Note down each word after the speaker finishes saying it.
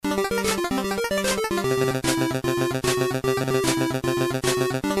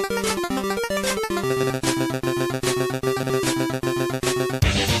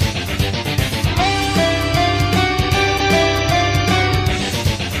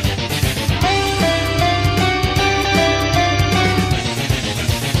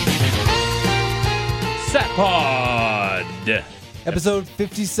Episode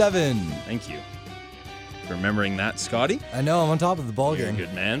 57. Thank you. Remembering that, Scotty? I know, I'm on top of the ball You're a game.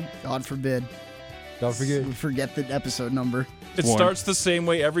 good man. God forbid. Don't forget. We forget the episode number. It Warren. starts the same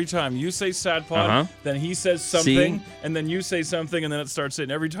way every time. You say sad pod, then he says something, See? and then you say something, and then it starts saying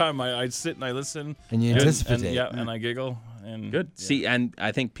every time I sit and I listen. And you and, anticipate. and I giggle. And Good. yeah. See, and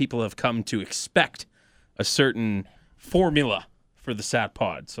I think people have come to expect a certain formula for the Sat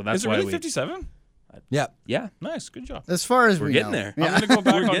Pod. So that's Is it why really we 57? Yeah. Yeah. Nice, good job. As far as We're we getting know. there. Yeah. I'm gonna go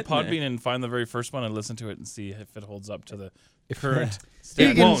back We're on getting Podbean there. and find the very first one and listen to it and see if it holds up to the current It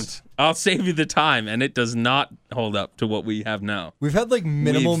standards. won't. I'll save you the time, and it does not hold up to what we have now. We've had like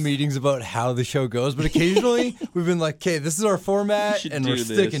minimal We've- meetings about how the show goes, but occasionally we've been like, okay, this is our format, should and we're do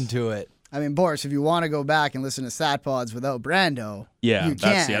this. sticking to it. I mean, Boris, if you want to go back and listen to Sat Pods without Brando, Yeah, you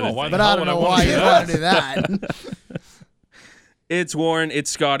that's the can. other Oh, why thing. the But I hell don't would I know wanna why do you that? want to do that. It's Warren, it's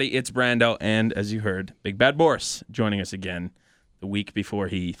Scotty, it's Brando, and as you heard, Big Bad Boris joining us again the week before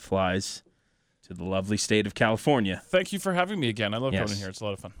he flies to the lovely state of California. Thank you for having me again. I love Yes. coming here. It's a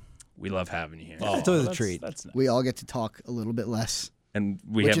lot of fun. We love having you here. It's always a treat. That's nice. We all get to talk a little bit less. And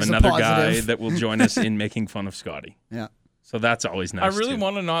we Which have is a another guy positive. that will join us in making fun of Scotty. Yeah. So that's always nice. I really too.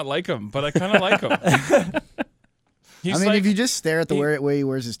 want to not like him, but I kind of like him. He's I mean, like, if you just stare at the he- way he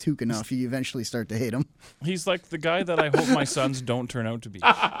wears his toque enough, you eventually start to hate him. he's like the guy that I hope my sons don't turn out to be.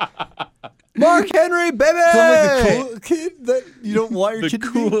 Mark Henry, baby! So I'm like the cool kid that you don't want your The kid to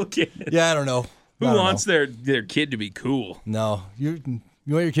be? cool kid. Yeah, I don't know. Who I don't wants know. their kid to be cool? No. You want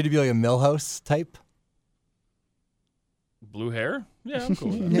your kid to be like a Millhouse type? Blue hair? Yeah, I'm cool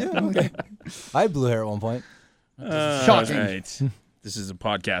with that. Yeah, okay. I had blue hair at one point. Shocking. Right. This is a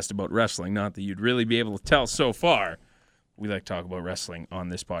podcast about wrestling, not that you'd really be able to tell so far. We like to talk about wrestling on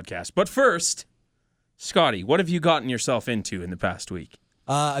this podcast. But first, Scotty, what have you gotten yourself into in the past week?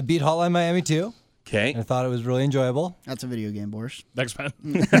 I beat Hotline Miami too. Okay. I thought it was really enjoyable. That's a video game, Boris. Thanks, man.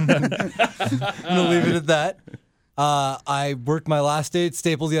 I'm gonna leave it at that. I worked my last day at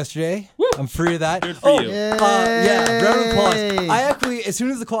Staples yesterday. I'm free of that. Good for you. Yeah, round of applause. Yay. I actually, as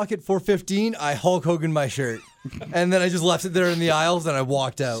soon as the clock hit 4:15, I Hulk Hogan my shirt, and then I just left it there in the aisles and I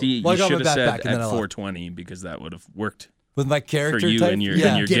walked out. See, Well, I you got should my have backpack said and then at I left. 4:20 because that would have worked With my character for you type. and your yeah.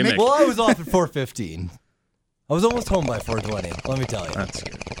 and your gimmick. Well, I was off at 4:15. I was almost home by 4:20. Let me tell you. That's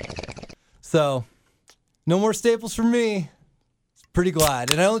good. So, no more Staples for me. Pretty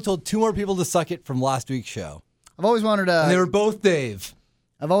glad. And I only told 2 more people to suck it from last week's show. I've always wanted to. And they were both Dave.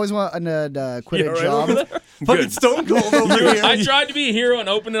 I've always wanted to quit Yeah, a right job. over there. Fucking Stone Cold over here. I tried to be a hero and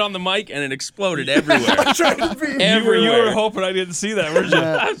open it on the mic, and it exploded everywhere. You everywhere. were hoping I didn't see that, weren't you?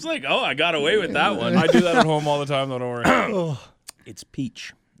 I was like, oh, I got away with that one. I do that at home all the time, though, don't worry. It's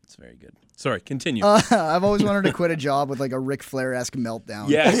peach. It's very good. Sorry, continue. I've always wanted to quit a job with like a Ric Flair-esque meltdown.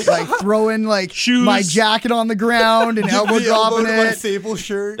 Yes. Like throwing like Shoes. my jacket on the ground and elbow The elbow dropping to my it. Staples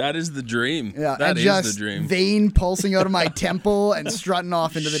shirt. That is the dream. Yeah, that and is just the dream. vein pulsing out of my temple and strutting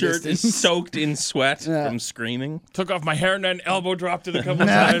off into the Shirt distance. is soaked in sweat Yeah. from screaming. Took off my hair and then elbow dropped it a couple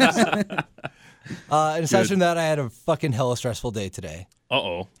times. And aside from that, I had a fucking hella stressful day today.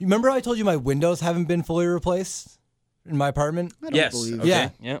 Uh-oh. You remember I told you my windows haven't been fully replaced in my apartment? I don't Yes. believe Okay.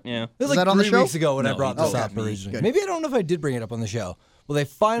 Yeah. Yeah. It was Was like that on the 3 show? weeks ago when I No, brought he this told up me. originally. Good. Maybe I don't know if I did bring it up on the show. Well, they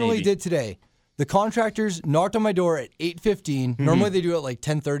finally Maybe. did today. The contractors knocked on my door at 8:15. Normally they do it like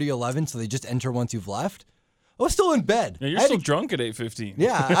 10:30, 11, so they just enter once you've left. I was still in bed. Yeah, you're I had still to- drunk at 8:15.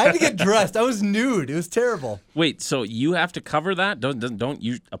 Yeah, I had to get dressed. I was nude. It was terrible. Wait, so you have to cover that? Don't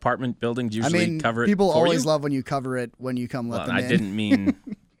you apartment buildings I usually mean, cover it people for always you? love when you cover it when you come let Well, them I in. didn't mean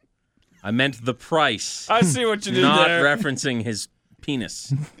I meant the price. I see what you did Not there. referencing his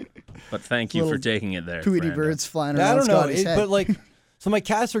penis. But thank you for Little taking it there. Tweety Brando. birds flying Yeah, I around don't know, Scotty's head. but like, so my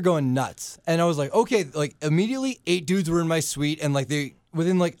cats are going nuts, and I was like, okay, like immediately 8 dudes were in my suite, and like they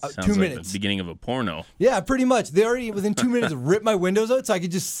within like Sounds 2 like minutes. the beginning of a porno. Yeah, pretty much. They already within 2 minutes ripped my windows out so I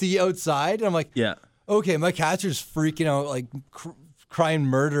could just see outside, and I'm like, Yeah. okay, my cats are just freaking out, like crying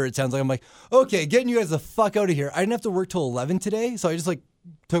murder. It sounds like I'm like, okay, getting you guys the fuck out of here. I didn't have to work till 11 today, so I just like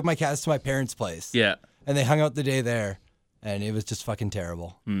took my cats to my parents' place. Yeah. And they hung out the day there, and it was just fucking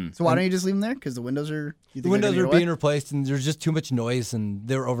terrible. So why don't you just leave them there? Because the windows are. You think The windows they're were gonna being get away? replaced, and there's just too much noise, and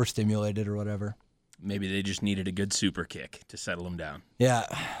they were overstimulated or whatever. Maybe they just needed a good super kick to settle them down. Yeah,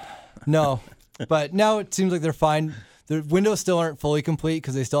 no, but now it seems like they're fine. The windows still aren't fully complete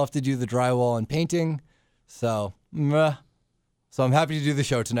because they still have to do the drywall and painting. So, meh. So I'm happy to do the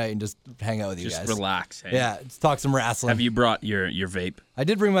show tonight and just hang out with you Just guys. relax. Hey? Yeah, let's talk some wrestling. Have you brought your vape? I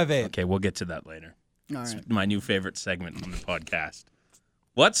did bring my vape. Okay, we'll get to that later. All It's right. my new favorite segment on the podcast.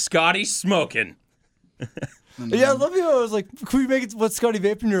 What's Scotty smoking? Yeah, I love you. I was like, can we make it what Scotty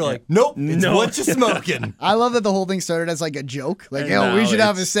vaping? You're like, nope, it's No. what you smoking. I love that the whole thing started as like a joke. Like, And yo, we now should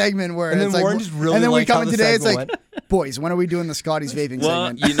have a it's- segment where And it's then like, Warren just really and then we liked how come in the today, it's like, segment boys, when are we doing the Scotty's vaping Well,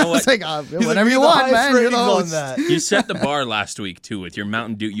 segment? you know what? It's like, He's like, whatever "You're you the want, highest man. You're the ratings on host. that. You set the bar last week too with your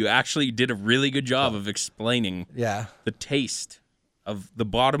Mountain Dew. You actually did a really good job of explaining Yeah. the taste of the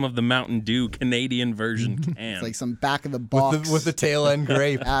bottom of the Mountain Dew Canadian version can. It's like some back of the box With the tail end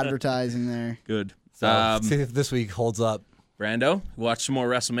grape. advertising there. Good. So see if this week holds up. Brando, watch some more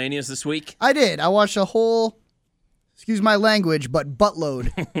WrestleManias this week. I did. I watched a whole, excuse my language, but buttload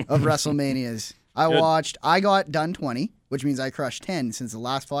of WrestleManias. I got done 20, which means I crushed 10 since the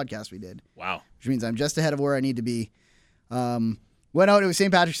last podcast we did, Wow. which means I'm just ahead of where I need to be. Went out, it was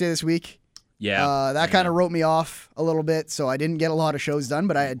St. Patrick's Day this week. Yeah. That kind of wrote me off a little bit, so I didn't get a lot of shows done,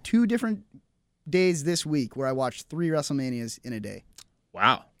 but I had 2 different days this week where I watched 3 WrestleManias in a day.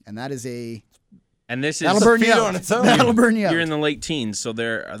 Wow. And that is And this is that'll burn you feat out. on its own. That'll burn you out. you're in the late teens, so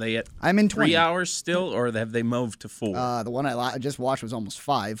are they at I'm in 20. 3 hours still, or have they moved to 4? The one I just watched was almost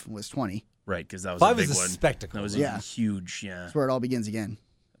 5, was 20. Right, because that was 5 a big is a one. spectacle. That was Yeah. huge. Yeah, That's where it all begins again.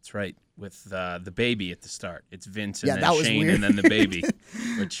 that's right. With the baby at the start, it's Vince and Yeah, then that was Shane weird. and then the baby,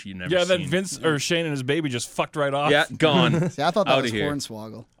 which you never. Yeah, then seen. Vince or Shane and his baby just fucked right off. Yeah, gone. See, I thought that Outta was here.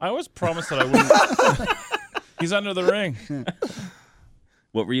 Hornswoggle. I always promised that I wouldn't. He's under the ring.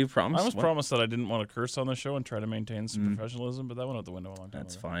 What were you I promised? was What? promised that I didn't want to curse on the show and try to maintain some professionalism, but that went out the window a long time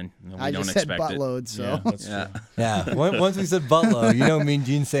That's ago. fine. No, we I don't just said expect it. buttload, so. Yeah, that's Yeah. true. Yeah. Once we said buttload, you know Mean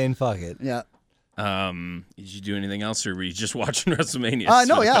Gene saying fuck it. Yeah. Did you do anything else, or were you just watching WrestleMania?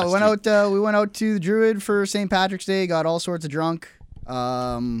 No, yeah. We went out to the Druid for St. Patrick's Day, got all sorts of drunk.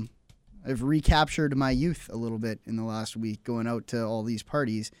 I've recaptured my youth a little bit in the last week going out to all these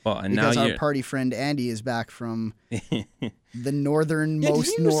parties. Well, and because now our you're party friend Andy is back from the Yeah,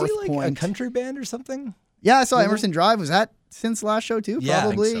 northernmost did you ever north see like point. a country band or something? Yeah, I saw Emerson Drive. Was that since last show too? Yeah, I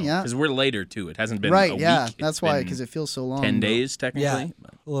think Probably. Yeah. because we're later too. It hasn't been Right. a Yeah. week. That's It's why, been because it feels so long. 10 but- days technically. Yeah.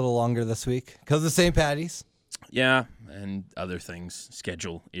 A little longer this week because of St. Patty's. Yeah, and other things,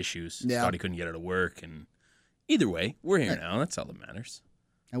 schedule issues. Yeah. Scotty couldn't get out of work, and either way, we're here now. That's all that matters.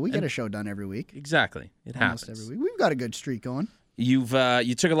 And we get a show done every week. Exactly, it Almost happens. every week. We've got a good streak going. You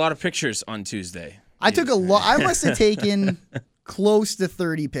took a lot of pictures on Tuesday. I took a lot. I must have taken close to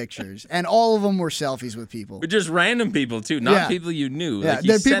 30 pictures, and all of them were selfies with people. But just random people too, not Yeah. people you knew. Yeah, like,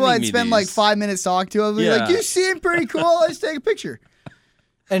 he's the people sending I'd me spend like these. 5 minutes talking to. I'd be like, Yeah. "You seem pretty cool. Let's take a picture."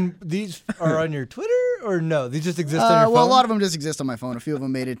 And these are on your Twitter or no? These just exist on your phone? Well, a lot of them just exist on my phone. A few of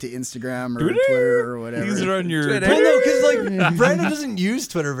them made it to Instagram or Twitter or whatever. These are on your. Twitter. Well, no, because like Brandon doesn't use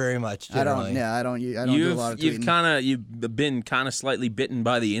Twitter very much. I don't. Generally. Yeah, I don't do a lot of You've tweeting. you've been kind of slightly bitten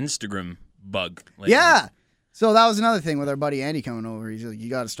by the Instagram bug. Lately. Yeah. So that was another thing with our buddy Andy coming over. He's like, "You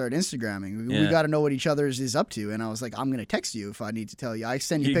got to start Instagramming. We Yeah. got to know what each other's is up to." And I was like, "I'm gonna text you if I need to tell you. I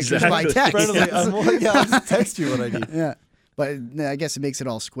send you pictures by Exactly. text." Brandon's like, I'll just text you what I need. Yeah, but I guess it makes it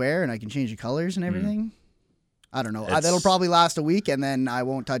all square, and I can change the colors and everything. I don't know. It's- That'll probably last a week, and then I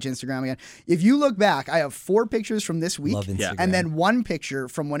won't touch Instagram again. If you look back, I have 4 pictures from this week, Love Instagram. and then 1 picture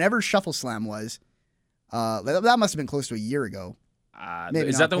from whenever Shuffle Slam was. That must have been close to a year ago. Maybe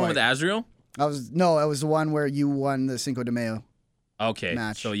is not that the one quite. with Azrael? It was the one where you won the Cinco de Mayo. Okay,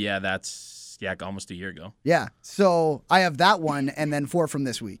 Match. so yeah, that's almost a year ago. Yeah. So I have that one, and then 4 from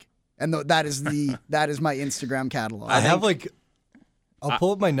this week, and that is my Instagram catalog. I have like, I'll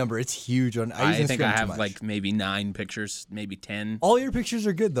pull up my number. It's huge on. I, use I think Instagram I too have much. like maybe 9 pictures, maybe 10. All your pictures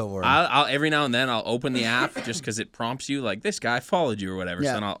are good though, Warren. I'll every now and then I'll open the app just because it prompts you like this guy followed you or whatever.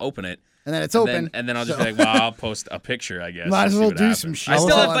 Yeah. So then I'll open it. and then it's And open, then I'll just so- be like, well, I'll post a picture, I guess. Might and as see well what do happens. some shit I still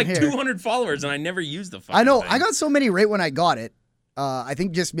while have I'm like here. 200 followers and I never use the fucking I know. thing. I got so many right when I got it. I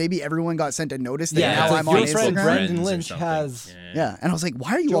think just maybe everyone got sent a notice that yeah, now it's like I'm on your friend Instagram. Brendan Friends or Lynch something. has. Yeah, and I was like,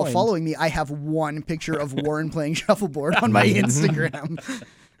 "Why are you all Joined. following me? I have 1 picture of Warren playing shuffleboard on my Instagram."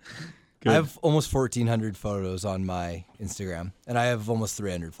 I have almost 1,400 photos on my Instagram, and I have almost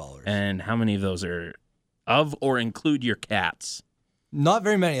 300 followers. And how many of those are of or include your cats? Not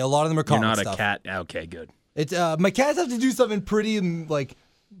very many. A lot of them are You're common not stuff. a cat. Okay, good. It's my cats have to do something pretty like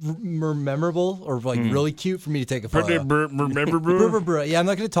memorable or like really cute for me to take a photo. Remember, Brr, brr, brr. Yeah, I'm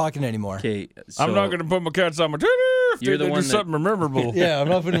not going to talk it anymore. Okay, so I'm not going to put my cats on my Twitter if You're they the do one that- something memorable. Yeah, I'm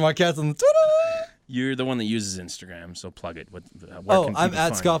not putting my cats on the Twitter. You're the one that uses Instagram, so plug it. Where Oh, can I'm people at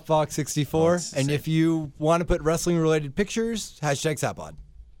find you? ScottFox64, it's the and same. if you want to put wrestling related pictures, hashtag Satpod.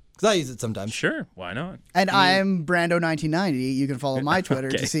 Because I use it sometimes. Sure, why not? And I'm Brando1990. You can follow my Twitter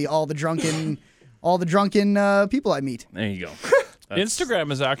Okay. to see all the drunken people I meet. There you go.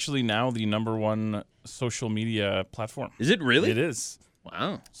 Instagram is actually now the #1 social media platform. Is it really? It is.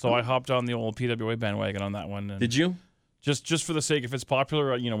 Wow. So I hopped on the old PWA bandwagon on that one. And Did you? Just for the sake, if it's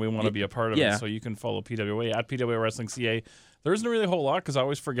popular, we want to be a part of Yeah. it. So you can follow PWA at PWA Wrestling CA. There isn't really a whole lot because I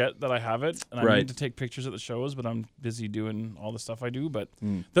always forget that I have it, and I Right. need to take pictures at the shows, but I'm busy doing all the stuff I do. But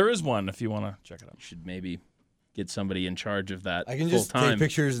there is one if you want to check it out. Should maybe get somebody in charge of that I can full just time. take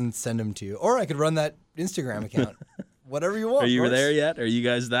pictures and send them to you, or I could run that Instagram account. Whatever you want. Are you Boris. there yet? Are you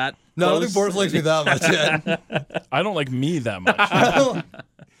guys that? No, I don't think close? Boris likes me that much yet. I don't like me that much.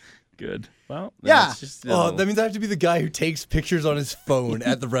 Good. Well, Yeah. that's just, Oh, that means I have to be the guy who takes pictures on his phone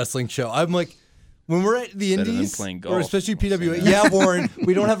at the wrestling show. I'm like, when we're at the Better than Indies, playing or golf. especially PWA. Yeah, Warren,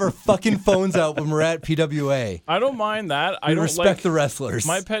 we don't have our fucking phones out when we're at PWA. I don't mind that. I We don't respect like the wrestlers.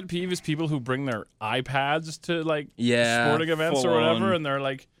 My pet peeve is people who bring their iPads to Yeah, sporting events or full whatever, on. and they're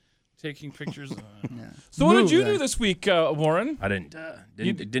like taking pictures. So what did you do this week, Warren? I didn't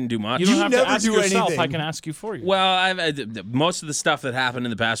do much. You don't You have to never ask do yourself. I anything. can ask you for you. Well, most of the stuff that happened in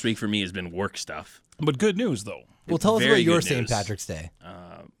the past week for me has been work stuff. But good news though. well, tell us very about your good St. news. Patrick's Day.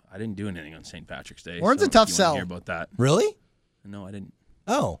 I didn't do anything on St. Patrick's Day. Warren's so a tough if you wanna sell. Hear about that? Really? No, I didn't.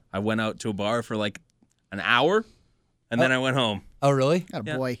 Oh. I went out to a bar for like an hour, and then I went home. Oh, really? Got a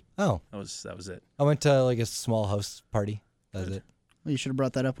Yeah. boy. Oh. That was it. I went to like a small house party. That's it. Well, you should have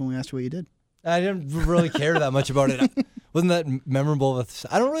brought that up when we asked you what you did. I didn't really care that much about it. Wasn't that memorable?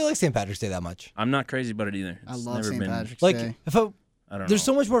 I don't really like St. Patrick's Day that much. I'm not crazy about it either. I It's love never St. been, Patrick's Like, Day. if I, I don't there's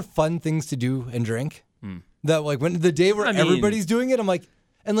know. so much more fun things to do and drink that like when the day where I mean- everybody's doing it, I'm like,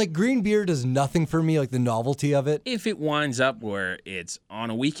 and like green beer does nothing for me, like the novelty of it. If it winds up where it's on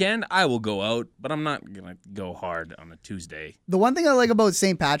a weekend, I will go out, but I'm not gonna go hard on a Tuesday. The one thing I like about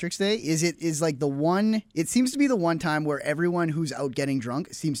St. Patrick's Day is it is like it seems to be the one time where everyone who's out getting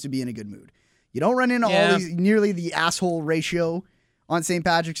drunk seems to be in a good mood. You don't run into Yeah. all these nearly the asshole ratio on St.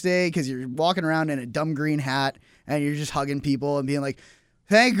 Patrick's Day because you're walking around in a dumb green hat and you're just hugging people and being like,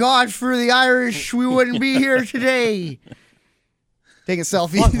 thank God for the Irish, we wouldn't be here today. Taking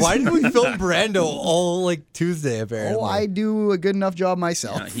selfies. Fuck, why did we film Brando all like Tuesday apparently? Oh, I do a good enough job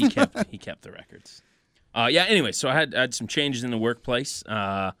myself. He kept the records. Anyway, so I had some changes in the workplace.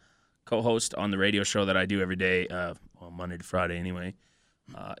 Co-host on the radio show that I do every day, Monday to Friday anyway.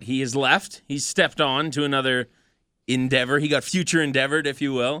 He has left. He's stepped on to another endeavor. He got future endeavored, if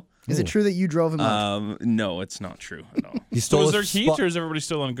you will. Is it true that you drove him out? No, it's not true at all. He So stole is there his heat spot- or is everybody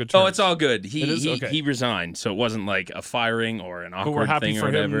still on good terms? Oh, it's all good. He It is? Okay. he resigned, so it wasn't like a firing or an But awkward we're happy thing or for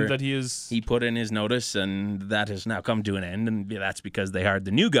whatever. him that he is. He put in his notice, and that has now come to an end, and that's because they hired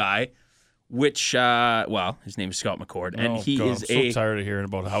the new guy, which, his name is Scott McCord, and he God, is I'm so tired of hearing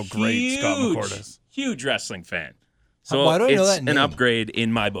about how great Scott McCord is. huge wrestling fan. So Why do I it's know that an name? upgrade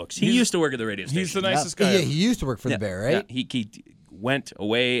in my books. He He's- used to work at the radio station. He's the Yeah. nicest guy. Yeah, ever. he used to work for the Bear, right? Yeah, he went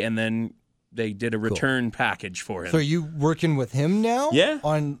away, and then they did a return package for him. So are you working with him now? Yeah.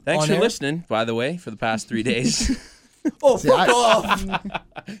 On Thanks on for air? listening, by the way, for the past 3 days. Oh, fuck off!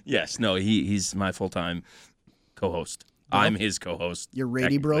 Yes, no, he's my full-time co-host. I'm his co-host. You're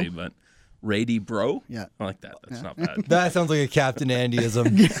Rady Bro? technically, But Rady Bro? Yeah. I like that. That's not bad. That sounds like a Captain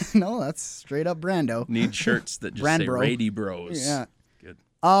Andyism. No, that's straight up Brando. Need shirts that just Brand say Bro. Rady Bros. Yeah. Good.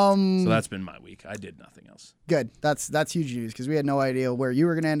 Um, So that's been my week. I did nothing else. good. That's huge news because we had no idea where you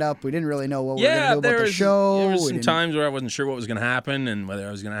were going to end up. We didn't really know what we were Yeah, going to do about there the show. was We some didn't- times where I wasn't sure what was going to happen and whether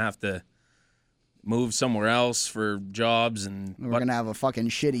I was going to have to move somewhere else for jobs. And We're but going to have a fucking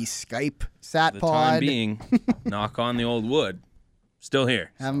shitty Skype sat the time pod. being, knock on the old wood, still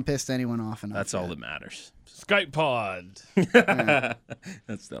here. Haven't pissed anyone off enough. That's all yet. that matters. Skype pod.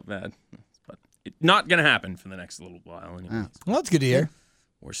 That's not bad. But it's not going to happen for the next little while anyway. Well, that's good to hear.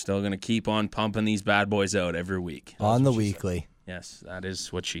 We're still going to keep on pumping these bad boys out every week. On the weekly. Yes, that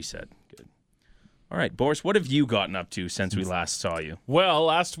is what she said. Good. All right, Boris, what have you gotten up to since we last saw you? Well,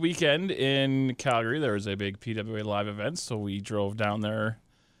 last weekend in Calgary, there was a big PWA live event, so we drove down there.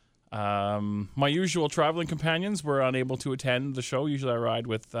 My usual traveling companions were unable to attend the show. Usually I ride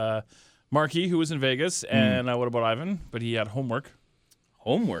with Marky, who was in Vegas, and what about Ivan? But he had homework.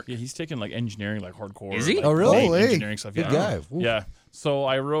 Homework. Yeah, he's taking like engineering, like hardcore. Is he? like, Oh, really? Holy. engineering stuff. Good Yeah. guy. Ooh. Yeah. So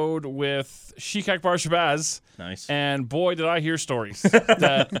I rode with Sheik Akbar Shabazz, Nice. and boy, did I hear stories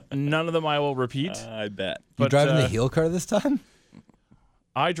that none of them I will repeat. I bet. You But, driving the heel car this time?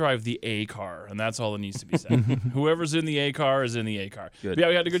 I drive the A car, and that's all that needs to be said. Whoever's in the A car is in the A car. Good. But yeah,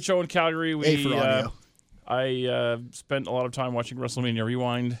 we had a good show in Calgary. A for audio. I spent a lot of time watching WrestleMania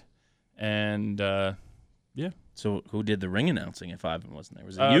Rewind, and So who did the ring announcing if Ivan wasn't there?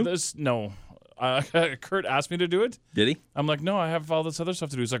 Was it you? no, Kurt asked me to do it. Did he? I'm like, no, I have all this other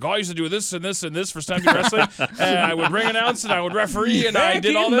stuff to do. He's like, oh, I used to do this and this and this for Stampede Wrestling. And I would ring announce and I would referee and I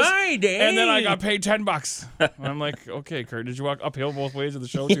did all this. And then I got paid $10. I'm like, okay, Kurt, did you walk uphill both ways of the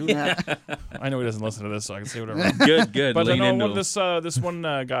show too? I know he doesn't listen to this, so I can say whatever. Good. But I Lean into know him. this one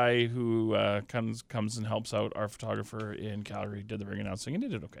guy who comes and helps out our photographer in Calgary did the ring announcing and he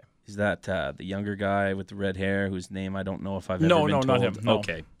did okay. Is that the younger guy with the red hair whose name I don't know if I've ever No, been told? not him, no.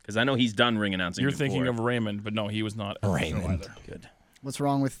 Okay, because I know he's done ring announcing. You're before. thinking of Raymond, but no, he was not. Raymond. Either. Good. What's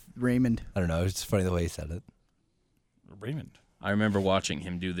wrong with Raymond? I don't know. It's just funny the way he said it. Raymond. I remember watching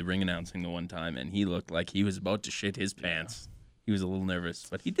him do the ring announcing the one time, and he looked like he was about to shit his pants. He was a little nervous,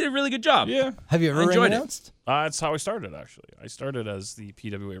 but he did a really good job. Yeah. Have you ever I ring enjoyed it. announced? That's how I started, actually. I started as the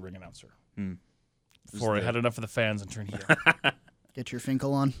PWA ring announcer. Before I had enough of the fans and turned heel. Get your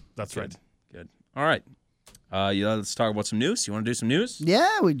Finkel on. That's right. Good. All right. Let's talk about some news. You want to do some news?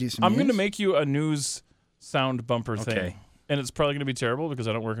 Yeah, we do some. I'm going to news. make you a news sound bumper Okay. thing. And it's probably going to be terrible because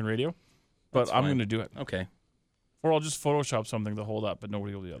I don't work in radio. But That's I'm fine. going to do it. Okay. Or I'll just Photoshop something to hold up, but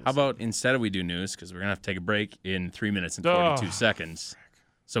nobody will do it. How about instead of we do news, because we're going to have to take a break in 3 minutes and 42 seconds.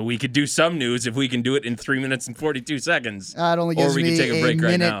 So we could do some news if we can do it in 3 minutes and 42 seconds. It only Or gives we me could take a break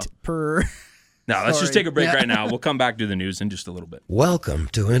right minute now. per. No, let's just Sorry. take a break Yeah. right now. We'll come back to the news in just a little bit. Welcome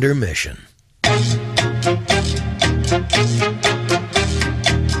to Intermission.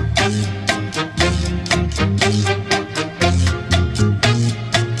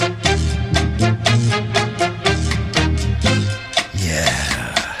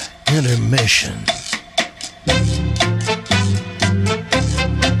 Yeah, intermission.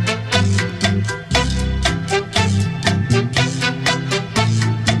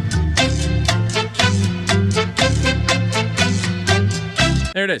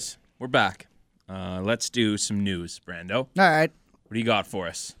 There it is. We're back. Let's do some news, Brando. All right. What do you got for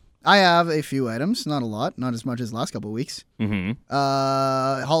us? I have a few items, not a lot, not as much as the last couple of weeks. Mm-hmm.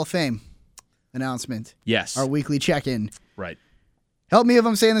 Hall of Fame announcement. Yes. Our weekly check-in. Right. Help me if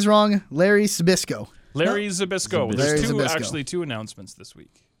I'm saying this wrong. Larry Sabisco. Larry Zabisco. Larry There's Zbyszko. two announcements this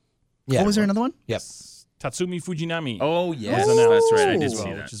week. Yeah. Oh, was there another one? Yep. Tatsumi Fujinami. Oh, yes. was announced That's right. I as did well,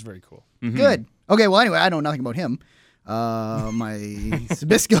 see that. which is very cool. Good. Okay, well, anyway, I know nothing about him. My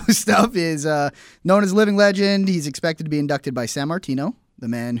Sabisco stuff is known as a living legend. He's expected to be inducted by San Martino, the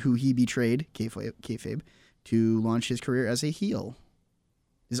man who he betrayed, kayfabe, to launch his career as a heel.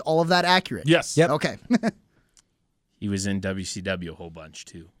 Is all of that accurate? Yes. Yep. Okay. He was in WCW a whole bunch,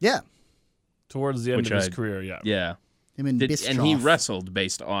 too. Yeah. Towards the end Which of his I- career, yeah. Yeah. Him and Bischoff. And he wrestled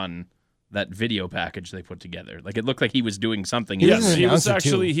based on that video package they put together. Like, it looked like he was doing something. He was Yes, an he was announcer, too.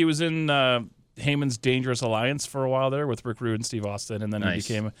 actually he was in Heyman's Dangerous Alliance for a while there with Rick Rude and Steve Austin, and then Nice.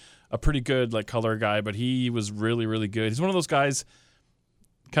 he became a pretty good like color guy. But he was really, really good. He's one of those guys,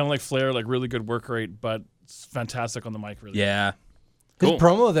 kind of like Flair, like really good work rate, but fantastic on the mic. Really. Yeah. His Cool.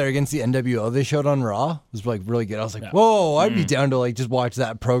 promo there against the NWO they showed on Raw was like really good. I was like, whoa, I'd be down to like just watch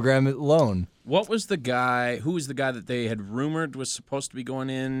that program alone. What was the guy? Who was the guy that they had rumored was supposed to be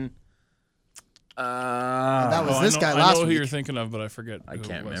going in? That was Oh, this I know, guy I last know who week. you're thinking of, but I forget. I who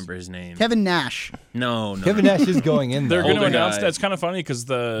can't it was. remember his name. Kevin Nash. No. Kevin Nash is going in They're there. going to Older announce guy. that. It's kind of funny because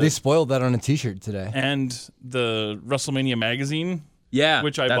They spoiled that on a T-shirt today. and the WrestleMania magazine, Yeah.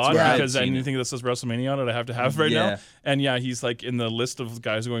 which I that's bought where I'd because seen it. anything that says WrestleMania on it, I have to have right Yeah. now. And yeah, he's like in the list of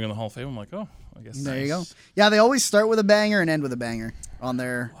guys going in the Hall of Fame. I'm like, oh, I guess. There you go. Yeah, they always start with a banger and end with a banger on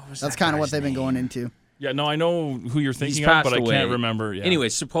their. was That's that kind of what guy's they've been going name? into. Yeah, no, I know who you're thinking He's of, passed but I away. can't remember. Yeah. Anyway,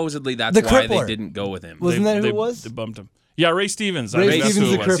 supposedly that's The why they Crippler. didn't go with him. Wasn't that who they, it was? They bumped him. Yeah, Ray Stevens. Ray I think that's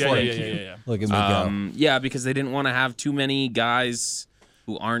Stevens, who the it was. Crippler. Yeah. Look at me go. Yeah, because they didn't want to have too many guys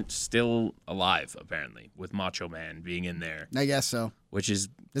who aren't still alive, apparently, with Macho Man being in there, I guess so. which is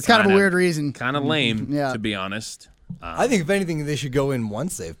It's kind of a weird reason. kind of lame, Yeah. to be honest. I think if anything, they should go in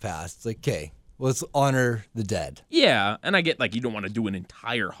once they've passed. It's like, okay, let's honor the dead. Yeah, and I get like you don't want to do an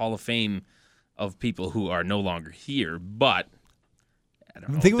entire Hall of Fame of people who are no longer here, but I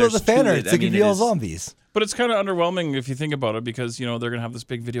don't know. Think about the There's fan two arts. that- They I could mean, be it all is- zombies. But it's kind of underwhelming if you think about it because, you know, they're going to have this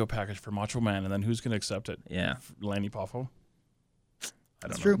big video package for Macho Man, and then who's going to accept it? Yeah, Lanny Poffo? I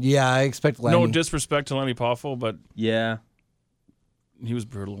don't It's know. true. Yeah, I expect No Lanny. disrespect to Lanny Poffo, but yeah. he was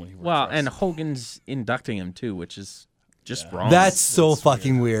brutal when he worked Well, for us. and Hogan's inducting him too, which is just wrong. That's so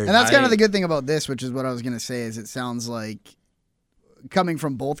fucking weird. And that's kind I- of the good thing about this, which is what I was going to say, is it sounds like coming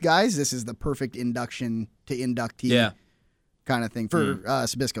from both guys, this is the perfect induction to inductee Yeah. kind of thing for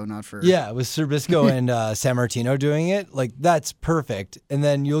Sabisco, not for. Yeah, with Serbisco and San Martino doing it, like that's perfect. And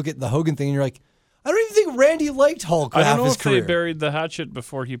then you look at the Hogan thing and you're like, I don't even think Randy liked Hulk I half don't know his if career. they buried the hatchet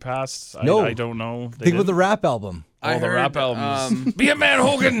before he passed. No. I don't know. They Think about didn't? the rap album. The rap albums. Be a man,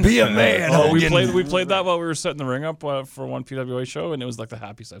 Hogan. Be a man, Oh, we Hogan. played that while we were setting the ring up for one PWA show, and it was like the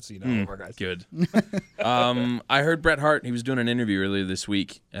happiest I've seen all of our guys. Good. I heard Bret Hart. He was doing an interview earlier this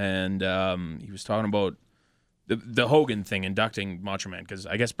week, and he was talking about the Hogan thing, inducting Macho Man, because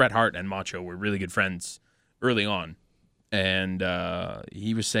I guess Bret Hart and Macho were really good friends early on, and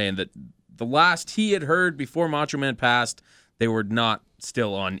he was saying that the last he had heard before Macho Man passed, they were not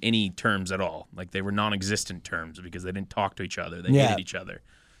still on any terms at all. Like, they were non-existent terms because they didn't talk to each other. They hated each other.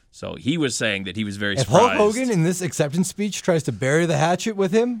 So he was saying that he was very If surprised. Hulk Hogan in this acceptance speech tries to bury the hatchet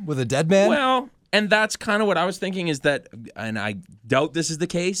with him, with a dead man, Well, and that's kind of what I was thinking is that, and I doubt this is the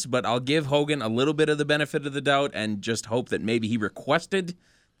case, but I'll give Hogan a little bit of the benefit of the doubt and just hope that maybe he requested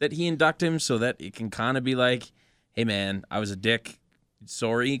that he induct him so that it can kind of be like, hey, man, I was a dick,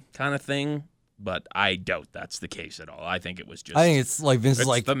 sorry kind of thing. But I doubt that's the case at all. I think it was just. I think it's like Vince is it's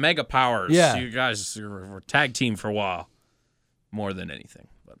like, the Mega Powers. Yeah. You guys were tag team for a while, more than anything.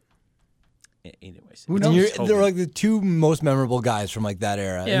 But anyways, Who it's knows? just they're Hogan. like the two most memorable guys from like that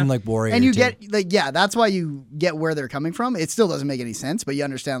era, Yeah. and like Warrior. And you too. get like, yeah, that's why you get where they're coming from. It still doesn't make any sense, but you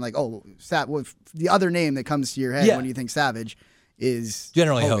understand like, oh, the other name that comes to your head Yeah. when you think Savage is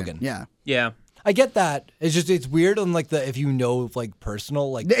Generally Hogan. Yeah, Yeah. I get that. It's just it's weird on like the if you know like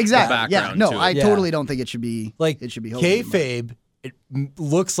personal like exactly. Yeah, background no, to it. I Yeah. totally don't think it should be like it should be Hogan. kayfabe. It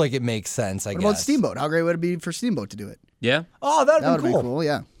looks like it makes sense. I What guess. about Steamboat? How great would it be for Steamboat to do it? Yeah. Oh, that'd That be would cool. be cool.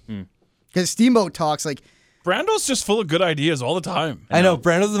 Yeah, because Steamboat talks like. Brando's just full of good ideas all the time. I know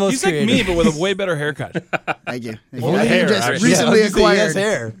Brando's the most He's like creative. me, but with a way better haircut. Thank you. Only hair, just actually. recently Yeah, I was gonna say, he has acquired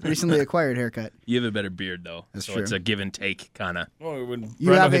hair. recently acquired haircut. You have a better beard, though. That's so true. it's a give and take kind of. Well, when You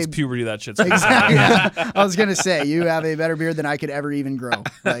Brando have hits a- puberty, that shit's Exactly. Yeah. I was gonna say you have a better beard than I could ever even grow.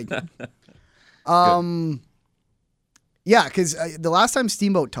 Like, yeah, because the last time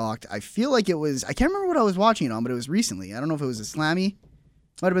Steamboat talked, I feel like it was I can't remember what I was watching it on, but it was recently. I don't know if it was a Slammy.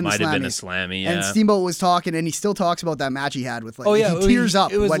 Might have been Might the have been a Slammies. Slammy, yeah. And Steamboat was talking, and he still talks about that match he had with like. Oh yeah, he tears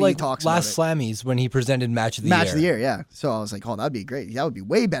up It was when like he talks last about Slammies when he presented Match of it. the Match Year. of the year, yeah. So I was like, oh, that'd be great. That would be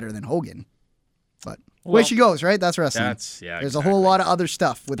way better than Hogan. But way Well, she goes, right? That's wrestling. There's a whole lot of other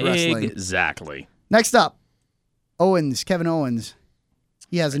stuff with wrestling. Exactly. Next up, Kevin Owens.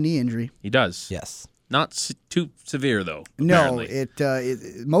 He has a knee injury. He does. Yes. Not too severe, though. No,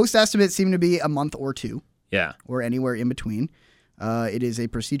 apparently. most estimates seem to be a month or two, Yeah. or anywhere in between. It is a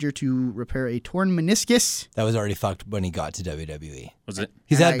procedure to repair a torn meniscus. That was already fucked when he got to WWE. Was it?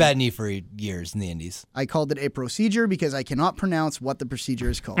 He's And had I- bad knee for years in the Indies. I called it a procedure because I cannot pronounce what the procedure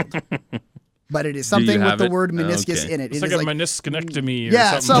is called. But it is something with have the it? word meniscus Okay. in it. It's It like is a meniscectomy or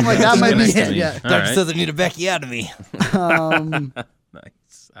yeah, something. something like that might be it. Meniscectomy. Yeah. All Doctor right. says I need a Becchiatomy.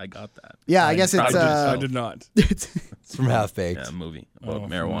 Nice. I got that. Yeah, I guess it's I did not. It's from Half Baked. Yeah, a movie Oh, about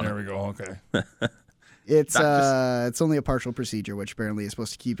marijuana. There we go. Okay. it's only a partial procedure, which apparently is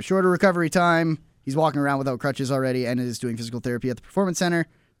supposed to keep a shorter recovery time. He's walking around without crutches already and is doing physical therapy at the Performance Center.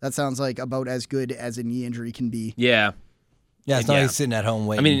 That sounds like about as good as a knee injury can be. Yeah. Yeah, it's not Yeah. like he's sitting at home I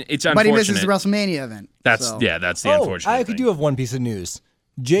waiting. mean, it's But unfortunate. he misses the WrestleMania event. That's so. that's the oh, unfortunate I thing. do have one piece of news.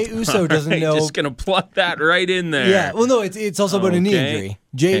 Jay Uso doesn't know. Just gonna plug that right in there. Yeah, well, no, it's also about a knee Okay. injury.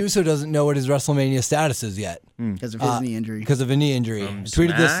 Jay Uso doesn't know what his WrestleMania status is yet Because of his knee injury. because of a knee injury. I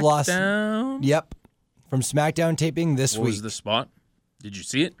tweeted this last. SmackDown? Yep, from SmackDown taping this What week. was the spot? Did you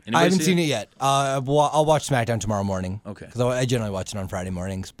see it? I haven't seen it yet. I'll watch SmackDown tomorrow morning. Okay. Because I generally watch it on Friday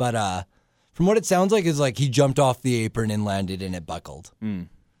mornings. But from what it sounds like, is like he jumped off the apron and landed and it buckled. They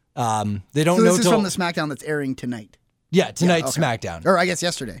don't So know this is till from the SmackDown that's airing tonight. tonight's okay. SmackDown. Or I guess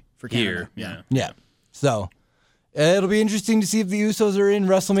yesterday for Canada. Here. Yeah. Yeah. So it'll be interesting to see if the Usos are in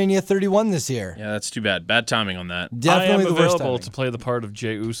WrestleMania 31 this year. Yeah, that's too bad. Bad timing on that. Definitely I am the worst available timing. to play the part of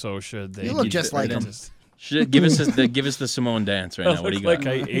Jay Uso should they. You look need just it. like I him. just- Give us the Samoan dance right I now. What do you look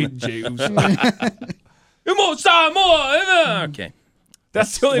got? like I ate Jay Uso. More Samoa. Okay.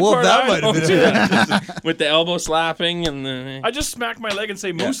 That's the only Well, part that I might have know. been With the elbow slapping and the. I just smack my leg and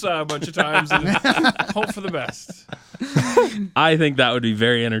say Musa a bunch of times and hope for the best. I think that would be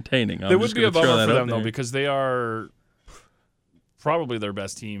very entertaining. They would be a bummer for them though because they are probably their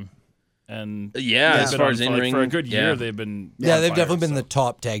best team. And Yeah, they've as been far on as for, in-ring, for a good year, yeah. they've been Yeah, on they've fire, definitely been so. the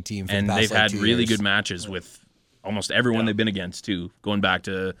top tag team for and the past they've had 2 really years. good matches with almost everyone they've been against too, going back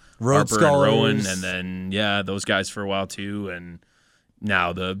to Road Harper and Rowan, Scholars. and then those guys for a while too, and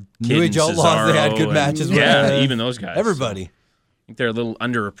now the New Kid Age and Outlaws, they had Cesaro good and- matches with, Yeah, even those guys. Everybody. I think they're a little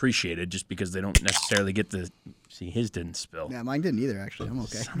underappreciated just because they don't necessarily get the. See, his didn't spill. Yeah, mine didn't either, actually. I'm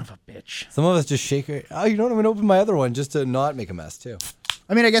okay. Son of a bitch. Some of us just shake our. Oh, you know what? I'm going to open my other one just to not make a mess, too.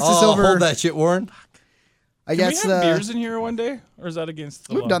 I mean, I guess the Oh, silver. hold that shit, Warren. I Can guess we have beers in here one day, or is that against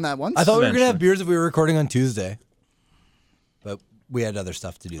the we've law? done that once. I thought we were gonna have Eventually. beers if we were recording on Tuesday, but we had other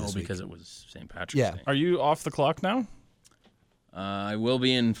stuff to do Oh, this week. because it was St. Patrick's Yeah. Day. Are you off the clock now? I will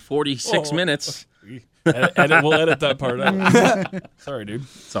be in 46 Oh. minutes. We'll edit that part out. Sorry, dude.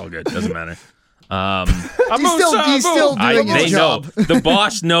 It's all good. Doesn't matter. He's still doing They his know. job. The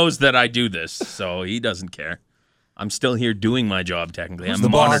boss knows that I do this, so he doesn't care. I'm still here doing my job, technically. I'm the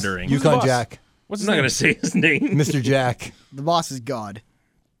boss? monitoring. the Yukon boss? Jack, What's I'm his not name? going to say his name. Mr. Jack. The boss is God.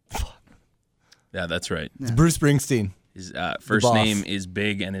 Yeah, that's right. It's Bruce Springsteen. His first boss. name is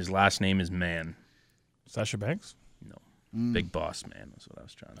Big, and his last name is Man. Sasha Banks? Big Boss Man. That's what I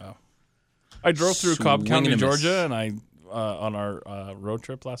was trying to. I drove through Cobb Swing County, and a miss. Georgia, and I on our road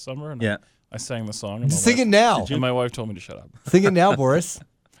trip last summer, and Yeah. I sang the song. And my Sing wife- it now. And my wife told me to shut up. Sing it now, Boris.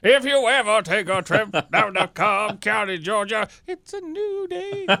 If you ever take a trip down to Cobb County, Georgia, it's a new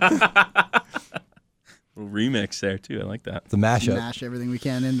day. Little remix there too. I like that. It's a mashup. Mash everything we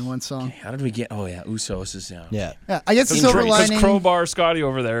can into one song. How did we get? Oh yeah, Usos is Yeah. Yeah, I guess the silver Because lining. Crowbar Scotty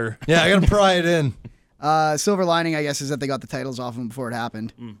over there. Yeah, I gotta pry it in. Silver lining, I guess, is that they got the titles off them before it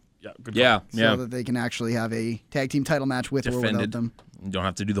happened, Yeah, good. Yeah, call. yeah. so that they can actually have a tag team title match with or without Defended. them. You don't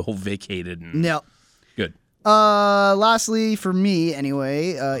have to do the whole vacated. And No. Good. Lastly, for me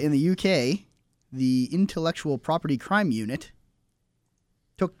anyway, in the UK, the Intellectual Property Crime Unit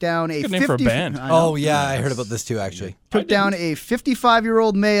took down a Good name for a 50 band. I know. Oh yeah, I heard about this too. Actually, Took down a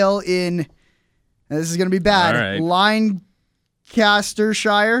 55-year-old male in. And this is going to be bad. All right.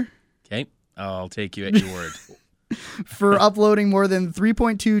 Lancastershire Okay, I'll take you at your word. for uploading more than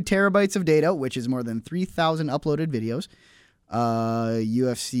 3.2 terabytes of data, which is more than 3,000 uploaded videos.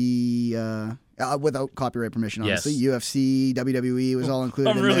 UFC without copyright permission, obviously. Yes. UFC, WWE was all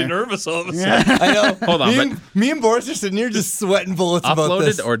included. I'm in really there. nervous all of a sudden. I know. Hold on, me and Boris are sitting here just sweating bullets about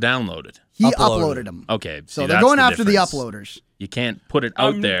this. Uploaded or downloaded? He Uploaded. uploaded them. Okay, So see, they're that's going the after the difference. uploaders. You can't put it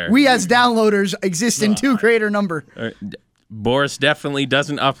out there. We as downloaders exist in too greater number. Boris definitely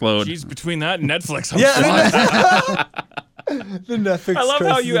doesn't upload. Jeez, between that and Netflix, I'm Yeah, the Netflix. I love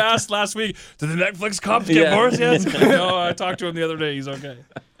how crisis. you asked last week, did the Netflix cops get Boris yet? No, I talked to him the other day. He's okay.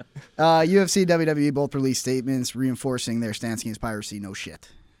 UFC, WWE both released statements reinforcing their stance against piracy. No shit.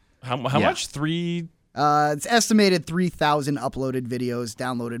 How Yeah. much? 3? It's estimated 3,000 uploaded videos,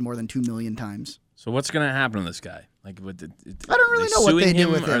 downloaded more than 2 million times. So what's going to happen to this guy? Like, I don't really know what they do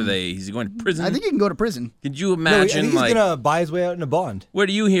with Are him. is he going to prison? I think he can go to prison. Could you No, I think imagine, he's like, gonna buy his way out in a bond. what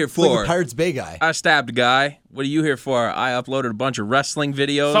are you here It's like for? the Pirates Bay guy. I stabbed a guy. What are you here for? I uploaded a bunch of wrestling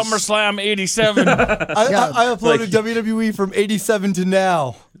videos. SummerSlam 87. Yeah. I uploaded WWE from '87 to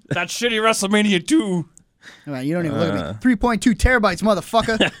now. That shitty WrestleMania 2. Come on, you don't even look at me. 3.2 terabytes,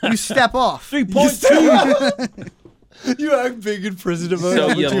 motherfucker. You step off. 3.2. You act big in prison about So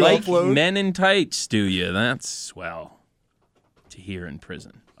how you much like upload. men in tights, do you? That's swell to hear in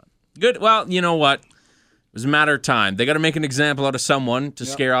prison. Good. Well, you know what? It was a matter of time. They got to make an example out of someone to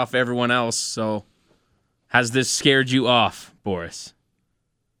scare off everyone else. So, has this scared you off, Boris?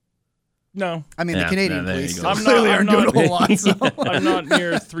 No. I mean, Yeah, the Canadian no, there you police go. clearly I'm aren't not- doing a whole lot. So. I'm not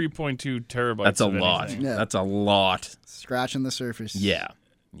near 3.2 terabytes. That's a of lot. anything. Yeah. That's a lot. Scratching the surface. Yeah.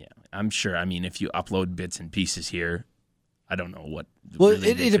 Yeah. I'm sure. I mean, if you upload bits and pieces here, I don't know what. Well, really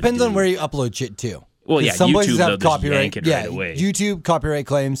it they could depends on do. where you upload shit to. Well, 'Cause yeah, some places YouTube, have they'll just copyright. yank it Yeah, right away. YouTube copyright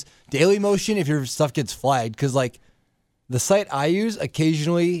claims. Daily Motion, if your stuff gets flagged, because like the site I use,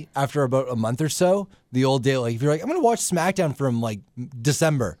 occasionally after about a month or so, the old Daily, like if you're like, I'm gonna watch SmackDown from like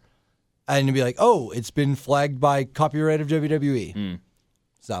December, and you'll be like, oh, it's been flagged by copyright of WWE.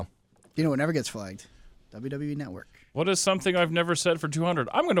 So You know what never gets flagged? WWE Network. What is something I've never said for 200?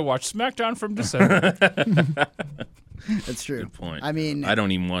 I'm going to watch SmackDown from December. That's true. Good point. I mean, I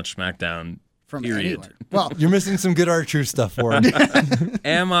don't even watch SmackDown. from period. anywhere. Well, you're missing some good R-Truth stuff for him.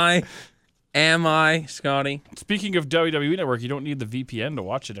 Am I, Scotty? Speaking of WWE Network, you don't need the VPN to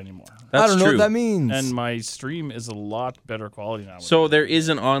watch it anymore. That's I don't know true. what that means. And my stream is a lot better quality now. So there is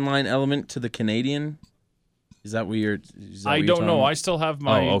an online element to the Canadian. Is that what you're? Is that I what you're don't know. talking I still have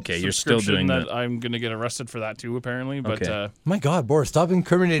my Oh, okay, you're still subscription doing that the- I'm going to get arrested for that too, apparently. But Okay. My God, Boris, stop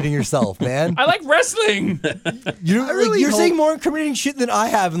incriminating yourself, man. I like wrestling. You I really you're hope- saying more incriminating shit than I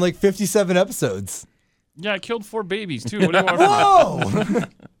have in like 57 episodes. Yeah, I killed 4 babies too. What do you want from me? Whoa,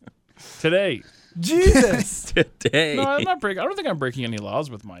 Today? Jesus! today? No, I'm not breaking. I don't think I'm breaking any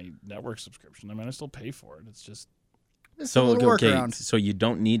laws with my network subscription. I mean, I still pay for it. It's just it's a So little okay, workaround. so you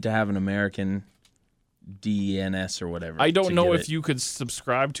don't need to have an American DNS or whatever. I don't to know get if it. you could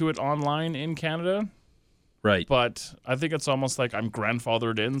subscribe to it online in Canada. Right. But I think it's almost like I'm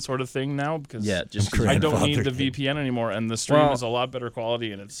grandfathered in sort of thing now because Yeah, just I don't need the grandfathered in. VPN anymore, and the stream Well, is a lot better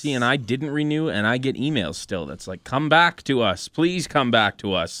quality. And it's See, and I didn't renew, and I get emails still that's like, come back to us. Please come back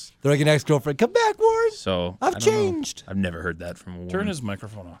to us. They're like an ex-girlfriend. Come back, Warren. So I've I don't know. changed. I've never heard that from a woman. turn his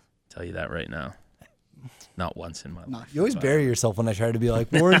microphone off. Tell you that right now. Not once in my life. You always bury yourself when I try to be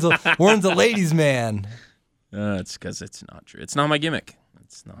like, Warren's a ladies' man. It's because it's not true. It's not my gimmick.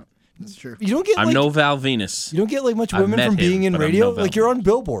 It's not. That's true. You don't get I'm like, no Val Venus. you don't get like much I've women met from him, being in but I'm radio. no Like you're on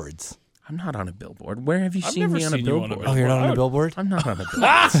billboards. I'm not on a billboard. Where have you I've seen never me on a seen you on a billboard? Oh, you're not on a would- billboard? I'm not on a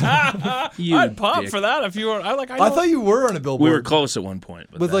billboard. You I'd pop dick. for that if you were. I I thought you were on a billboard. We were close at one point.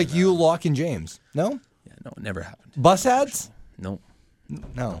 But with then, like you, Locke, and James. No? Yeah, no, it never happened. Bus ads? No,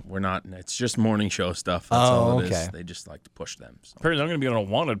 No. we're not. It's just morning show stuff. That's Oh, all it is. okay. They just like to push them. So. Apparently, I'm going to be on a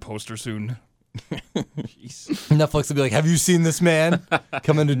wanted poster soon. Jeez. Netflix will be like, have you seen this man?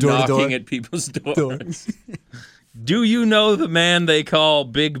 Come into door to door. Knocking at people's doors. Do you know the man they call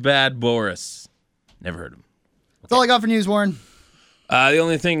Big Bad Boris? Never heard of him. That's all I got for news, Warren. The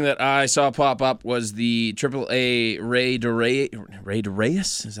only thing that I saw pop up was the AAA Ray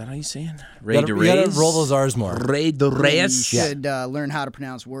DeReyes. Is that how you say it? Ray You gotta DeReyes? roll those R's more. Ray You DeReyes. should learn how to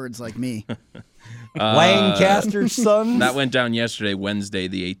pronounce words like me. Lancaster's son. That went down yesterday, Wednesday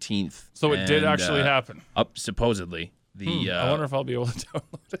the 18th. So it did And, actually happen. Up supposedly. The I wonder if I'll be able to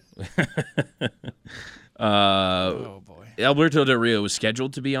download it. Oh boy. Alberto Del Rio was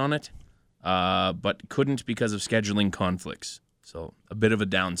scheduled to be on it, but couldn't because of scheduling conflicts. So a bit of a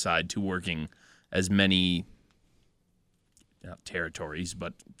downside to working as many not territories,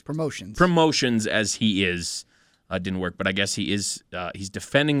 but Promotions. as he is. Didn't work, but I guess he is. He's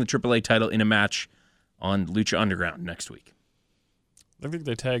defending the AAA title in a match on Lucha Underground next week. I think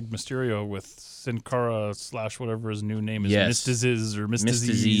they tagged Mysterio with Sin Cara / whatever his new name is. Yes. Mystiziz or Mystiziz.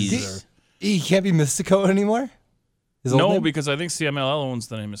 Mystiziz. He can't be Mystico anymore? His old No, name? because I think CMLL owns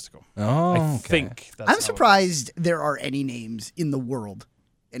the name Mystico. Oh, I okay. think that's how I'm it surprised there are any names in the world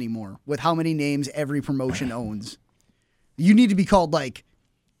anymore with how many names every promotion owns. You need to be called like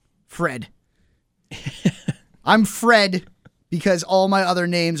Fred. I'm Fred because all my other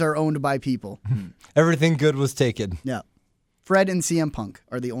names are owned by people. Everything good was taken. Yeah. Fred and CM Punk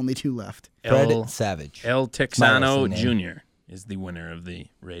are the only two left. Fred El Savage. Texano My wrestling Jr. is the winner of the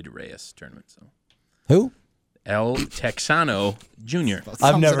Ray Reyes tournament. So Who? El Texano Jr., I've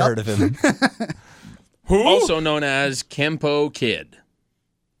Sums never it up. heard of him. also known as Kempo Kid.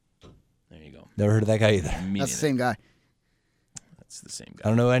 There you go. Never heard of that guy either. Me That's the neither. same guy. That's the same I guy.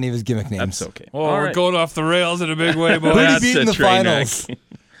 don't know any of his gimmick names. That's okay. Oh, All we're right. going off the rails in a big way, boys. Who did he That's beat in a the train finals? wreck.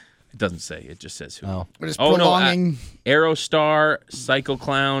 It doesn't say. It just says who. Oh. We're just Oh, no, prolonging. Aerostar, Psycho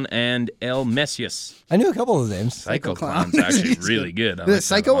Clown, and El Messias. I knew a couple of his names. Psycho Clown. Clown's actually really good. I Is like it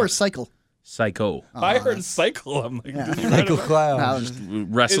Psycho that a or lot. Cycle? Psycho? I heard cycle. I'm like, did you write Michael about- Clown. No, just-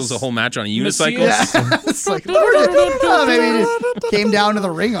 Wrestles the Is whole match on a unicycle. Messias- It's like, oh, maybe he just came down to the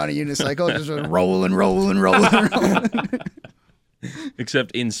ring on a unicycle, just rolling.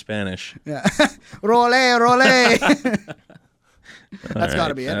 Except in Spanish. Yeah. Role. That's got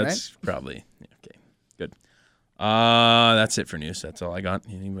to be it, That's probably okay. Good. That's it for news. That's all I got.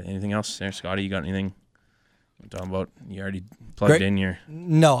 Anything else there, Scotty? You got anything? I'm talking about. You already plugged Great. in your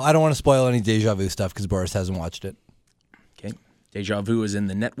No, I don't want to spoil any Deja Vu stuff because Boris hasn't watched it. okay. Deja Vu is in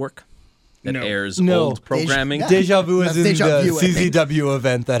the network that airs No. old programming. Yeah. Deja Vu is That's in Deja the Vu, I think. CZW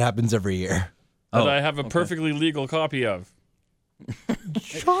event that happens every year. that Oh, I have a perfectly legal copy of.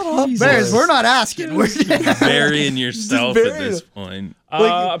 Shut up, Bears, we're not asking. We're Burying yourself bury at this it. point.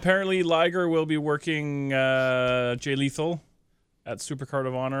 Apparently, Liger will be working Jay Lethal at Supercard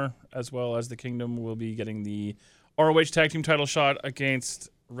of Honor, as well as the Kingdom will be getting the ROH Tag Team title shot against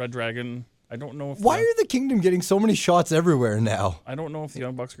Red Dragon. I don't know if Why are the Kingdom getting so many shots everywhere now? I don't know if the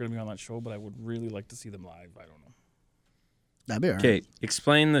Young Bucks are going to be on that show, but I would really like to see them live. I don't know. That'd be all right. Okay,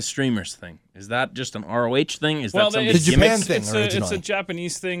 explain the streamers thing. Is that just an ROH thing? Is that it's, something Japan it's, thing it's a originally.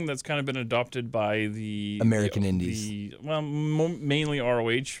 Japanese thing that's kind of been adopted by the American the- indies. mainly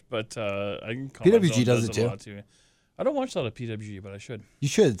ROH, but I can call PWG myself does it a lot too. I don't watch a lot of PWG, but I should. You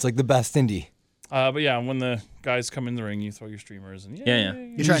should. It's like the best indie. But yeah, when the guys come in the ring, you throw your streamers and Yeah.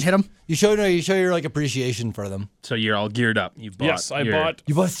 You try and hit him? You show your like appreciation for them. So you're all geared up. You bought. Yes, I your- bought.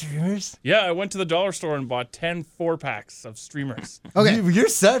 You bought streamers? Yeah, I went to the dollar store and bought 10 4-packs of streamers. Okay. You're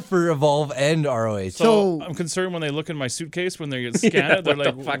set for Evolve and ROH. So, So- I'm concerned when they look in my suitcase when they get scanned. They're what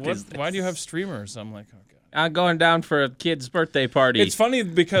the like, fuck is this? "Why do you have streamers?" I'm like, "Okay." I'm going down for a kid's birthday party. It's funny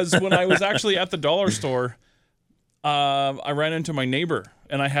because when I was actually at the dollar store, I ran into my neighbor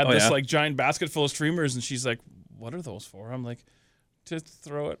and I had Oh, this yeah? like giant basket full of streamers, and she's like, "What are those for?" I'm like, to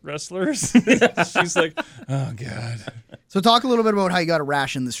throw at wrestlers. She's like, oh God. So talk a little bit about how you got to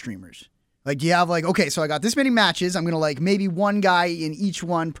ration the streamers. Like, do you have like, okay, so I got this many matches. I'm going to like maybe one guy in each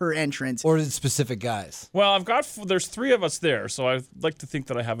one per entrance. Or is it specific guys? Well, there's 3 of us there, so I'd like to think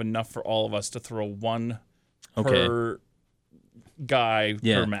that I have enough for all of us to throw one per guy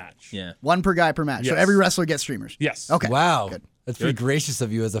per match. Yeah. One per guy per match. So Yes. every wrestler gets streamers. Yes. Okay. Wow. Good. That's pretty gracious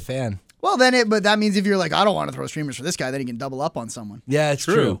of you as a fan. Well, but that means if you're like, I don't want to throw streamers for this guy, then you can double up on someone. Yeah, it's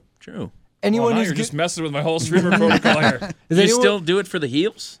true. True. Anyone Well, now who's you're good, just messing with my whole streamer protocol here. is Do you anyone- still do it for the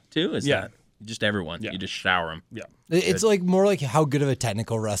heels too? Is Yeah. that just everyone? Yeah. You just shower them. Yeah. it's like more like how good of a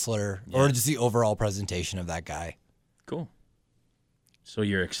technical wrestler or just the overall presentation of that guy. Cool. So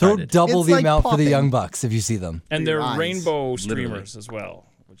you're Throw excited. double It's the like amount for the popping. Young Bucks if you see them. And Your they're eyes. rainbow Literally. streamers as well,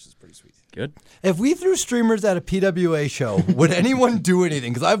 which is pretty sweet. Good. If we threw streamers at a PWA show, would anyone do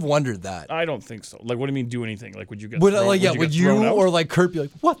anything? Because I've wondered that. I don't think so. Like, what do you mean do anything? Like, would you get Would thrown, would get you thrown out? or like Kurt be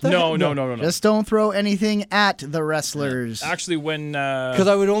like, what the No, heck? no. Just don't throw anything at the wrestlers. Actually, when Because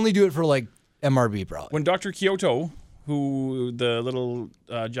I would only do it for like MRB probably. when Dr. Kyoto, who the little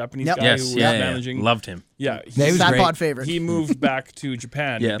Japanese Yep. guy Yes. who was Yeah. managing, Loved him. yeah, Yeah, he was Sad great. pod favorite. he moved back to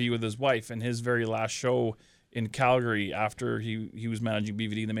Japan Yeah. to be with his wife, and his very last show in Calgary after he was managing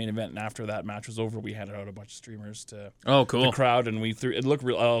BVD in the main event, and after that match was over, we handed out a bunch of streamers to Oh, the cool. crowd, and we threw. It looked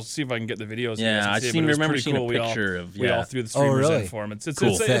real. I'll see if I can get the videos. so you Yeah, guys can I see it, seem but to it was remember pretty seeing a cool. picture of- we yeah. all threw the streamers really? in for him. It's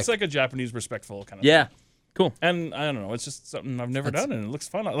Cool. it's like a Japanese respectful kind of Yeah. thing. Cool. And I don't know, it's just something I've never done, and it looks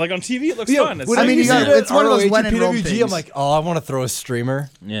fun. Like on TV, it looks Yeah, fun. It's when I like, mean, you you see got- it it's one of those ROH when and in Rome PWG, I'm things. like, oh, I want to throw a streamer.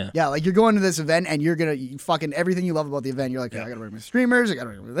 Yeah. Yeah, like you're going to this event and you're going to fucking everything you love about the event. You're like, I got to bring my streamers. I got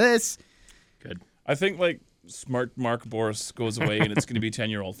to bring this. Good. I think like smart Mark Boris goes away, and it's going to be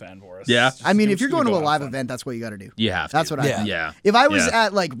 10-year-old fan Boris. Yeah. It's just I mean, gonna- if you're it's gonna going to a go live have fun. event, that's what you got to do. You have to. That's what I Yeah. think. Yeah. If I was Yeah.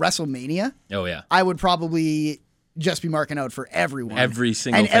 at like WrestleMania, Oh yeah. I would probably just be marking out for everyone. Every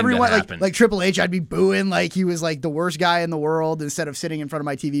single and thing everyone that like happened. like Triple H, I'd be booing like he was like the worst guy in the world instead of sitting in front of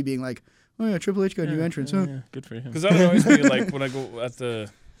my TV being like, oh yeah, Triple H got a new entrance. Huh? Yeah, good for him. Because that would always be like when I go at the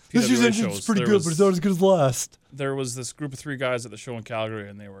This year's PWA entrance shows, is pretty there good, was- but it's not as good as last. there was this group of 3 guys at the show in Calgary,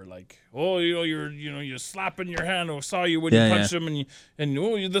 and they were like, "Oh, you're slapping your hand. I saw you when Yeah, you punched yeah. him,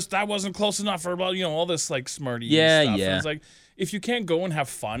 and that wasn't close enough for all this like smarty Yeah, stuff." yeah. And it's like, if you can't go and have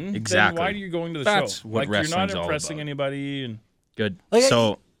fun, Exactly. then why are you going to the That's show? what like you're not wrestling's all impressing about. anybody, and Good. Like,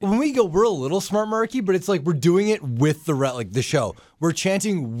 So when we go, we're a little smart, Marky, but it's like we're doing it with the show. We're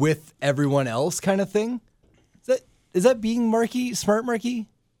chanting with everyone else, kind of thing. Is that being Marky, smart, Marky?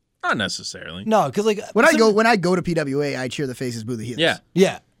 not necessarily. No, because like When I go to PWA, I cheer the faces, boo the heels. Yeah.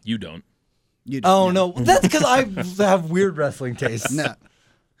 yeah. You don't. You do. Oh no, that's because I have weird wrestling tastes. No.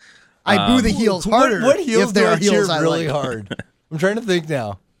 I boo the heels harder What heels if there do are I cheer heels I really like. hard? I'm trying to think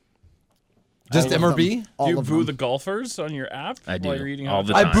now. Just All of MRB? them. All do you of boo them. the golfers on your app I do. while you're eating All hot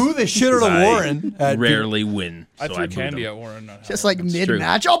the dogs? I boo the shit out of I Warren. at rarely win. I so threw boo candy them. at Warren. not Just how- like That's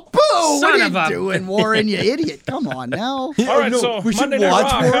mid-match. Oh, boo! Son What are of you a- doing, Warren, you idiot? Come on now. Yeah, All right, no, so we should Monday Night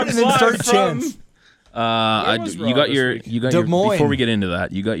watch Raw Warren comes and then live start from- chants. was You Raw got this your week? Des Moines. before we get into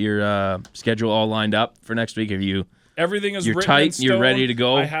that, you got your schedule all lined up for next week. Have you? Everything is You're written tight, in you're stone. ready to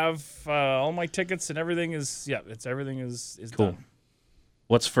go? I have all my tickets and everything is everything is Cool. done.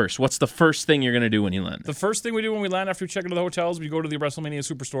 What's first? What's the first thing you're gonna do when you land? The first thing we do when we land after we check into the hotels, we go to the WrestleMania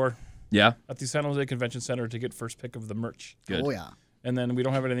Superstore Yeah. at the San Jose Convention Center to get first pick of the merch. Good. Oh, yeah. And then we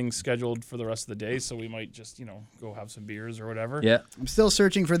don't have anything scheduled for the rest of the day, so we might just, go have some beers or whatever. Yeah. I'm still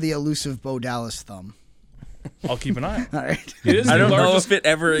searching for the elusive Bo Dallas thumb. I'll keep an eye. All right. It is I the don't know largest. if it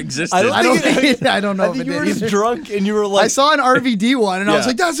ever existed. I don't think I don't know I if think it you did were just either. drunk and you were like, I saw an RVD one and I was Yeah.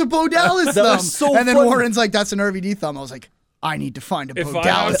 like, that's a Bo Dallas That thumb. was so and then funny. Warren's like, that's an RVD thumb. I was like, I need to find a If Bo I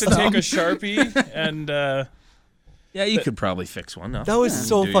have Dallas to thumb. take a Sharpie and Yeah, you could probably fix one. No? that was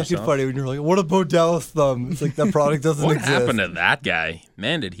so Do fucking yourself. funny when you were like, what a Bo Dallas thumb. It's like that product doesn't What exist. happened to that guy?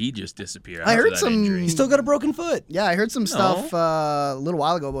 Man, did he just disappear? I after heard that some- injury? He's still got a broken foot. Yeah, I heard some stuff a little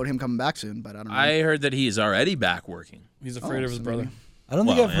while ago about him coming back soon, but I don't know. I heard that he's already back working. he's afraid of his so brother. maybe- I don't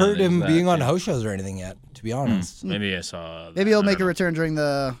think Well, I've yeah, heard there's him that, being on yeah. house shows or anything yet, to be honest. Maybe I saw. That. Maybe he'll I make a don't know. return during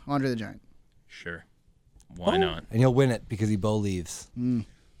the Andre the Giant. Sure. Why not? And he'll win it because he Bo leaves. I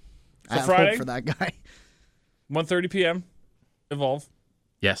have Friday? hope for that guy. 1:30 p.m. Evolve.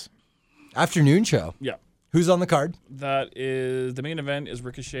 Yes. Afternoon show. Yeah. Who's on the card? That is the main event is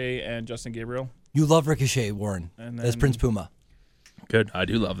Ricochet and Justin Gabriel. You love Ricochet, Warren, And as then- Prince Puma. Good. I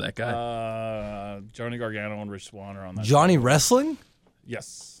do love that guy. Johnny Gargano and Rich Swann are on that. Johnny Wrestling?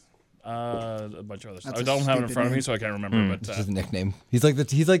 Yes. A bunch of other stuff. That's I a don't have it in stupid front of me, name. so I can't remember. But It's just a nickname. He's like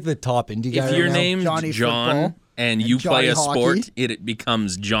the top indie guy. if right your now. name's Johnny John Football and you play Johnny a sport, Hockey. it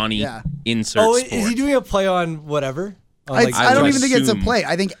becomes Johnny Yeah. insert Oh, sport. is he doing a play on whatever? Like, I don't would even think it's a assume- play.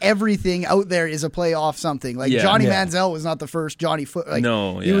 I think everything out there is a play off something. Like Yeah. Johnny Yeah. Manziel was not the first Johnny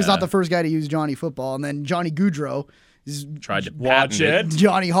No, he was yeah. not the first guy to use Johnny Football, and then Johnny Goudreau is Tried to Watch patent it.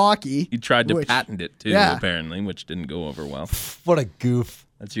 Johnny Hockey. He tried to which- patent it too, Yeah. apparently, which didn't go over well. what a goof.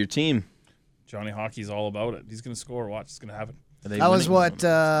 That's your team. Johnny Hockey's all about it. He's going to score. Watch, it's going to happen. Are they That was winning?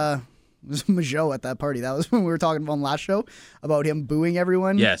 what was Majot at that party. That was when we were talking about on last show about him booing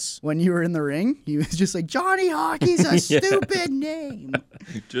everyone. Yes. When you were in the ring, he was just like, Johnny Hockey's a stupid name.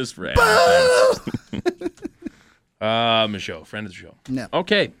 Just ran. Boo! Michaud, friend of the show. No.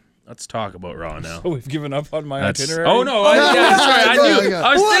 Okay, let's talk about Raw now. Oh, we've given up on my That's- itinerary. oh no! Yeah, sorry, I knew.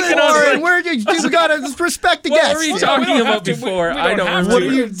 I was thinking. I was Warren, like, where you gotta respect the what guests. were you we talking don't about have to- before? we don't I don't have remember. to.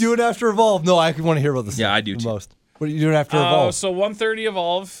 What are you doing after Evolve? No, I want to hear about this. Yeah, I do the too. most. What are you doing after Evolve? So 1:30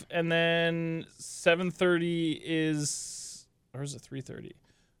 Evolve, and then 7:30 is, or is it 3:30?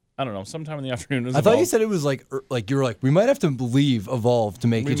 I don't know. Sometime in the afternoon is I thought you Evolve. said it was like you were like we might have to leave Evolve to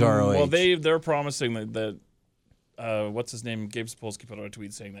make it to ROH. Well, they're promising that what's his name? Gabe Sapolsky put out a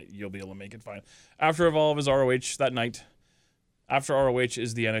tweet saying that you'll be able to make it fine. After Evolve is ROH that night. After ROH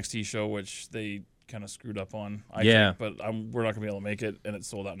is the NXT show, which they kind of screwed up on. I Yeah. think, but we're not gonna be able to make it, and it's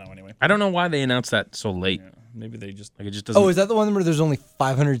sold out now anyway. I don't know why they announced that so late. Yeah, maybe they just. Like it just doesn't. Oh, is that the one where there's only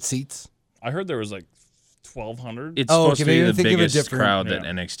 500 seats? I heard there was like 1,200. It's Oh, supposed okay, to be maybe the I'm thinking of a biggest different- crowd that Yeah.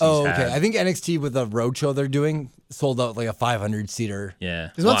 NXT's Oh, okay. had. I think NXT with the roadshow they're doing sold out like a 500 seater. Yeah.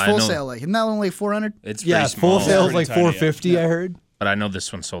 Because what's Well, I Full know Sail like? Isn't that only 400? It's Yeah, pretty small. full sales Pretty like tiny, 450. I heard. But I know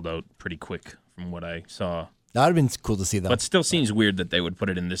this one sold out pretty quick from what I saw. That would have been cool to see though. But still seems weird that they would put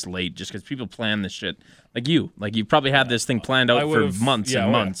it in this late just because people plan this shit. Like you probably had this thing planned out for months and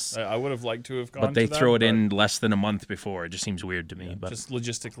months. I would have liked to have gone. But they to throw that, it in less than a month before. It just seems weird to me. But Just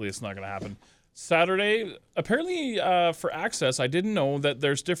logistically, it's not going to happen. Saturday, apparently for Access, I didn't know that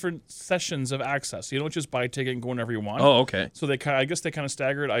there's different sessions of Access. You don't just buy a ticket and go whenever you want. oh, okay. So I guess they kind of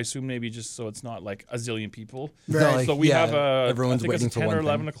staggered. I assume maybe just so it's not like a zillion people. It's not like- So we yeah, have a everyone's I think waiting it's for 10 one or thing.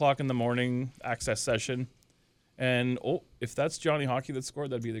 11 o'clock in the morning Access session. And if that's Johnny Hockey that scored,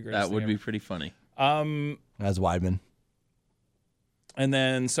 that'd be the greatest. That would thing be ever. pretty funny. As Weidman. And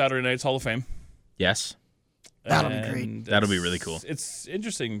then Saturday night's Hall of Fame. Yes. That'll be great. And That'll be it's- really cool. It's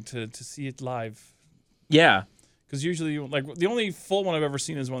interesting to see it live. Yeah. Because usually, like, the only full one I've ever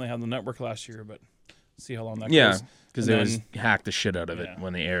seen is when they had the network last year, but see how long that Yeah. goes. Because And they always then- hack the shit out of it Yeah.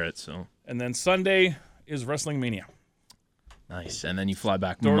 when they air it. So And then Sunday is Wrestling Mania. nice. And then you fly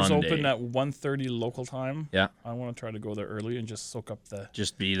back Doors Monday. open at 1:30 local time. Yeah. I want to try to go there early and just soak up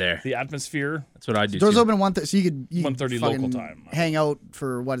Just be there. the atmosphere. That's what I do. Doors too. open at 1:30, so you could 1:30 fucking local time. hang out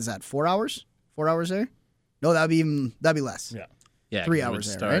for what is that? 4 hours? 4 hours there? No, that'd be less. Yeah. Yeah. 3 'cause it would hours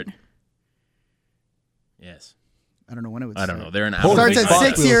there, start. right? Yes. I don't know when it would. I don't start. know. They're an It hour. starts at Fuck,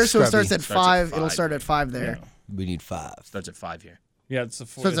 6 we look here, so it scrubby. starts at Starts at 5. It'll 5. start at 5 there. Yeah. We need 5. Starts at 5 here. Yeah, it's a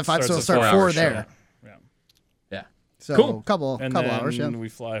four. Starts at 5, so it'll a start 4 4 hour there. Yeah. Yeah. So Cool. couple And couple then hours. Yeah. we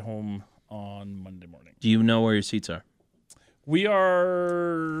fly home on Monday morning. Do you know where your seats are? We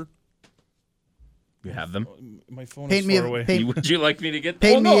are. You have them. My phone Paint is me far a away. paint, Would you like me to get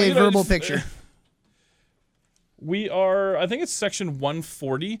paint Well, no, me a you know, verbal if- picture. We are. I think it's section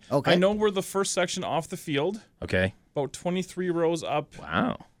 140. Okay. I know we're the first section off the field, Okay. about 23 rows up.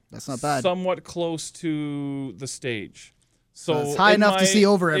 Wow. That's not bad. Somewhat close to the stage. So it's high in enough to see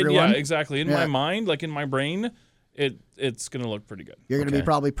over everyone. Yeah, exactly. In Yeah. my mind, like in my brain, it's gonna look pretty good. You're gonna be Okay.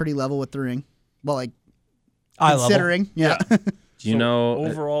 probably pretty level with the ring. Well, like Eye level. considering, yeah. Do you So know?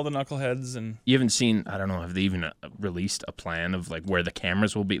 over all the knuckleheads and You haven't seen? I don't know. Have they even released a plan of like where the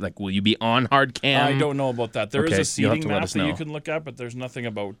cameras will be? Like, will you be on hard cam? I don't know about that. There is okay, a you'll have seating to let map us that you know. can look at, but there's nothing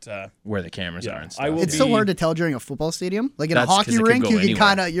about. Where the cameras Yeah, are and stuff. I will It's so be- hard to tell during a football stadium. Like in a That's 'cause hockey it could rink, go you can anywhere.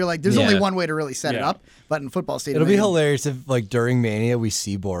 kind of you're like, there's only Yeah. one way to really set it Yeah. up. But in football stadium, It'll be they can- hilarious if like during Mania we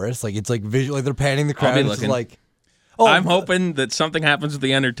see Boris. Like it's like visual. Like they're panning the crowd. be and it's looking. like, oh, I'm hoping that something happens with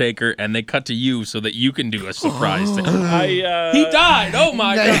the Undertaker and they cut to you so that you can do a surprise thing. he He died. Oh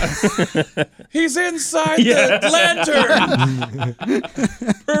my god. He's inside Yeah. the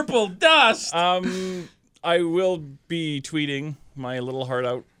lantern. Purple dust. I will be tweeting my little heart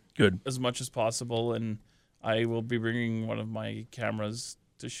out Good. as much as possible, and I will be bringing one of my cameras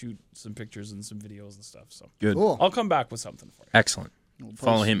to shoot some pictures and some videos and stuff. So Good. Cool. I'll come back with something for you. Excellent.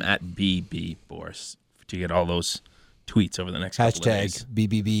 Follow him at BB Boris to get all those tweets over the next couple of days. hashtag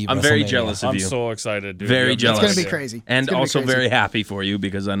BBB. I'm very WrestleMania. jealous of I'm you. so excited, dude. Very You have no jealous. It's gonna be idea. crazy. And It's gonna be also crazy. very happy for you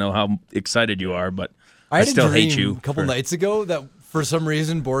because I know how excited you are, but I I had still a dream hate you. a couple for- nights ago that for some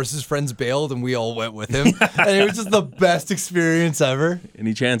reason Boris's friends bailed and we all went with him, and it was just the best experience ever.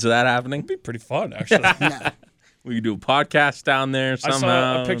 Any chance of that happening? It'd be pretty fun, actually. Yeah. We could do a podcast down there I somehow.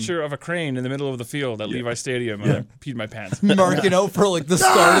 saw a picture of a crane in the middle of the field at Levi Stadium, and I peed my pants. Marking out for like the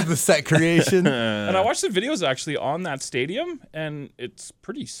start of the set creation And I watched the videos actually on that stadium, and it's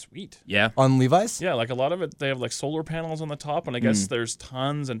pretty sweet. Yeah. on Levi's. Yeah, like a lot of it, they have like solar panels on the top, and I guess there's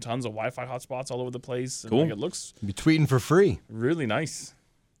tons and tons of Wi-Fi hotspots all over the place. And, Cool. like, it looks Be tweeting for free. really nice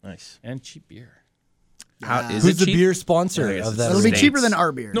Nice. and cheap beer. How, is Who's it the cheap? beer sponsor I guess of it's that? It'll be States. cheaper than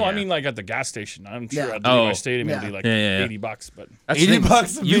our beer. No, I Yeah. mean like at the gas station. I'm sure Yeah. at the Levi Oh. Stadium it'll Yeah. be like Yeah. $80, but That's the 80 thing.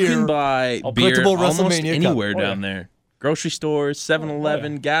 bucks a You beer. can buy beer Applicable almost WrestleMania cup. anywhere Oh, yeah. down there. Grocery stores,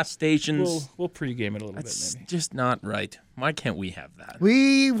 7-Eleven, gas stations. we'll pregame it a little That's bit maybe. just not right. Why can't we have that?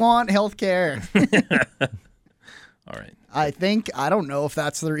 We want health care. All right. I don't know if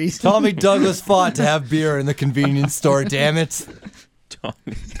that's the reason. Tommy Douglas fought to have beer in the convenience store. Damn it! Tommy.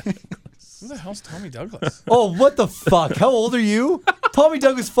 Who the hell's Tommy Douglas? Oh, what the fuck? How old are you? Tommy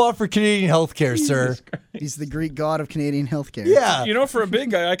Douglas fought for Canadian healthcare, sir. He's the Greek god of Canadian healthcare. Yeah, You know, for a big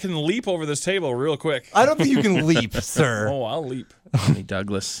guy, I can leap over this table real quick. I don't think you can leap, sir. Oh, I'll leap. Tommy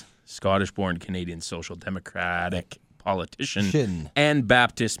Douglas, Scottish-born Canadian Social Democratic politician Shin. and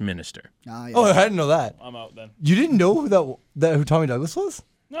Baptist minister. Ah, yeah. Oh, I didn't know that. I'm out then. You didn't know who Tommy Douglas was?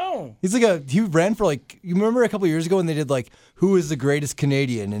 No. He's like he ran for like, you remember a couple years ago when they did like who is the greatest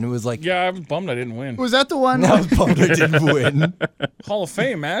Canadian, and it was like, Yeah, I'm bummed I didn't win. Was that the one? I was bummed I didn't win. Hall of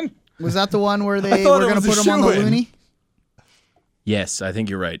Fame, man. Was that the one where they thought were it going to was a put him on the shoo-in. loony? Yes, I think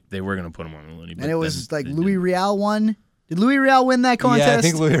you're right. They were going to put him on the loony. And it was like Louis Real won. Did Louis Real win that contest? Yeah, I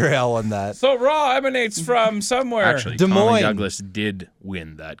think Louis Real won that. So Raw emanates from somewhere. Actually, Des Tommy Moines. Douglas did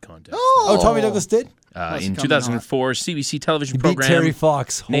win that contest. Oh, Tommy Douglas did? Must In come 2004, CBC television He beat program Terry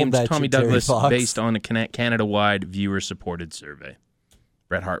Fox. Hold named that Tommy shit, Terry Douglas Fox. based on a Canada-wide viewer-supported survey.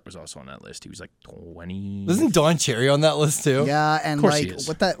 Bret Hart was also on that list. He was like 20. Isn't Don Cherry on that list too? Yeah, and course he like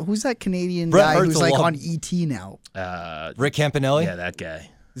is. who's that Canadian Bret guy Hart's who's a like lump. on ET now? Rick Campanelli? Yeah, that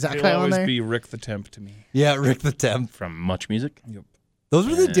guy Is that He'll guy on always there? be Rick the Temp to me. Yeah, Rick the Temp. from Much Music. Those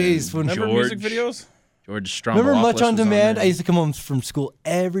were the days when. Remember George. music videos? George Strombolopoulos Remember Much on was Demand? there. I used to come home from school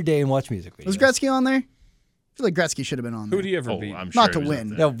every day and watch music videos. Was Gretzky on there? I feel like Gretzky should have been on there. Who'd he ever Oh, beat? I'm sure Not to he was up win.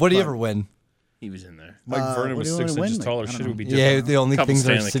 there. Yeah, what do you ever win? He was in there. Mike Vernon what was do you 6 wanna inches win? taller. Like, I Shit don't would be know. Yeah, different. the only Couple things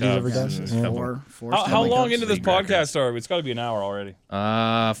our Stanley city's ever Cups. done. Yeah. Four How Stanley long Cups. into this league records. podcast are we? It's got to be an hour already.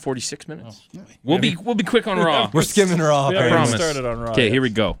 46 minutes. We'll be quick on Raw. We're skimming her off. We haven't Aaron. even promise. started on Raw. Okay, yet. here we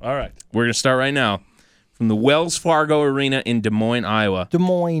go. All right. We're gonna start right now from the Wells Fargo Arena in Des Moines, Iowa. Des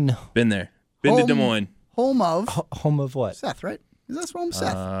Moines. Been there. Been to Des Home. Moines. Home of Home of what? Seth, right? Is that home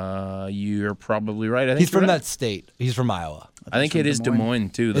Seth? You're probably right. I think He's from you're right. that state. He's from Iowa. I think it is Des Moines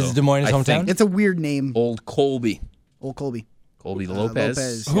too, though. Is Des Moines his I hometown? think. It's a weird name. Old Colby. Old Colby. Colby Lopez.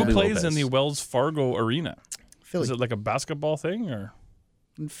 Lopez. Who Colby plays Lopez. in the Wells Fargo Arena? Philly. Is it like a basketball thing or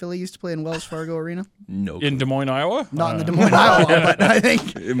Philly used to play in Wells Fargo Arena. No. in Des Moines, Iowa? Not in the Des Moines, Iowa, but I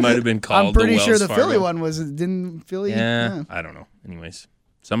think It might have been called. I'm pretty the sure Wells the Fargo. Philly one was. Didn't Philly? Yeah, I don't know. Anyways,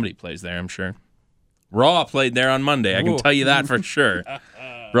 somebody plays there, I'm sure. Raw played there on Monday. I can Ooh. tell you that for sure.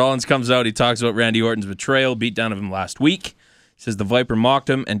 Rollins comes out. He talks about Randy Orton's betrayal, beat down of him last week. He says the Viper mocked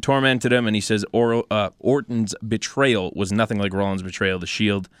him and tormented him, and he says Orton's betrayal was nothing like Rollins' betrayal of the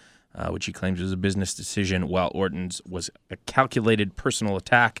Shield, which he claims was a business decision, while Orton's was a calculated personal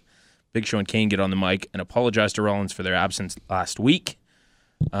attack. Big Show and Kane get on the mic and apologize to Rollins for their absence last week.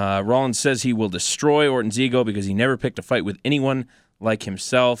 Rollins says he will destroy Orton's ego because he never picked a fight with anyone like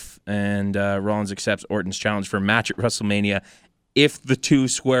himself, and Rollins accepts Orton's challenge for a match at WrestleMania if the two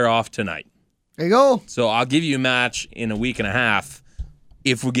square off tonight. There you go. So I'll give you a match in a week and a half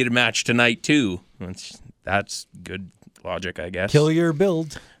if we get a match tonight too. That's good logic, I guess. Kill your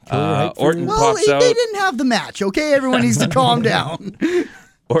build. Kill your hype for Orton your- Well, pops they out. didn't have the match. Okay, everyone needs to calm down.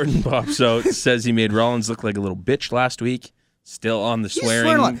 Orton pops out, says he made Rollins look like a little bitch last week. Still on the He's swearing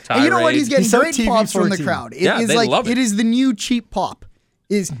swearing a lot. tirade. And you know what? He's getting He's so great pops from the TV-14. crowd. It Yeah, is they like love it. it is the new cheap pop.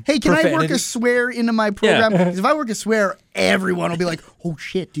 Is hey, can I work Profanity. a swear into my program? Yeah. 'Cause if I work a swear, everyone will be like, "Oh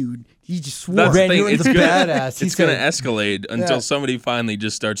shit, dude, he just swore." That's the Randy thing. Orton's It's a gonna, badass. He's it's going to gonna- escalate until somebody finally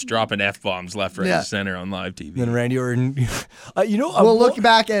just starts dropping F-bombs left, right, Yeah. and center on live TV. Then Randy Orton. You know, We'll look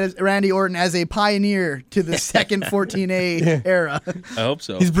back at Randy Orton as a pioneer to the second 14A era. I hope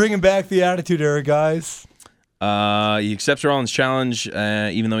so. He's bringing back the Attitude Era, guys. He accepts Rollins' challenge,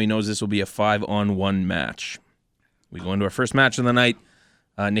 even though he knows this will be a 5-on-1 match. We go into our first match of the night.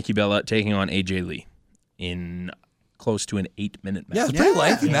 Nikki Bella taking on AJ Lee in close to an 8-minute match. Yeah, it's a pretty Yeah.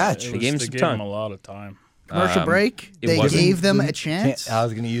 lengthy match. They gave him They some gave time. him a lot of time. Commercial break. it They wasn't- gave them a chance. I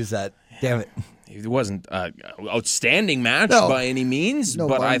was going to use that. Damn it. It wasn't an outstanding match No. by any means, No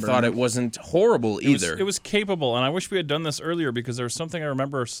but I barn thought burner. it wasn't horrible either. It was capable, and I wish we had done this earlier because there was something I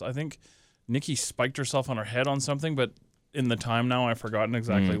remember. I think Nikki spiked herself on her head on something, but in the time now, I've forgotten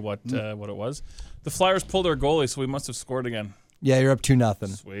exactly what it was. The Flyers pulled their goalie, so we must have scored again. Yeah, you're up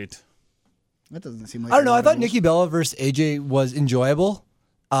 2-0. Sweet. That doesn't seem like. I don't know. I thought rules. Nikki Bella versus AJ was enjoyable.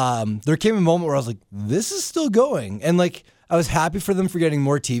 There came a moment where I was like, this is still going. And like, I was happy for them for getting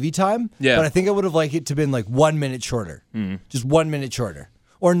more TV time. Yeah. But I think I would have liked it to been like 1 minute shorter. Just 1 minute shorter.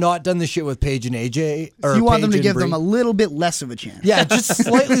 Or not done the shit with Paige and AJ. Or You want them Paige to and give them Brie. a little bit less of a chance. Yeah, just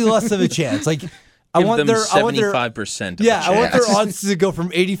slightly less of a chance. Like, I Give want them their 75%. yeah, I want chance. their odds to go from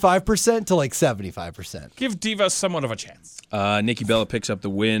 85% to like 75%. Give Divas somewhat of a chance. Nikki Bella picks up the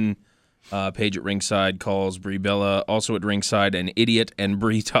win. Paige at ringside calls Brie Bella also at ringside an idiot, and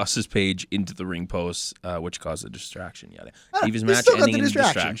Brie tosses Paige into the ring post, which caused a distraction. Yeah, Divas They match still got ending the in a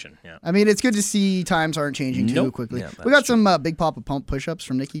distraction. distraction. Yeah, I mean, it's good to see times aren't changing too Nope. quickly. Yeah, We got that's some big Papa Pump push-ups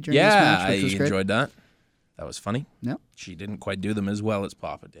from Nikki during this yeah, match, I which was great. enjoyed that. That was funny. Yeah. She didn't quite do them as well as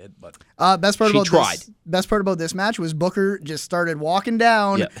Papa did, but Best part She about tried. Best part about this match was Booker just started walking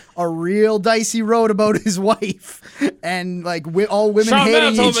down Yeah. a real dicey road about his wife, and like all women Sean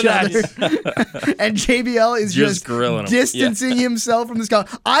hating Bell told each me other. that. And JBL is Just just grilling him. distancing himself from this guy.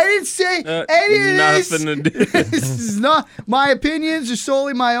 I didn't say any of this. nothing to do. This is not my opinions are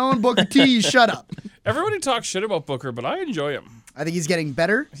solely my own. Booker T, you shut up. Everybody talks shit about Booker, but I enjoy him. I think he's getting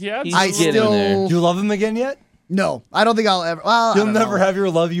better. Yeah, He's I getting still there. Do you love him again yet? no. I don't think I'll ever. Well, I You'll don't never know. have your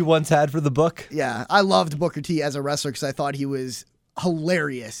love you once had for the book. Yeah, I loved Booker T as a wrestler because I thought he was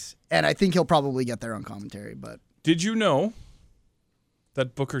hilarious, and I think he'll probably get there on commentary. But Did you know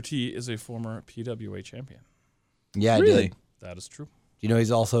that Booker T is a former PWA champion? Yeah, I Really? did. That is true. You know,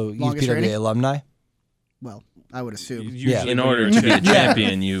 he's also Longest PWA reigning? alumni. well, I would assume. Usually In when order you're to be a champ-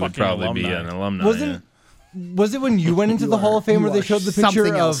 champion, you would Fucking probably be alumni. an alumni. Wasn't Was it when you went into the Hall of Fame where they showed the picture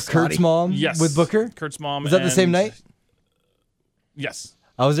something of else, Kurt's Scotty. mom Yes. with Booker? Kurt's mom. Was that the same and- night? Yes.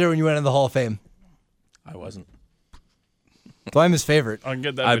 I was there when you went into the Hall of Fame. I wasn't. So I'm his favorite. I can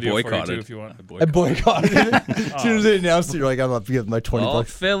get that I video for you boycotted. too if you want. I boycotted it. As soon as they announced it, you're like, I'm up to give my 20 Oh,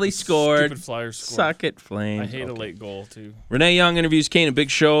 bucks. Philly scored. Stupid Flyers score. Suck it, Flames. I hate a Okay. late goal too. Renee Young interviews Kane at Big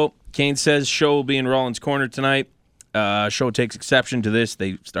Show. Kane says Show will be in Rollins' corner tonight. Show takes exception to this.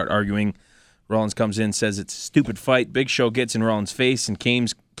 They start arguing. Rollins comes in, says it's a stupid fight. Big Show gets in Rollins' face, and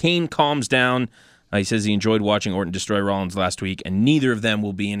Kane calms down. He says he enjoyed watching Orton destroy Rollins last week, and neither of them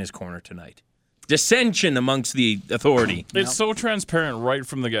will be in his corner tonight. Dissension amongst the authority. It's so transparent right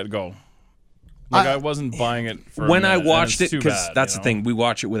from the get-go. Like I wasn't buying it for When a I minute, and watched it's it, too because bad, that's you the know? thing, we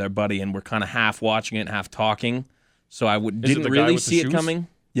watch it with our buddy, and we're kind of half watching it, half talking. So I Is it didn't the guy really with the see it shoes? coming.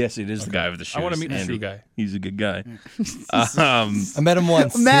 Yes, it is the guy with the shoes. I wanna meet the Andy. shoe guy. He's a good guy. I met him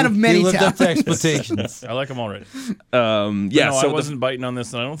once. A man of many He lived up to talents. expectations. I like him already. Yeah, no, so I wasn't biting on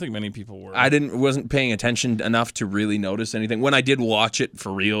this, and I don't think many people were. I wasn't paying attention enough to really notice anything. When I did watch it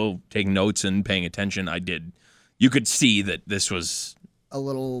for real, taking notes and paying attention, I did. You could see that this was, A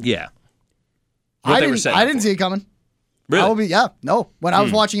little. yeah. What they were setting I up didn't for. see it coming. Really? I will be, yeah, no. When I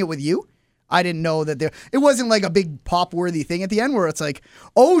was watching it with you, I didn't know that it wasn't like a big pop-worthy thing at the end where it's like,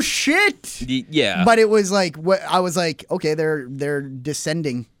 oh shit. Yeah. But it was like, I was like, okay, they're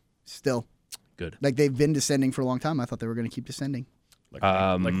descending still. Good. Like they've been descending for a long time. I thought they were going to keep descending. like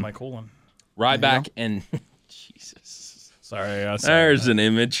my colon. Ryback and Jesus. Sorry. There's an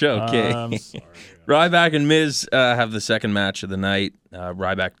image. Okay. I'm sorry. Ryback and Miz have the second match of the night.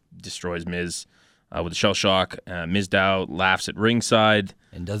 Ryback destroys Miz with a shell shock. Mizdow laughs at ringside,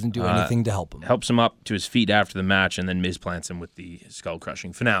 And doesn't do anything to help him. helps him up to his feet after the match, and then Miz plants him with the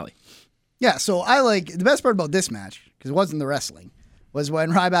skull-crushing finale. Yeah, so I like the best part about this match, because it wasn't the wrestling, was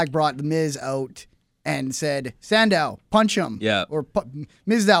when Ryback brought the Miz out and said, Sandow, punch him. Yeah. Or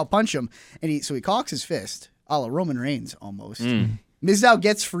Mizdow, punch him. And he cocks his fist, a la Roman Reigns almost. Mizdow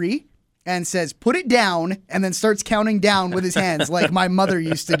gets free and says, put it down, and then starts counting down with his hands like my mother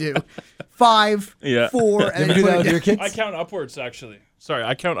used to do. 5, Yeah. 4, and Ever then do put that it with your down. kids? I count upwards, actually. Sorry,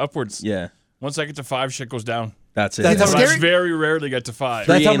 I count upwards. Yeah, Once I get to 5, shit goes down. that's it. That's But how I scary- very rarely get to 5.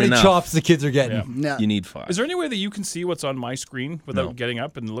 That's how ain't many enough. chops the kids are getting. Yeah. No. You need 5. Is there any way that you can see what's on my screen without No. getting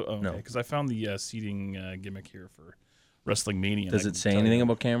up and look? Oh, No. because I found the seating gimmick here for Wrestling Mania. and Does I it can say tell anything you.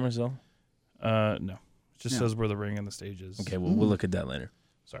 about cameras, though? No. It just says where the ring and the stage is. Okay, well, we'll look at that later.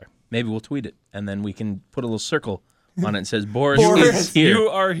 Sorry. Maybe we'll tweet it, and then we can put a little circle on it and says, Boris Boris, is here. You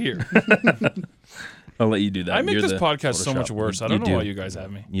are here. I'll let you do that. I make You're this the podcast so Photoshop. much worse. I You don't know do. why you guys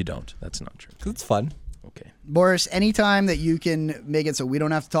have me. You don't. That's not true. It's fun. Okay. Boris, anytime that you can make it so we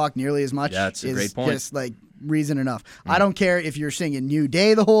don't have to talk nearly as much Yeah, that's a is great point. just like reason enough. I don't care if you're singing New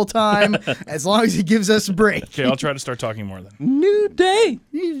Day the whole time, as long as it gives us a break. Okay, I'll try to start talking more then. New day.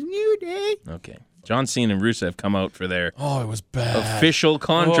 New Day. Okay. John Cena and Rusev come out for their Oh, it was bad. official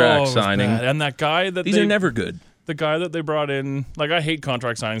contract it was signing. bad. And that guy that These are never good. the guy that they brought in, like, I hate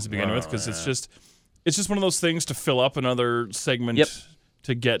contract signings to begin with because it's just one of those things to fill up another segment Yep.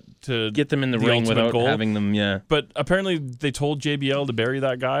 to get them in the the ring ultimate without goal. having them. Yeah. But apparently they told JBL to bury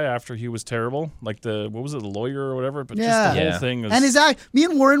that guy after he was terrible, like the lawyer or whatever. But Yeah. just the Yeah. whole thing was. And his act, me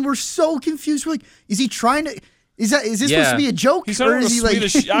and Warren were so confused. We're like, is he trying to? Is this supposed Yeah. to be a joke, he sounded or like is a he like?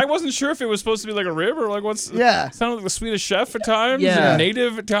 Swedish. I wasn't sure if it was supposed to be like a rib or like what's. Yeah. Sounded like a Swedish chef at times. Yeah. And a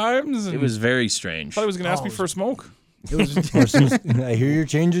native at times. And It was very strange. I thought he was going to ask me for a smoke. It was I hear you're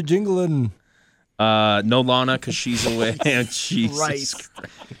changing jingling. No Lana because she's away. Jesus. Christ.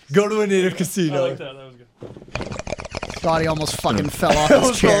 Go to a native casino. That was good. Thought he almost fucking fell off I his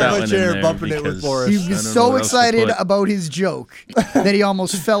was chair. That on one my in chair, there bumping it with because- Boris. He I don't was know so what else to excited put. about his joke that he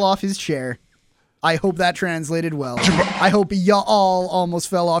almost fell off his chair. I hope that translated well. I hope y'all almost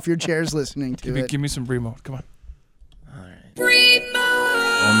fell off your chairs listening to it. Give me some Bremo. Come on.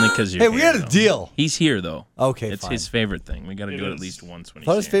 Only because you're Hey, we here, had a though. deal. He's here though. Okay, It's fine. his favorite thing. We got to It do it at is. least once when I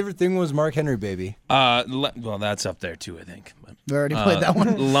thought he's his here. favorite thing was Mark Henry, baby. Well, that's up there too, I think. But, We already played that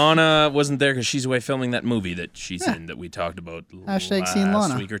one. Lana wasn't there because she's away filming that movie that she's in that we talked about Hashtag seen last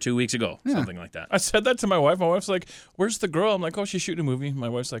Lana. week or 2 weeks ago, something like that. I said that to my wife. My wife's like, "Where's the girl?" I'm like, "Oh, she's shooting a movie." My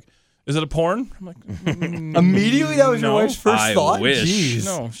wife's like, "Is it a porn?" I'm like, Immediately, that was your No. wife's first I thought? wish. Jeez.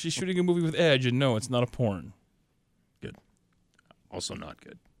 "No, she's shooting a movie with Edge, and no, it's not a porn." Also not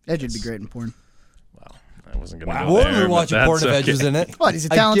good. Edge would be great in porn. Well, I wasn't going to go Warren there. would but watch a that's porn if Edge okay. was in it. What? He's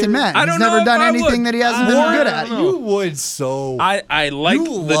a I talented guarantee- man. I He's don't never know if done I anything would. that he hasn't been Warren, good I at. don't know. You would so. I like You the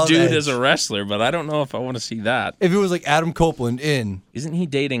love dude Edge. as a wrestler, but I don't know if I want to see that. If it was like Adam Copeland in. Isn't he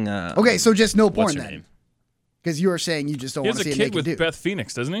dating? Okay, so just no what's porn her then. name? Because you were saying you just don't He want has to a see a kid naked with dude. Beth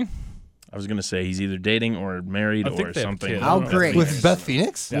Phoenix, doesn't he? I was going to say he's either dating or married I think or they have a something. kid. How I don't know. great. With Beth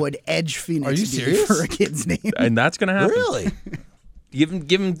Phoenix? Would Edge Phoenix Are you be serious? for a kid's name? And that's going to happen. Really? Give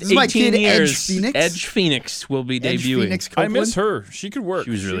him This is my 18 kid, Edge years. Phoenix. Edge Phoenix will be Edge debuting. Phoenix I Copeland? miss her. She could work.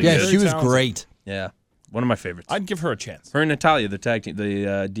 She was really Yeah, good. she was talented. great. Yeah, one of my favorites. I'd give her a chance. Her and Natalia, the tag team, the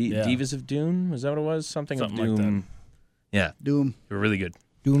Yeah. Divas of Doom. Was that what it was? Something Something of like Doom. Yeah, Doom. they were really good.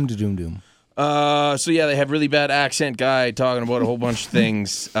 Doom to doom doom. So yeah, they have really bad accent guy talking about a whole bunch of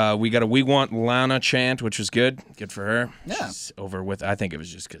things. We want Lana chant, which was good. Good for her. Yeah. She's over with. I think it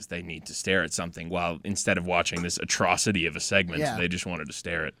was just because they need to stare at something while instead of watching this atrocity of a segment, Yeah. they just wanted to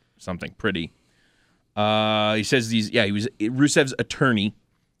stare at something pretty. He says he was Rusev's attorney.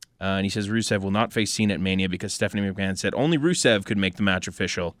 And he says Rusev will not face Cena at Mania because Stephanie McMahon said only Rusev could make the match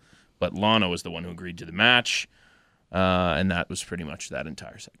official, but Lana was the one who agreed to the match. And that was pretty much that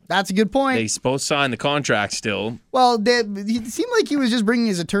entire segment. That's a good point. They both signed the contract still. Well, he seemed like he was just bringing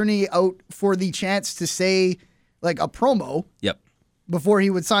his attorney out for the chance to say, like, a promo Yep. before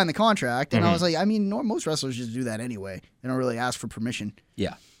he would sign the contract. Mm-hmm. And I was like, I mean, most wrestlers just do that anyway. They don't really ask for permission.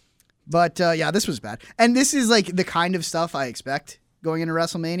 Yeah. But, yeah, this was bad. And this is, like, the kind of stuff I expect going into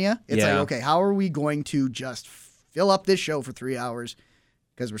WrestleMania. It's Yeah. like, okay, how are we going to just fill up this show for 3 hours?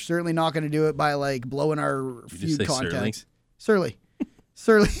 Because we're certainly not going to do it by, like, blowing our feud say surly? context. Surly.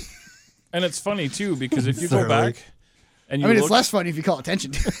 Surly. And it's funny too because if you go Sorry. back and you I mean, look, it's less funny if you call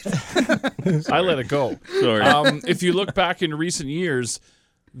attention to it. I let it go. Sorry. If you look back in recent years,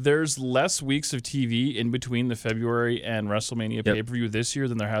 there's less weeks of TV in between the February and WrestleMania pay-per-view this year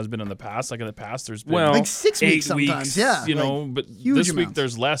than there has been in the past. Like in the past, there's been Well, Like 6 8 weeks sometimes, yeah. You like, know, but huge this week amounts.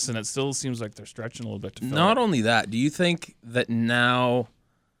 there's less, and it still seems like they're stretching a little bit to fill Not it. only that, do you think that now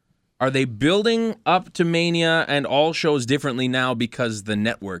are they building up to Mania and all shows differently now because the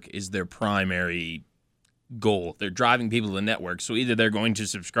network is their primary goal? They're driving people to the network, so either they're going to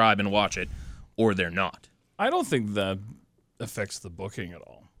subscribe and watch it or they're not. I don't think that affects the booking at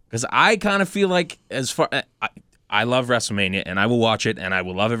all. Because I kind of feel like I love WrestleMania and I will watch it and I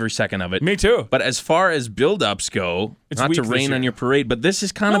will love every second of it. Me too. But as far as build-ups go, It's not to weak this rain on year. your parade, but this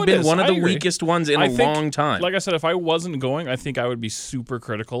has kind No, of it been is. one of I the agree. weakest ones in I a think, long time. Like I said, if I wasn't going, I think I would be super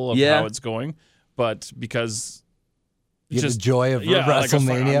critical of Yeah. how it's going. But because You it's have the joy of like,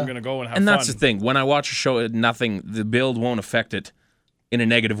 WrestleMania. I'm gonna go and have And fun. that's the thing. When I watch a show, the build won't affect it in a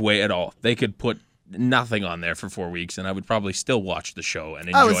negative way at all. They could put nothing on there for 4 weeks, and I would probably still watch the show and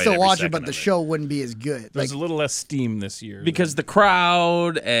enjoy I would still every watch it, second but the of show wouldn't be as good. There's Like, a little less steam this year because the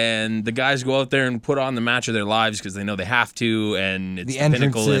crowd and the guys go out there and put on the match of their lives because they know they have to, and it's The the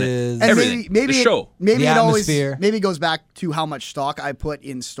pinnacle in it. entrances. and everything. maybe The it- show. maybe The it always atmosphere. maybe it goes back to how much stock I put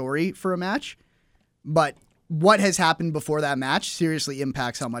in story for a match, but what has happened before that match seriously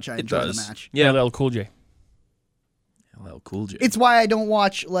impacts how much I It enjoy does. the match. Yeah, LL Cool J. LL Cool J. It's why I don't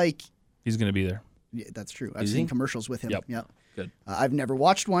watch like. He's gonna be there. Yeah, that's true. I've Is seen he? commercials with him. Yep. Yeah. Good. I've never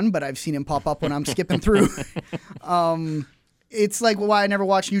watched one, but I've seen him pop up when I'm skipping through. It's like why I never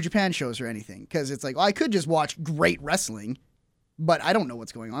watch New Japan shows or anything, because it's like, well, I could just watch great wrestling, but I don't know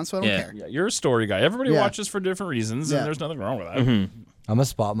what's going on, so I don't Yeah. care. Yeah, you're a story guy. Everybody Yeah. watches for different reasons, Yeah. and there's nothing wrong with that. Mm-hmm. I'm a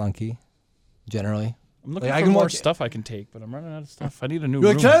spot monkey, generally. I'm looking Like, I for can more watch- stuff I can take, but I'm running out of stuff. I need a new You're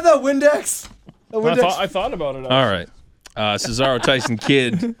room. like, can I have that Windex? I thought about it. All right. Cesaro Tyson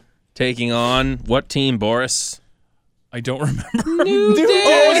Kidd taking on what team, Boris? I don't remember. New Day.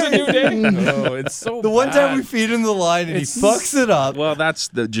 Oh, it's a New Day. Oh, it's so The one bad. time we feed him the line and It's- he fucks it up. Well,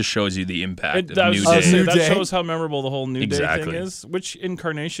 just shows you the impact That, of was New gonna Day. say, New that Day? shows how memorable the whole New Day Exactly. thing is. Which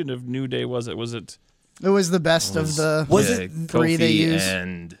incarnation of New Day was it? Was it? It was the best of the Was Yeah, it three they Kofi used?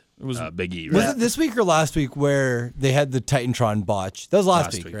 and was- Big E? Was Right? it this week or last week where they had the Titantron botch? That was last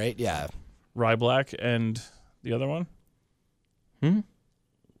Last week, week. right? Yeah. Ryback and the other one? Hmm?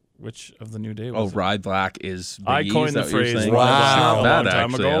 Which of the New Day Oh, was it? Rye Black is Big I E, is coined that the what you're phrase saying? Wow. Ryback That's a not long bad, time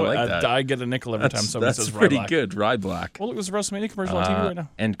actually. ago. I like that. I get a nickel every time somebody That's says pretty Ryback. good. Rye Black. Well, it was a WrestleMania commercial on TV right now.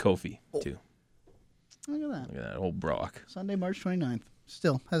 And Kofi, too. Look at that. Look at that old Brock. Sunday, March 29th.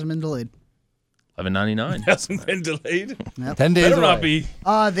 Still hasn't been delayed. $11.99. Hasn't been delayed. 10 days Better away.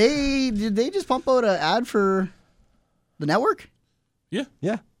 not be. Did they just pump out an ad for the network? Yeah.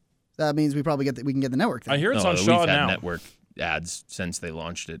 Yeah. That means we probably we can get the network. Then. I hear it's No, on we've Shaw had now network ads since they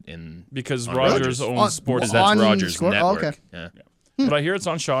launched it in because on Rogers Rogers. owns Sports. because that's on Rogers Score- oh, network. okay. Yeah. But I hear it's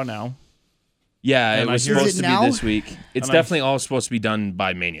on Shaw now. Yeah, And it I was hear- supposed Is to it be now? this week. It's And I- definitely all supposed to be done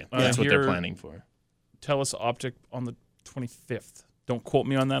by Mania. And I That's what they're hear- planning for. Telus Optic on the 25th. Don't quote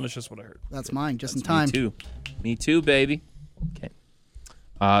me on that. It's just what I heard. That's mine, just in time. Me too, baby. Okay.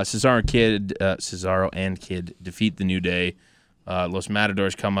 Cesaro and Kidd defeat the New Day. Los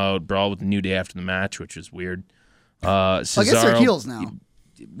Matadors come out, brawl with the New Day after the match, which is weird. Well, I guess they're Cesaro- heels now.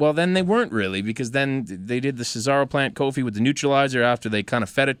 Well, then they weren't really, because then they did the Cesaro plant Kofi with the neutralizer after they kind of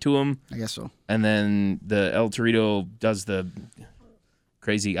fed it to him. I guess so. And then the El Torito does the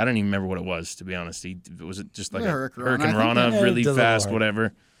crazy, I don't even remember what it was, to be honest. Was it just like Yeah, a Hurricane Hurricane Rana, I think. Rana, Yeah, really it does a fast, lot.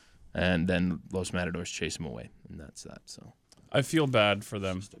 whatever. And then Los Matadors chase him away. And that's that. So I feel bad for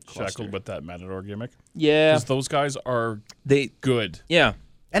them cluster. shackled with that Matador gimmick. yeah, Because those guys are they good. yeah.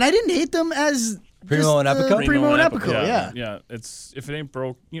 And I didn't hate them as Primo and Epico? Primo and Primo and Epico, yeah. Yeah. It's if it ain't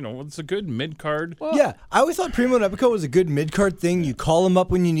broke, it's a good mid card. Yeah, I always thought Primo and Epico was a good mid card thing. You call them up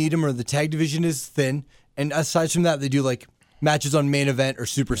when you need them, or the tag division is thin. And aside from that, they do like matches on main event or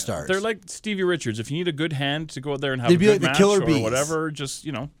superstars. They're like Stevie Richards. If you need a good hand to go out there and have They'd a be good like the match Killer or Bees. whatever, just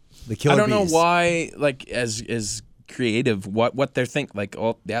the Killer I don't Bees. know why, like as creative, what they're think like.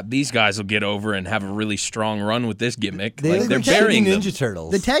 Oh, yeah, these guys will get over and have a really strong run with this gimmick. They Like look they're like shitty burying them. Ninja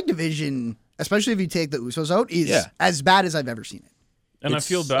Turtles. The tag division, especially if you take the Usos out, is Yeah. as bad as I've ever seen it. And It's I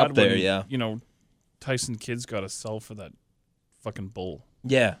feel bad up there, when yeah. Tyson Kidd's got to sell for that fucking bull.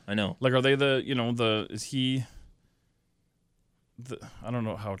 Yeah, I know. Like, are they is he? I don't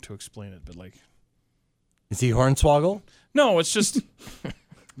know how to explain it, but like, Is he Hornswoggle? no, it's just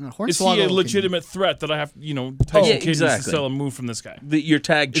is he a legitimate threat that I have? Tyson Yeah, Kidd needs to exactly. sell a move from this guy. Your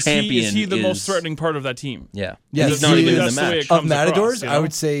tag champion Is he the most threatening part of that team? Yeah, Yeah, he's he's not even in the that's the way match. it comes Of Matadors, across, I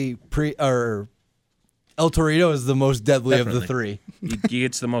would say El Torito is the most deadly of the Definitely. three. He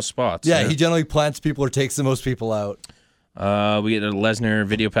gets the most spots. Yeah, he generally plants people or takes the most people out. We get a Lesnar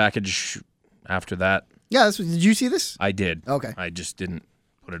video package after that. Yeah, did you see this? I did. Okay. I just didn't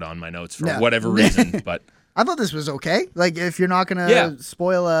put it on my notes for No. whatever reason, but I thought this was okay. Like, if you're not going to Yeah.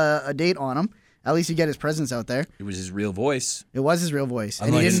 spoil a date on him, at least you get his presence out there. it was his real voice. It was his real voice. And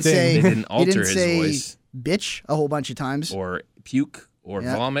Unlike he didn't Sting. say, They didn't alter he didn't his say voice. bitch a whole bunch of times. Or puke, or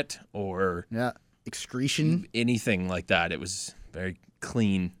Yeah. vomit, or Yeah. Excretion. anything like that. It was very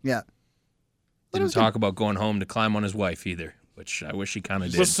clean. Yeah. But it Didn't was talk about going home to climb on his wife either, which I wish he kind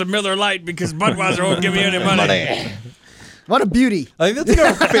of did. With some Miller Lite because Budweiser won't give me any money. What a beauty. I think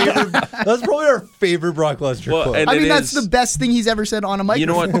that's like our favorite. That's probably our favorite Brock Lesnar Well, quote. and I mean, it that's is- the best thing he's ever said on a microphone. You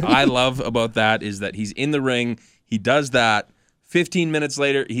know what I love about that is that he's in the ring, he does that. 15 minutes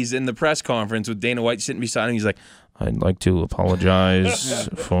later, he's in the press conference with Dana White sitting beside him. He's like, I'd like to apologize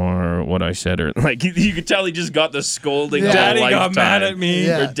for what I said. Or like you could tell he just got the scolding. Yeah. of a Daddy got lifetime. mad at me.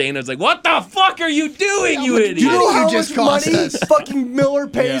 Yeah. Or Dana's like, what the fuck are you doing, you idiot? Do you know You how just much cost money us. fucking Miller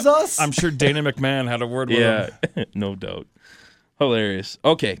pays Yeah. us? I'm sure Dana McMahon had a word with Yeah, him. no doubt. Hilarious.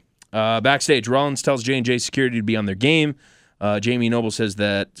 Okay, backstage, Rollins tells J&J Security to be on their game. Jamie Noble says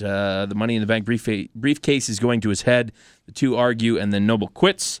that the Money in the Bank briefcase is going to his head. The two argue, and then Noble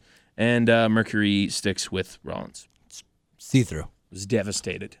quits, and Mercury sticks with Rollins. See through. Was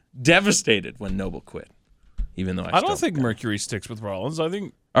devastated when Noble quit. even though I still don't think Mercury sticks with Rollins. I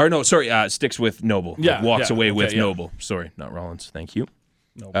think Or no, sorry, sticks with Noble. Yeah, Like, walks yeah, away okay, with yeah. Noble. Sorry, not Rollins. Thank you.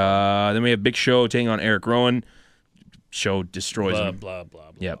 no. Then we have Big Show taking on Eric Rowan. Show destroys Blah him. blah blah.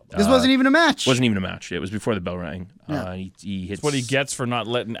 blah Yep. blah. This wasn't even a match. Wasn't even a match. It was before the bell rang. Yeah. He hits That's what he gets for not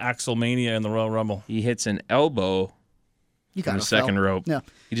letting Axelmania in the Royal Rumble. He hits an elbow You from got the second rope. Yeah.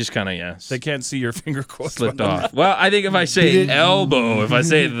 He just kind of They can't see your finger quotes. slipped off. Well, I think if I say elbow, if I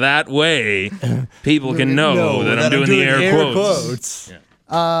say it that way, people can know that I'm doing the air quotes.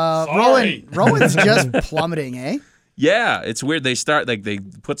 Rowan's just plummeting, eh? Yeah, it's weird. They start like they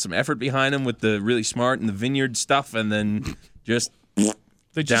put some effort behind him with the really smart and the vineyard stuff, and then just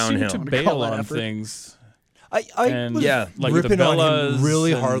They just downhill. seem to Call bail that on effort. things. I And was yeah, like the ripping on Bellas him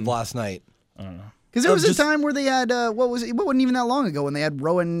really and- hard last night. Because there was just- a time where they had what wasn't even that long ago when they had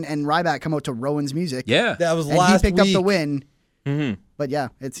Rowan and Ryback come out to Rowan's music. yeah. That was and last he picked up the week. win. Mm-hmm. But yeah,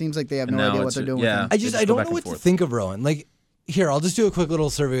 it seems like they have And no now idea what it's- they're doing yeah. with him. I They don't back know and what forth. to think of Rowan. Like, here, I'll just do a quick little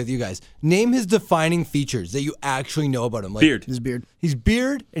survey with you guys. Name his defining features that you actually know about him. Like, Beard, His beard He's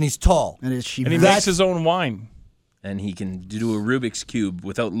beard and he's tall. and his sheep. And he That's- makes his own wine. and he can do a Rubik's cube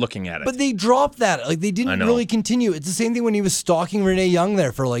without looking at it. But they dropped that. Like, they I didn't know. really continue. It's the same thing when he was stalking Renee Young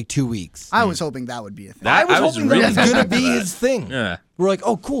there for like 2 weeks. I was hoping that would be a thing. That- I was hoping really that was going to hoping be for that. his thing. Yeah. We're like,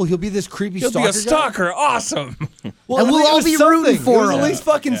 oh, cool. He'll be this creepy He'll stalker be a guy. stalker. Awesome. Well, And at we'll least all it was be something. rooting for It was him. at least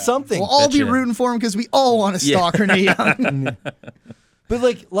fucking something. We'll all be Betcha. rooting for him because we all want to Yeah. stalk Renee Young. But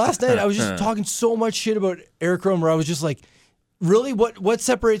like last night, I was just talking so much shit about Eric Rowan, where I was just like, really, what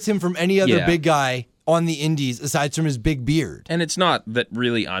separates him from any other Yeah. big guy on the indies aside from his big beard? And it's not that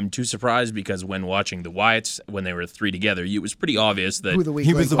really I'm too surprised because when watching the Wyatts, when they were three together, it was pretty obvious that Who the weak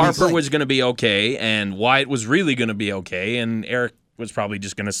He was link the was. Harper was going to be okay and Wyatt was really going to be okay and Eric was probably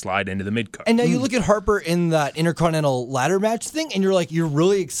just going to slide into the mid card. And now you look at Harper in that Intercontinental ladder match thing, and you're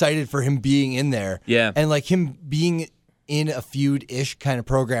really excited for him being in there. Yeah. And like him being in a feud-ish kind of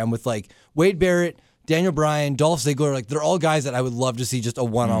program with like Wade Barrett, Daniel Bryan, Dolph Ziggler. Like they're all guys that I would love to see just a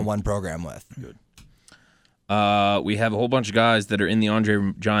one-on-one program with. Good. We have a whole bunch of guys that are in the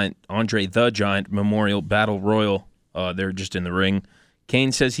Andre the Giant Memorial Battle Royal. They're just in the ring.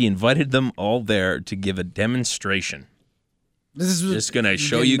 Kane says he invited them all there to give a demonstration. This is Just going to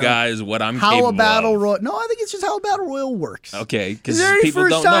show you guys what I'm how capable a battle of. royal. No, I think it's just how a battle royal works. Okay, Is because there any people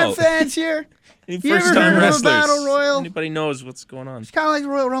don't first-time know. fans here? Any You ever first-time heard of a wrestlers. battle royal? Anybody knows what's going on. It's kind of like the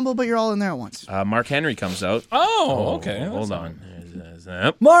Royal Rumble, but you're all in there at once. Mark Henry comes out. Oh, okay. Hold That's on.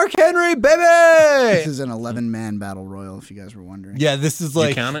 Yep. Mark Henry, This baby! is an 11-man battle royal, if you guys were wondering. Yeah, this is You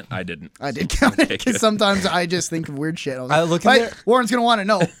like count it? I didn't. I did count it Okay, because good. sometimes I just think of weird shit. I was I like, look in "Wait, there- Warren's gonna want to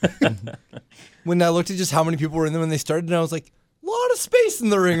know. when I looked at just how many people were in there when they started, and I was like, a lot of space in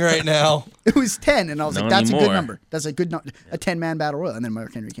the ring right now. It was 10, and I was like, Not that's a good anymore. number. That's a good a 10-man battle royal. And then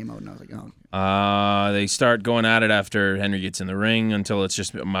Mark Henry came out, and I was like, oh. They start going at it after Henry gets in the ring until it's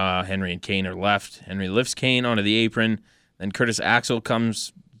just Henry and Kane are left. Henry lifts Kane onto the apron. Then Curtis Axel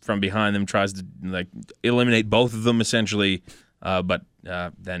comes from behind them, tries to like eliminate both of them essentially. But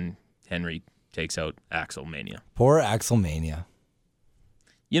then Henry takes out Axel Mania. Poor Axelmania.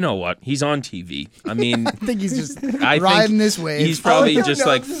 You know what? He's on TV. I mean, I think he's just I riding think this wave. he's probably Oh, just no,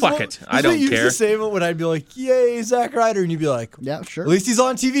 like, this is fuck what- it. this I is what don't you used care. to say about when I'd be like, yay, Zack Ryder, and you'd be like, Yeah, sure. at least he's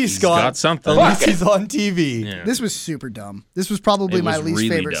on TV, Scott. got something. At Fuck least it. he's on TV. Yeah. This was super dumb. This was probably It my was least really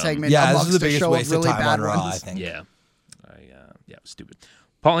favorite dumb. segment Yeah, this amongst is the the biggest show of waste of really time bad on Raw, I ones. think. Yeah. Yeah, it was stupid.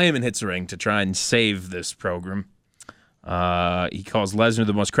 Paul Heyman hits the ring to try and save this program. He calls Lesnar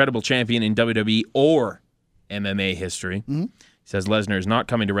the most credible champion in WWE or MMA history. Mm-hmm. He says Lesnar is not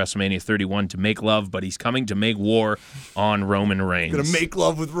coming to WrestleMania 31 to make love, but he's coming to make war on Roman Reigns. Gonna make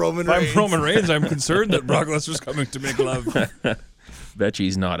love with Roman If I'm Reigns. Roman Reigns, I'm concerned that Brock Lesnar's coming to make love. Bet you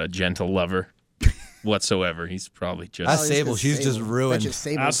he's not a gentle lover whatsoever. He's probably just... That's Sable. She's just ruined. Ask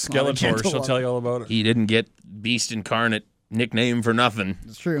Skeletor. She'll tell you all about it. He didn't get Beast Incarnate nickname for nothing.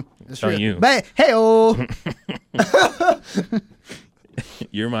 It's true. It's Tell true. you. But hey-oh.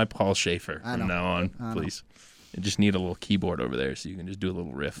 You're my Paul Schaefer I from know. now on, please. You just need a little keyboard over there so you can just do a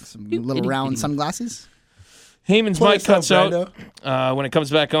little riff. Some little round sunglasses. Heyman's Play mic some, cuts out. Brando. When it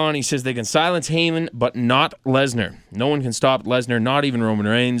comes back on, he says they can silence Heyman, but not Lesnar. No one can stop Lesnar, not even Roman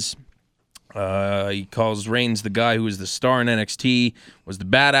Reigns. He calls Reigns the guy who was the star in NXT, was the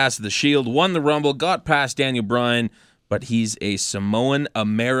badass of the Shield, won the Rumble, got past Daniel Bryan, but he's a Samoan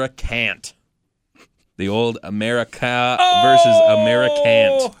Americant. The old America versus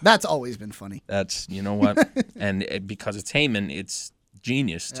Americant. That's always been funny. That's, you know what? And because it's Heyman, it's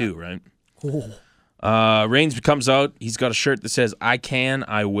genius too, right? Reigns comes out. He's got a shirt that says, I can,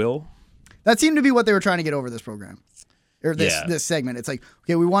 I will. That seemed to be what they were trying to get over this program. Or this Yeah. this segment. It's like,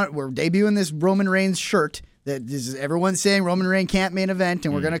 okay, we're debuting this Roman Reigns shirt That this is, everyone's saying Roman Reigns can't main event,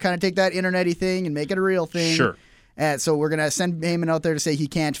 and we're going to kind of take that internet-y thing and make it a real thing. Sure. And so we're going to send Heyman out there to say he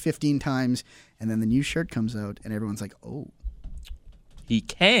can't 15 times, and then the new shirt comes out, and everyone's like, oh. He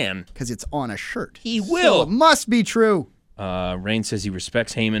can. Because it's on a shirt. He So will. it must be true. Reigns says he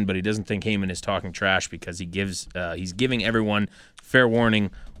respects Heyman, but he doesn't think Heyman is talking trash because he's giving everyone fair warning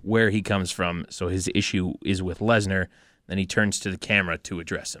where he comes from. So his issue is with Lesnar. Then he turns to the camera to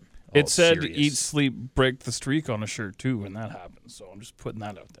address him. It All said serious. "Eat, sleep, break the streak" on a shirt too when that happened. So I'm just putting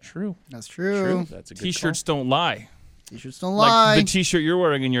that out there. True. That's true. That's a good T-shirts don't lie. T-shirts don't lie. Like the T-shirt you're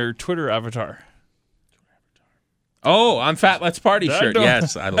wearing in your Twitter avatar. call. Oh, I'm Fat Let's Party That shirt. don't-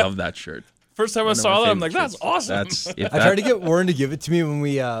 Yes, I love that shirt. First time I One of saw my that, I'm like, favorite "That's shirts. awesome." That's if I that- tried to get Warren to give it to me when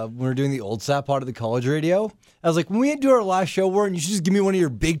we were doing the old SAP pod of the college radio. I was like, when we do our last show, Warren, you should just give me one of your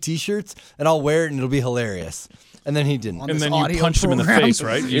big T-shirts and I'll wear it and it'll be hilarious. And then he didn't. On And this then you audio punched him in the program. face,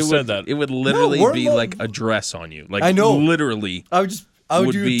 right? You it said would, that. It would literally No, be we're- like a dress on you. Like I know. Literally. I would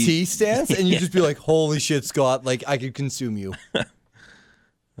would do be- a T stance and you'd just be like, holy shit, Scott, like I could consume you.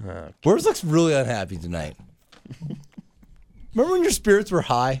 Boris looks really unhappy tonight. Remember when your spirits were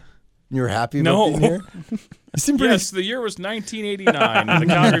high and you were happy about No. being here? You seem pretty. Yes, the year was 1989. And the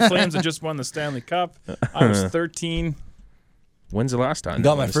Calgary Flames had just won the Stanley Cup. I was 13. When's the last time?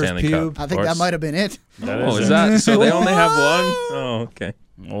 Got they my won the first Stanley pube. Cup? I think that might have been it. Oh, is that? So they only have one? Oh, okay.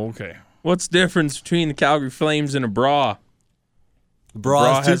 Okay. What's the difference between the Calgary Flames and a bra?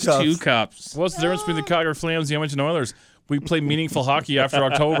 Bra has two cups. What's the difference between the Calgary Flames and the Edmonton Oilers? We play meaningful hockey after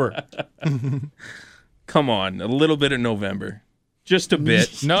October. Come on, a little bit of November. Just a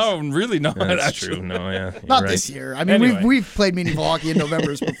bit. No, really not. That's actually. true. No, yeah. you're Not right. this year. I mean, Anyway. we've played meaningful hockey in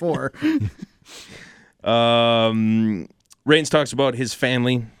Novembers before. Reigns talks about his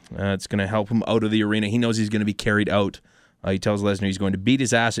family. It's going to help him out of the arena. He knows he's going to be carried out. He tells Lesnar he's going to beat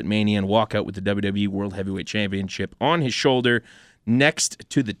his ass at Mania and walk out with the WWE World Heavyweight Championship on his shoulder next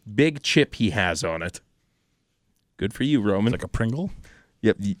to the big chip he has on it. Good for you, Roman. Like a Pringle?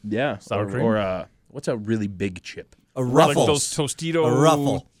 Yep. Yeah. Sour cream? Or what's a really big chip? A Like ruffles. those Tostito. A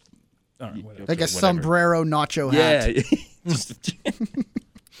ruffle. All right, whatever. Like a whatever. sombrero nacho hat. Yeah. Just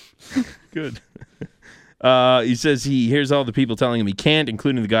good. He says he hears all the people telling him he can't,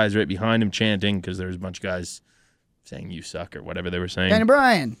 including the guys right behind him chanting because there's a bunch of guys saying you suck or whatever they were saying. Danny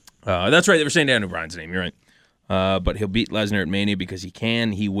Bryan. That's right. They were saying Daniel Bryan's name. You're right. But he'll beat Lesnar at Mania because he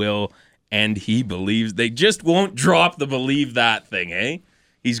can, he will, and he believes. They just won't drop the believe that thing, eh?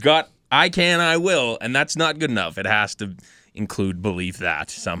 He's got I can, I will, and that's not good enough. It has to include believe that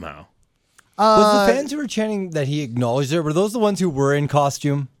somehow. Was the fans who were chanting that he acknowledged it, were those the ones who were in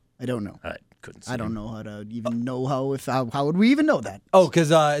costume? I don't know. I couldn't see I don't him. know how to even know how would we even know that? Oh,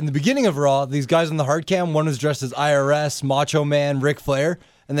 because in the beginning of Raw, these guys on the hard cam, one was dressed as IRS, Macho Man, Ric Flair,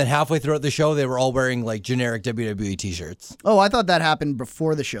 and then halfway throughout the show, they were all wearing like generic WWE T-shirts. Oh, I thought that happened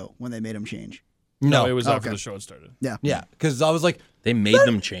before the show when they made him change. No, it was after Okay. the show had started. Yeah. Yeah, because I was like, They made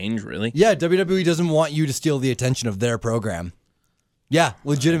them change, really? yeah, WWE doesn't want you to steal the attention of their program. Yeah,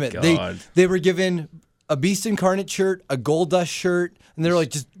 legitimate. Oh God. They were given a Beast Incarnate shirt, a Goldust shirt, and they were like,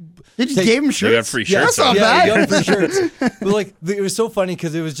 just They just Take- gave him They got shirts. free yeah, shirts. That's not on. bad. you got it for shirts. But like, it was so funny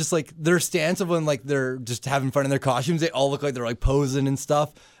because it was just like their stance of when like they're just having fun in their costumes. They all look like they're like posing and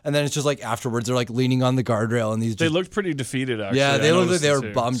stuff, and then it's just like afterwards they're like leaning on the guardrail and these. They Just, looked pretty defeated, actually. yeah, they I looked like noticed they it were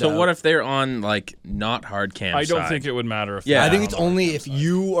too. bummed So out. what if they're on like not hard cam I don't side? think it would matter if. Yeah. I they're think it's on only hard if cam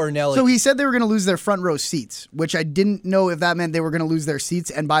you are now like. So he said they were going to lose their front row seats, which I didn't know if that meant they were going to lose their seats,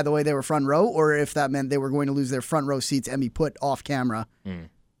 and by the way, they were front row, or if that meant they were going to lose their front row seats and be put off camera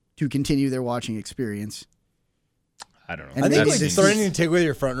to continue their watching experience. I don't know. And I think That like seems- threatening to take away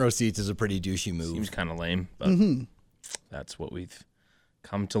your front row seats is a pretty douchey move. Seems kind of lame, but that's what we've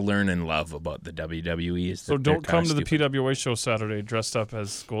come to learn and love about the WWE. Is So that they're don't come kinda to the stupid. PWA show Saturday dressed up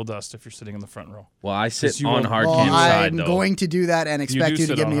as Goldust if you're sitting in the front row. Well, I sit you on won't- hard Well, cam side I'm though. going to do that and expect do you to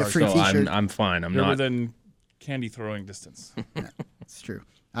sit give on me a hard free so T-shirt. I'm fine. I'm You're not. within candy throwing distance. It's true.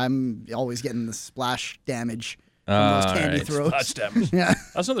 I'm always getting the splash damage from those candy right. throws. Splash damage. Yeah.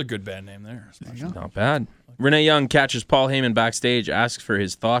 That's another good band name there. Splash. Not bad. Renee Young catches Paul Heyman backstage, asks for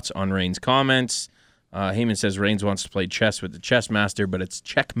his thoughts on Reigns' comments. Heyman says Reigns wants to play chess with the chess master, but it's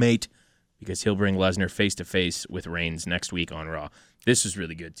checkmate because he'll bring Lesnar face-to-face with Reigns next week on Raw. This was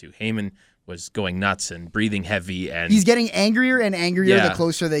really good, too. Heyman was going nuts and breathing heavy. And He's getting angrier and angrier Yeah. the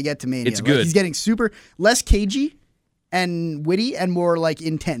closer they get to Mania. It's Like, good. he's getting less cagey and witty and more like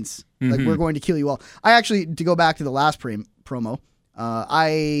intense. Mm-hmm. Like, we're going to kill you all. I actually, to go back to the last promo,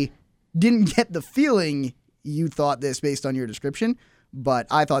 I didn't get the feeling you thought this based on your description, but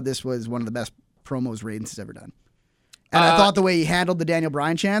I thought this was one of the best promos Reigns has ever done. And I thought the way he handled the Daniel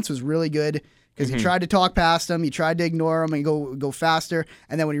Bryan chants was really good. because he tried to talk past him, he tried to ignore him and go faster,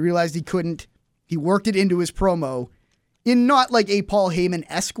 and then when he realized he couldn't, he worked it into his promo in not like a Paul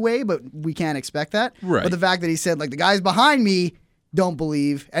Heyman-esque way, but we can't expect that. Right. But the fact that he said, like, the guys behind me don't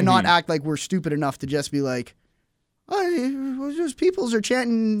believe, and not act like we're stupid enough to just be like, oh, just peoples are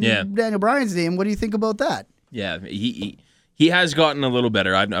chanting Daniel Bryan's name. What do you think about that? Yeah, he has gotten a little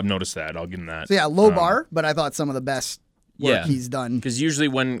better. I've noticed that. I'll give him that. So yeah, low bar, but I thought some of the best work he's done. Because usually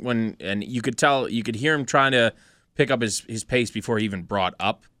when and you could hear him trying to pick up his pace before he even brought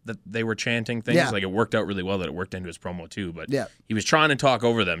up that they were chanting things. Yeah. Like it worked out really well that it worked into his promo too. But Yeah. he was trying to talk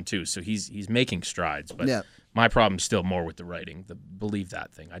over them too. So he's making strides. But Yeah. my problem's still more with the writing. The believe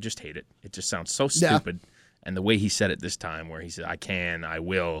that thing. I just hate it. It just sounds so stupid. And the way he said it this time, where he said, I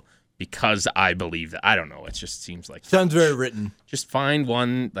will, because I believe that. I don't know. It just seems like Sounds very written. just find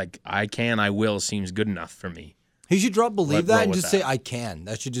one like I will seems good enough for me. He should drop believe Roll that and with just that. say I can.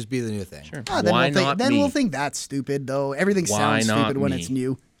 That should just be the new thing. Sure. Ah, then Why we'll think, not then me? we'll think that's stupid, though. Everything Why sounds not stupid when me? it's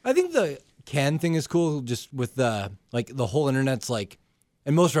new. I think the can thing is cool just with the whole internet's like,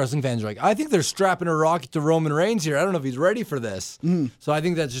 and most wrestling fans are like, I think they're strapping a rocket to Roman Reigns here. I don't know if he's ready for this. So I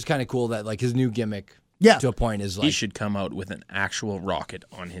think that's just kind of cool that like his new gimmick to a point is like. He should come out with an actual rocket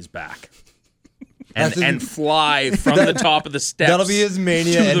on his back. That's And fly from the top of the steps. That'll be his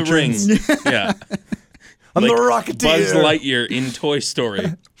Mania to the ring. entrance. Yeah. I'm Like the Rocketeer. Buzz Lightyear in Toy Story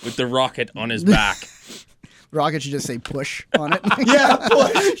with the rocket on his back. Rocket should just say push on it. Yeah,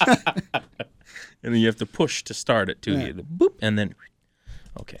 push. And then you have to push to start it too. You boop, and then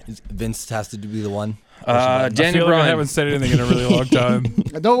okay. Vince has to be the one. I Daniel feel like I Bryan. haven't said anything in a really long time.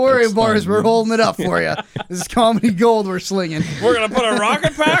 Don't worry, boys. We're holding it up for you. This is comedy gold we're slinging. We're gonna put a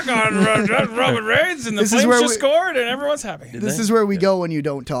rocket pack on Roman Reigns, and the This is Flames where just we- scored, and everyone's happy. This is where we go when you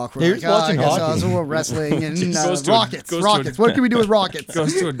don't talk. We're You're like, just watching I guess hockey. it's world wrestling and Goes to a- rockets. goes to a- Rockets. What can we do with rockets?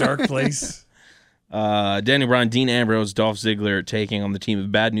 Goes to a dark place. Daniel Bryan, Dean Ambrose, Dolph Ziggler taking on the team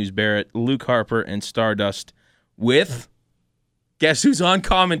of Bad News Barrett, Luke Harper, and Stardust with, guess who's on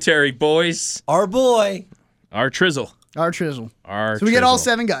commentary, boys? Our boy. Our Trizzle. Our Trizzle. Our So we get all Trizzle.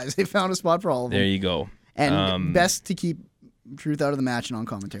 7 guys. They found a spot for all of them. There you go. And best to keep Truth out of the match and on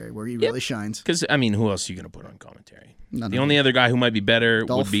commentary, where he really shines. Because, I mean, who else are you going to put on commentary? None The of only other guy who might be better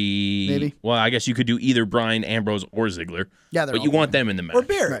Dolph, would be, maybe? well, I guess you could do either Bryan, Ambrose, or Ziggler. Yeah, they're but all you good. want them in the match. Or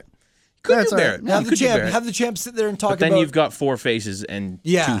Barrett. Right. Could That's do all right. Barrett. Yeah, Have You the could do champ. Barrett. Have the champ sit there and talk But then about. you've got 4 faces and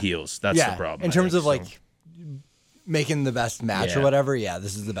 2 heels. That's the problem. In I terms think, of like making the best match or Yeah. whatever. Yeah,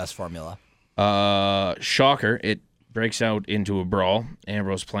 this is the best formula. Shocker, it breaks out into a brawl.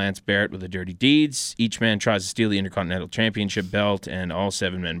 Ambrose plants Barrett with the dirty deeds. Each man tries to steal the Intercontinental Championship belt, and all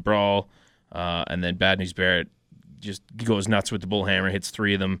 7 men brawl. And then Bad News Barrett just goes nuts with the bullhammer, hits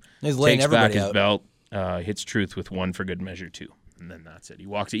 3 of them, He's laying takes back everybody his out. belt, hits Truth with 1 for good measure too. And then that's it. He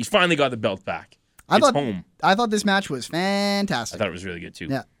walks it. He's finally got the belt back. It's home. I thought this match was I fantastic. thought it was really good too.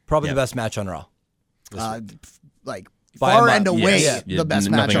 Yeah. Probably Yeah. the best match on Raw. Like By far a and mile. away Yes. the best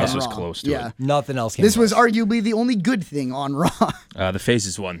Nothing match else on was Raw. close to yeah. it. Nothing else came This was close. arguably the only good thing on Raw. The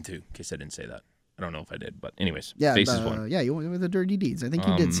Faces won too, in case I didn't say that. I don't know if I did, but anyways, yeah, Faces won. yeah, you went with the dirty deeds. I think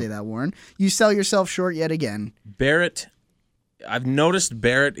you did say that, Warren. You sell yourself short yet again. Barrett, I've noticed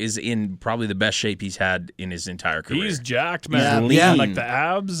Barrett is in probably the best shape he's had in his entire career. He's jacked, man. He's lean. Like the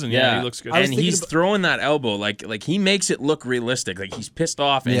abs, and he looks good. And he's throwing that elbow like he makes it look realistic. Like he's pissed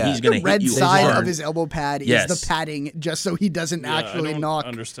off and Yeah. he's gonna The red hit you side hard. of his elbow pad Yes. is the padding, just so he doesn't actually I don't knock.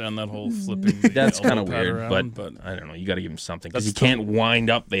 understand that whole flipping. That's elbow kind of pad weird, around, but I don't know. You got to give him something because That's he can't wind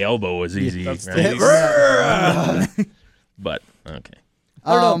up the elbow as easy. that's the right? least- But okay,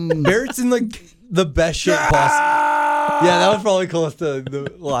 I don't know. Barrett's in like the best shape possible. Yeah, that was probably close to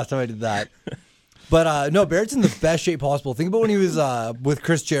the last time I did that. But no, Barrett's in the best shape possible. Think about when he was with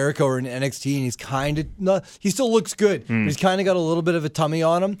Chris Jericho in NXT, and he's kind of he still looks good. But he's kind of got a little bit of a tummy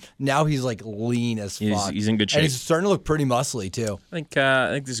on him. Now he's like lean as fuck. He's in good shape. And he's starting to look pretty muscly too. I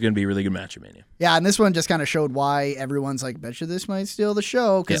think this is gonna be a really good match at Mania. Yeah, and this one just kind of showed why everyone's like, bet you this might steal the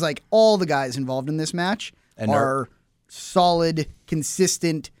show. Because like all the guys involved in this match And are solid,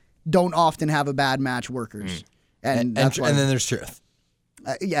 consistent, don't often have a bad match workers. And And that's why, then there's Truth.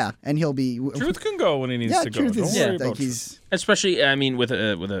 yeah, and he'll be Truth can go when he needs yeah, to go. Truth Don't is worry like about he's Especially, I mean, with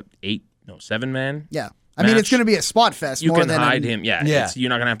a 7 man. yeah. I mean, it's match. going to be a spot fest You more can than hide him. Yeah, Yeah. You're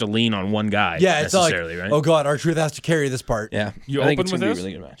not gonna have to lean on one guy. Yeah, it's not like, necessarily, right? oh god, our Truth has to carry this part. Yeah, You I think open it's with gonna this? be a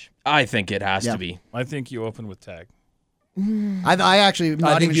really good match. I think it has Yeah. to be. I think you open with tag. I actually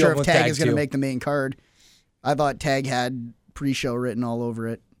not think even you sure open if with Tag Tag, is going to too. make the main card. I thought Tag had pre-show written all over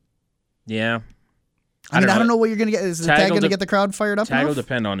it. Yeah. I don't know what you're going to get. Is the Tag Tag will going to de- get the crowd fired up Tag will enough?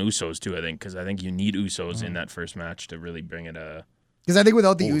 depend on Usos too, I think, because I think you need Usos in that first match to really bring it Because I think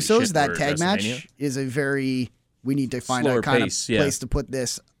without the Holy Usos, shit, that we're tag at match WrestleMania? is a very. We need to find Slower a kind pace, of yeah. place to put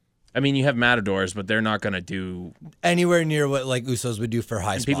this. I mean, you have Matadors, but they're not going to do. Anywhere near what like Usos would do for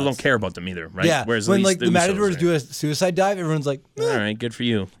high And spots. people don't care about them either, right? Yeah. Whereas at when least like the Usos Matadors are- do a suicide dive, everyone's like, All right, good for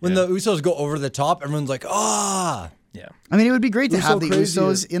you. when yeah. the Usos go over the top, everyone's like, ah. yeah. I mean, it would be great to Uso have the crazy.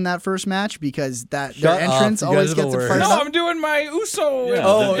 Usos in that first match because their Shut up, entrance you always guys are the gets it worst. fired No, up. I'm doing my Uso. Yeah.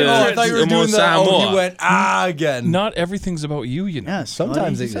 Oh, The- I thought you were the doing that. Oh, Samoa. he went again. Not everything's about you, you know. Yeah,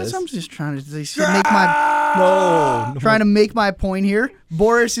 Sometimes Scotty, it is. I'm just trying to make my No. trying to make my point here.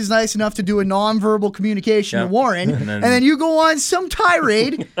 Boris is nice enough to do a non-verbal communication Yeah. to Warren, And and then- then you go on some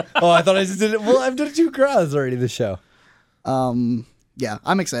tirade. Oh, I thought I just did it. Well, I've done it 2 crowds already this show. Yeah,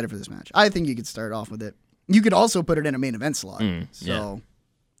 I'm excited for this match. I think you could start off with it. You could also put it in a main event slot. So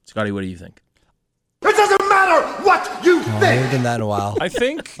Scotty, what do you think? It doesn't matter what you I haven't done that in a while. I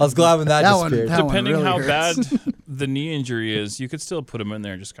think I was glad when that, That one- disappeared. that one- depending really how hurts. bad the knee injury is, you could still put him in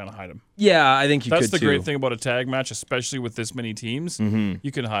there and just kind of hide him. Yeah, I think you That's could the too. great thing about a tag match, especially with this many teams.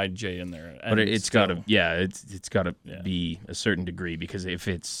 You can hide Jay in there. But and it's still- got to, it's got to be a certain degree because if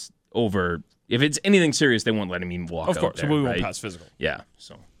it's anything serious, they won't let him even walk Of out course, there, we won't right? pass physical. Yeah,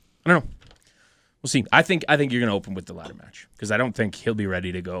 so I don't know. We'll see. I think you're going to open with the ladder match because I don't think he'll be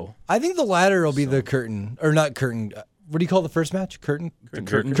ready to go. I think the ladder will be the curtain, or not curtain. What do you call the first match? Curtain?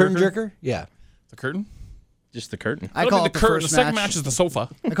 Curtain jerker? Yeah. The curtain? Just the curtain. I That'll call be it the the curtain. The first second match. match is the sofa.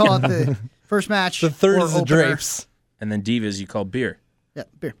 I call it the first match. The third or is the opener. drapes. And then divas you call beer Yeah,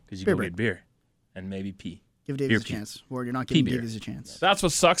 beer. because you Beer go break. get beer and maybe pee. Give beer Davies a pee. chance, or you're not giving beer. Davies a chance. That's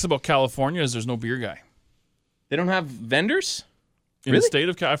what sucks about California is there's no beer guy. They don't have vendors? In Really? the state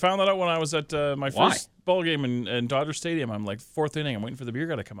of I found that out when I was at my Why? first ball game in Dodger Stadium. I'm like 4th inning. I'm waiting for the beer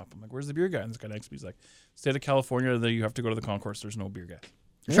guy to come up. I'm like, where's the beer guy? And this guy next to me is like, state of California, you have to go to the concourse. There's no beer guy.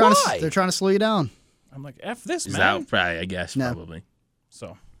 They're trying to slow you down. I'm like, F this, Is man. that probably, I guess, No. probably.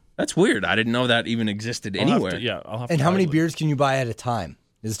 So That's weird. I didn't know that even existed I'll have anywhere. to- I'll have And to how many Google it. beers can you buy at a time?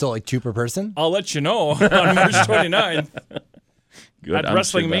 Is it still like 2 per person? I'll let you know on March 29th. Good. At I'm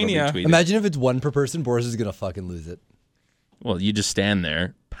Wrestling that'll be Mania. tweeted. Imagine if it's 1 per person. Boris is going to fucking lose it. Well, you just stand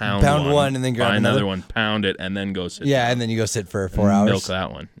there, pound one, and then grab buy another. another one, pound it, and then go sit Yeah, down. and then you go sit for 4 And hours. milk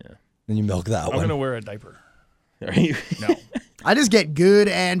that one. Yeah. Then you milk that I'm one. going to wear a diaper. Are you? No. I just get good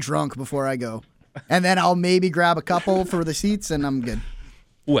and drunk before I go, and then I'll maybe grab a couple for the seats, and I'm good.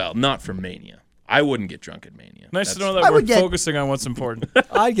 Well, not from Mania. I wouldn't get drunk at Mania. Nice to know I that we're would get- focusing on what's important.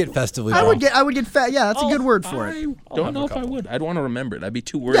 I'd get festively I drunk. would get fat. Yeah, that's a good word for it. I don't know if I would. I'd want to remember it. I'd be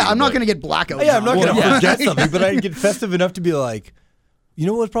too worried. Yeah, I'm not about going to get blackout. Yeah, I'm not drunk. going to Yeah. forget something, but I'd get festive enough to be like, you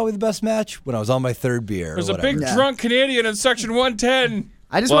know what was probably the best match? When I was on my 3rd beer. There's or a whatever. big Yeah. drunk Canadian in section 110.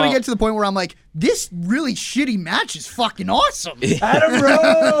 I just want Well- to get to the point where I'm like, this really shitty match is fucking awesome. Adam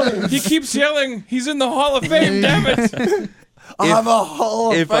Rose! He keeps yelling, he's in the Hall of Fame, damn it. I'm a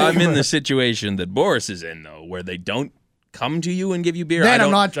Hall of If I'm in Famer. the situation that Boris is in, though, where they don't come to you and give you beer, Then I I'm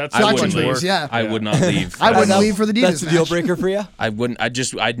don't, not that's I touching wouldn't things. leave. Yeah, I would not leave. I wouldn't That's- leave for the Divas That's the deal match. breaker for you? I wouldn't.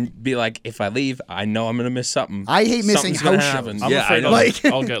 I'd be like, if I leave, I know I'm gonna miss something. I hate missing Something's gonna house happen. shows. I'm Yeah, I afraid know. Like-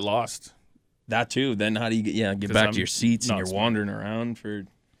 I'll get lost. that too. Then how do you get 'Cause back I'm to your seats and not you're wandering around for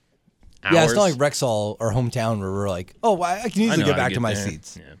hours? Yeah, it's not like Rexall or hometown where we're like, oh, I can I easily know get how back to my there.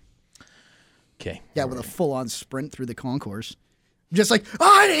 seats. Yeah. Okay. Yeah, with a full-on sprint through the concourse. Just like,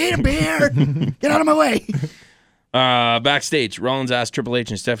 oh, I need a beer. Get out of my way. Backstage, Rollins asked Triple H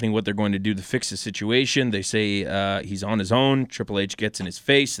and Stephanie what they're going to do to fix the situation. They say he's on his own. Triple H gets in his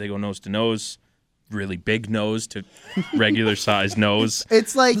face. They go nose to nose. Really big nose to regular size nose.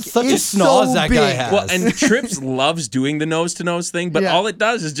 It's like Such a it's snaz so that big. guy has. Well, and Trips loves doing the nose to nose thing, but Yeah. all it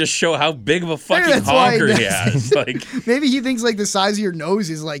does is just show how big of a fucking that's why honker it he does. has. Like, Maybe he thinks like the size of your nose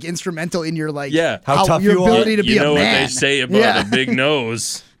is like instrumental in your like Yeah. How tough your you are. ability to be you know a what man. they say about Yeah. a big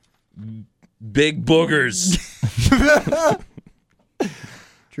nose? Big boogers.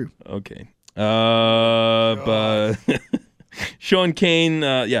 True. Okay. But Sean Kane,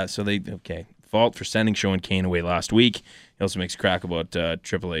 fault for sending Sean Kane away last week. He also makes a crack about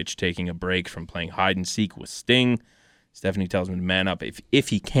Triple H taking a break from playing hide and seek with Sting. Stephanie tells him to man up if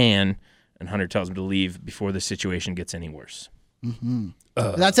he can, and Hunter tells him to leave before the situation gets any worse.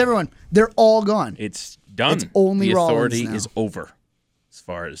 That's everyone. They're all gone. It's done. It's only the authority Rollins now. is over, as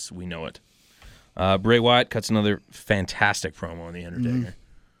far as we know it. Bray Wyatt cuts another fantastic promo on The Undertaker.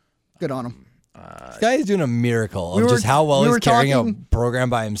 Good on him. This guy is doing a miracle We of were- just how well we he's were carrying talking- a program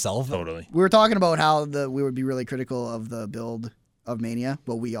by himself. Totally. We were talking about how we would be really critical of the build of Mania.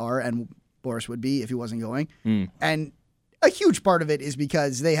 Well, we are, and Boris would be if he wasn't going. And a huge part of it is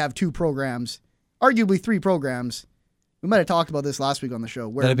because they have 2 programs, arguably 3 programs, We might have talked about this last week on the show,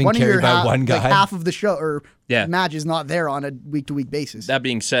 where That have been one of your carried by one guy. like half of the show or Yeah. match is not there on a week-to-week basis. That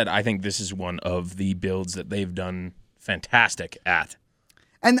being said, I think this is one of the builds that they've done fantastic at.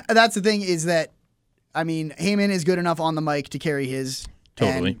 And that's the thing is that, I mean, Heyman is good enough on the mic to carry his.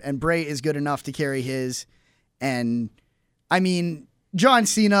 Totally. And Bray is good enough to carry his. And, I mean, John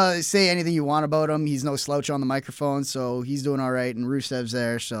Cena, say anything you want about him. He's no slouch on the microphone, so he's doing all right. And Rusev's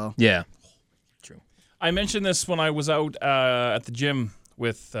there, so. Yeah. True. I mentioned this when I was out at the gym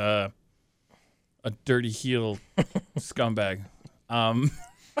with a dirty heel scumbag.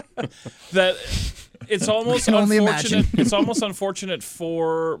 That it's almost can only unfortunate. imagine. It's almost unfortunate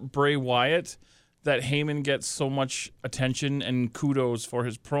for Bray Wyatt that Heyman gets so much attention and kudos for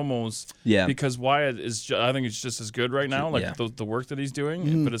his promos. Yeah. Because Wyatt is, I think it's just as good right now. Like Yeah. the work that he's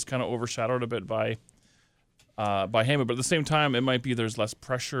doing, but it's kind of overshadowed a bit by Heyman. But at the same time, it might be there's less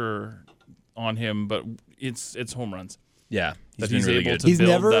pressure on him, but it's home runs Yeah. that been he's really able good. to He's build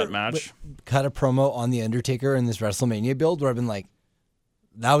never that match. cut a promo on The Undertaker in this WrestleMania build where I've been like,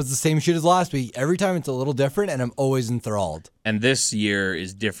 that was the same shit as last week. Every time it's a little different, and I'm always enthralled. And this year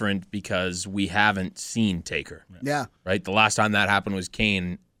is different because we haven't seen Taker. Yeah. Right? The last time that happened was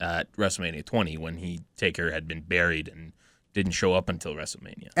Kane at WrestleMania 20 when Taker had been buried and didn't show up until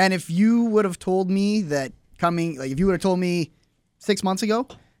WrestleMania. And if you would have told me that if you would have told me 6 months ago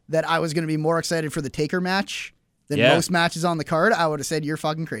that I was going to be more excited for the Taker match than Yeah. most matches on the card, I would have said, you're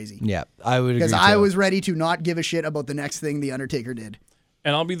fucking crazy. Yeah, I would agree. Because I too. was ready to not give a shit about the next thing The Undertaker did.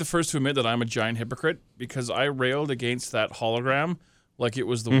 And I'll be the first to admit that I'm a giant hypocrite because I railed against that hologram like it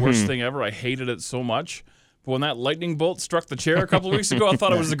was the worst thing ever. I hated it so much. But when that lightning bolt struck the chair a couple of weeks ago, I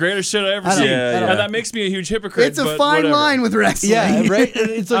thought it was the greatest shit I ever I don't- seen. I don't- And that makes me a huge hypocrite. It's a but fine whatever. line with wrestling. Yeah, right.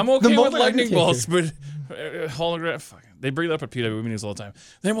 It's like I'm the okay with moment lightning Undertaker- bolts, but hologram. Fuck, they bring it up at PW meetings all the time.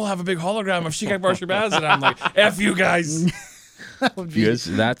 Then we'll have a big hologram of Shikak Bar Shabazz, and I'm like, F you guys. That would be Because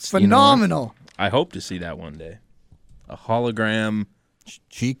that's phenomenal. I hope to see that one day. A hologram,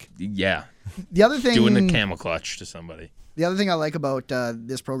 Cheek. yeah, The other thing, doing a camel clutch to somebody. the other thing I like about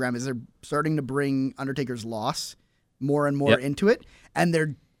this program is they're starting to bring Undertaker's loss more and more Yep. into it, and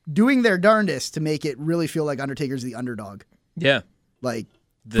they're doing their darndest to make it really feel like Undertaker's the underdog, Yeah, like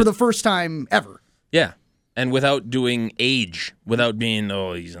for the first time ever. yeah, and without doing age, without being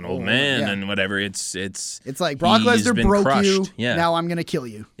he's an old man yeah. and whatever. It's It's like Brock he's Lesnar been broke you. crushed. Yeah, Now I'm gonna kill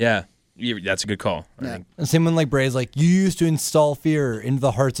you. yeah, that's a good call. I Yeah. think. And same one like Bray's like, you used to install fear into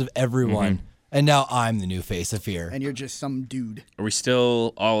the hearts of everyone, and now I'm the new face of fear. And you're just some dude. Are we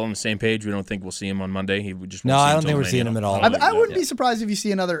still all on the same page? We don't think we'll see him on Monday. He would just No, won't see I him don't till think we're Mania. seeing him at all. I wouldn't be surprised if you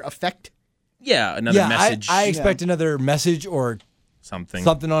see another effect. Yeah, another Yeah, message, I expect another message or something.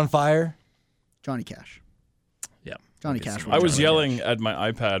 something on fire. Johnny Cash. Yeah, Johnny Get Cash some I was Johnny yelling Cash. at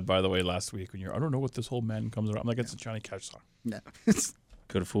my iPad, by the way, last week when I don't know what this whole man comes around. I'm like, it's a Johnny Cash song. No.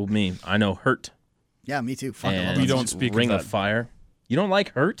 Could have fooled me. I know Hurt. Yeah, me too. Fuck, I love And that We song. don't speak of Ring that. of Fire. You don't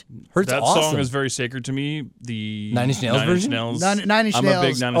like Hurt? Hurts That awesome. song is very sacred to me. The Nine Inch Nails version? Nine Inch I'm a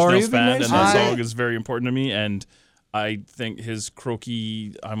big Nails. Nine Oh, are Inch you Nails a big fan, Nine and Inch that Nails song fan? is very important to me. And I think his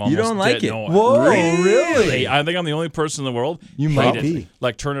croaky, I'm almost don't like dead. it? No, Whoa, Really? really? I think I'm the only person in the world. You hate might it. be.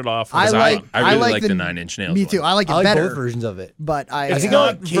 Like, turn it off. I because like. I really like like the Nine Inch Nails Me one. too. I like it I like better. both versions of it. But I. It's think not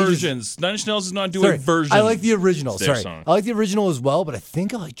I like versions. Nine Inch Nails is not doing Sorry, versions. I like the original. It's their Sorry, song. I like the original as well, but I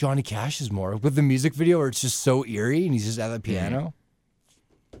think I like Johnny Cash's more with the music video where it's just so eerie and he's just at the piano.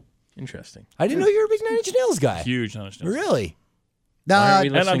 Interesting. I didn't know you were a big Nine Inch Nails guy. Huge Nine Inch Nails. Really? Why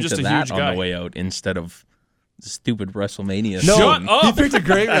aren't we Uh, and I'm listening just to a that huge on guy. the way out instead of the stupid WrestleMania No, song? Shut up! You picked a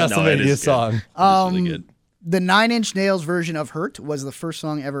great No, it WrestleMania is good. song. It's really good. the Nine Inch Nails version of "Hurt" was the first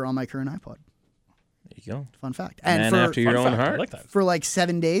song ever on my current iPod. There you go. Fun fact. Man And after your Fun own fact, I heart. like that. for like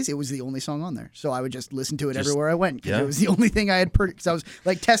 7 days, it was the only song on there. So I would just listen to it Just- everywhere I went because yeah. it was the only thing I had purchased. I was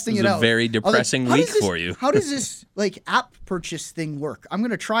like testing It was it a out. very I was like, depressing how does week this- for you. How does this like app purchase thing work? I'm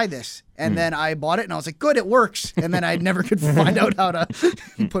gonna try this, Hmm. and then I bought it, and I was like, good, it works. And then I never could find out how to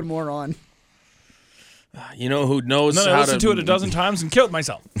put more on. You know who knows And then I how listened to it a dozen times and killed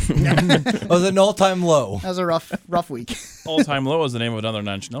myself. It was an all-time low. That was a rough week. All Time Low is the name of another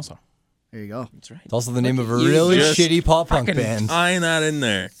Nine Inch Nails song. There you go. That's right. It's also the name of a You really just shitty pop punk fucking band. tying that in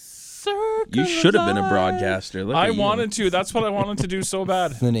there. You should have been a broadcaster. Look I at you. wanted to. That's what I wanted to do so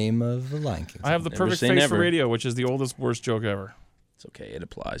bad. The name of the Lion King. I have the Never perfect say face never. for radio, which is the oldest, worst joke ever. It's okay. It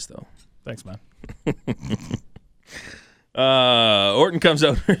applies though. Thanks, man. Orton comes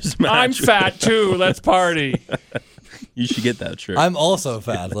out for his match. I'm fat too. Let's party. You should get that shirt. I'm also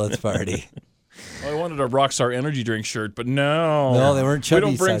fat. Let's party. Well, I wanted a Rockstar Energy drink shirt, but no. No, they weren't We chubby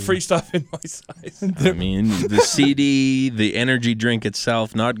don't bring sizes. free stuff in my size. I mean, the CD, the energy drink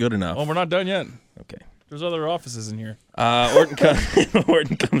itself, not good enough. Well, we're not done yet. Okay, There's other offices in here. Orton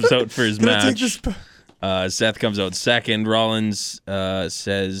comes out for his match. Seth comes out second. Rollins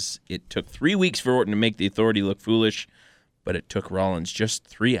says it took 3 weeks for Orton to make the Authority look foolish, but it took Rollins just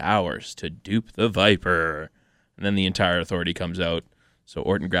 3 hours to dupe the Viper. And then the entire Authority comes out. So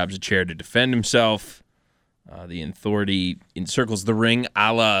Orton grabs a chair to defend himself. The Authority encircles the ring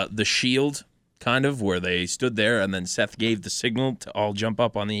a la The Shield, kind of, where they stood there, and then Seth gave the signal to all jump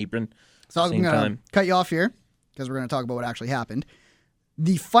up on the apron. So I'm going to cut you off here because we're going to talk about what actually happened.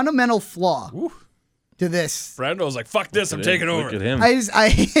 The fundamental flaw to this. Brando's like, fuck this, I'm taking over. Look at him. I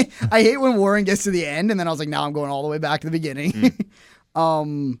hate when Warren gets to the end, and then I was like, now I'm going all the way back to the beginning.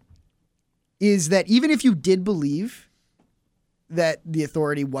 Is that even if you did believe that the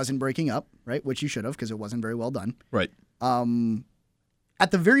Authority wasn't breaking up, right, which you should have because it wasn't very well done. Right.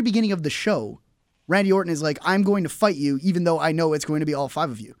 At the very beginning of the show, Randy Orton is like, I'm going to fight you even though I know it's going to be all 5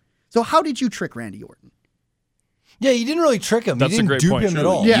 of you. So how did you trick Randy Orton? Yeah, you didn't really trick him. That's you a didn't great dupe point, him at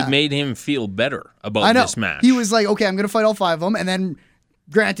truly. all. Yeah. You made him feel better I about know. this match. He was like, okay, I'm going to fight all 5 of them. And then,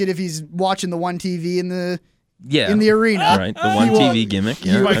 granted, if he's watching the one TV in the arena, Right, the one TV gimmick.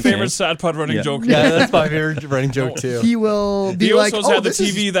 Yeah, My okay. favorite sad pod running joke. Yeah, that's my favorite running joke too. he will be He like, also oh, had the this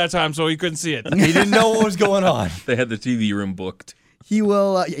is- TV that time, so he couldn't see it. He didn't know what was going on. They had the TV room booked. He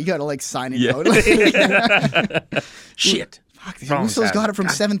will, you got to like sign it Yeah. out. Shit. Fuck, Wrong Russo's side. got it from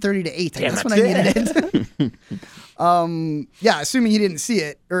 7:30 to 8. Damn That's it. when I needed it. Yeah, assuming he didn't see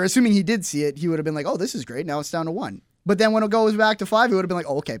it, or assuming he did see it, he would have been like, oh, this is great. Now it's down to 1. But then when it goes back to 5, he would have been like,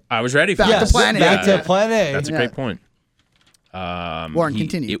 oh, okay. I was ready for Back that. to plan A. Back to plan A. That's a Yeah. great point. Warren,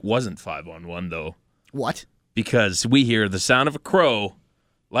 continue. It wasn't 5-on-1 though, What? because we hear the sound of a crow,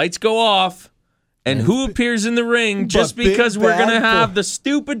 lights go off, and who appears in the ring just Big because we're Bad gonna have Boy. the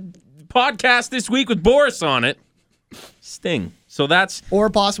stupid podcast this week with Boris on it? Sting. So that's Or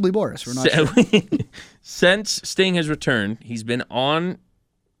possibly Boris. We're not sure. since Sting has returned, he's been on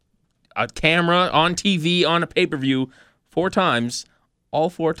a camera, on TV, on a pay-per-view 4 times. All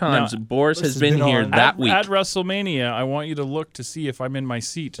 4 times, Now, Boris has has been been here on. that week. At WrestleMania, I want you to look to see if I'm in my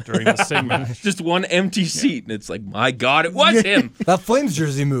seat during the Sting match. Just one empty seat, and it's like, my God, it was him. That Flames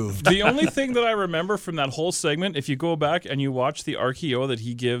jersey moved. The only thing that I remember from that whole segment, if you go back and you watch the RKO that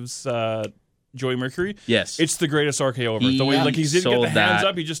he gives Joey Mercury, Yes. it's the greatest RKO ever. He The way he didn't get the sold hands that.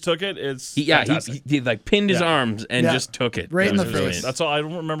 up, he just took it. It's He fantastic. like pinned his Yeah. arms and Yeah. just took it. Right It in was the brilliant. face. That's all. I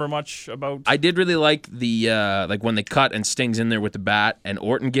don't remember much about. I did really like the like when they cut and Sting's in there with the bat and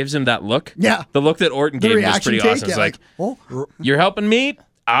Orton gives him that look. Yeah. The look that Orton The gave was reaction pretty take, awesome. yeah, It's like, oh, you're helping me?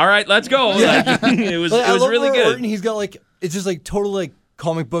 All right, let's go. Like, it was Like, I love really where good. Orton, he's got like it's just like total like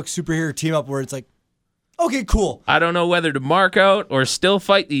comic book superhero team up where it's like, okay, cool. I don't know whether to mark out or still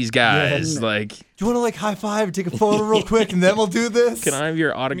fight these guys. Yeah. Like, Do you want to like high five and take a photo real quick and then we'll do this? can I have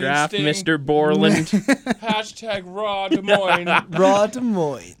your autograph, Sting. Mr. Borland? Hashtag Raw Des Moines. Raw Des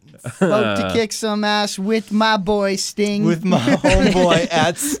Moines about to kick some ass with my boy Sting. with my homeboy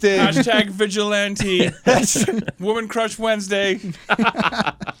at Sting. Hashtag Vigilante. Woman Crush Wednesday.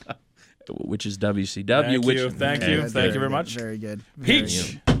 Which is WCW. Thank which, you. Thank Okay, you. good. Thank you very much. Very good.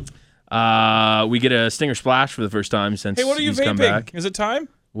 Peach. We get a Stinger Splash for the first time since Hey, what are you he's come vaping? back. Is it time?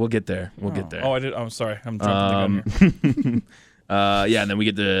 We'll get there. We'll get there. Oh, I did. I'm sorry. I'm jumping the gun here. Yeah, and then we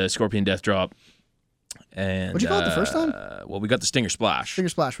get the Scorpion Death Drop. And What'd you call it the first time? Well, we got the Stinger Splash. Stinger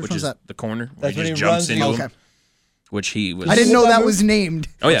Splash. Which one's is that? the corner. Where That's he when just he jumps runs into and- him. Okay. Which he was. I didn't know That that move? was named.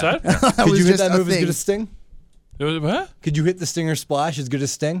 Oh yeah. What's That Could was you hit just that a move as thing. good as Sting? What? Could you hit the Stinger Splash as good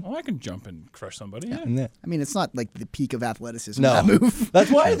as Sting? Oh, I can jump and crush somebody. Yeah. Yeah. I mean, it's not like the peak of athleticism. No. That move.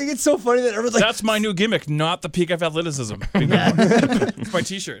 That's why I think it's so funny that everyone's like, That's my new gimmick, not the peak of athleticism. It's my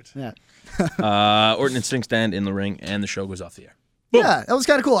T-shirt. Yeah. Orton and Sting stand in the ring, and the show goes off the air. Yeah, that was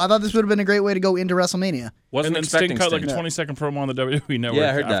kind of cool. I thought this would have been a great way to go into WrestleMania. Wasn't And then Sting expecting cut like Sting. a 20-second promo on the WWE Network Yeah,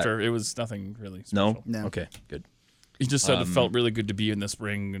 I heard that. after. It was nothing really No? special. No. Okay, good. He just said it felt really good to be in this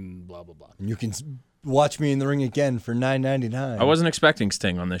ring and blah, blah, blah. you can watch me in the ring again for $9.99. I wasn't expecting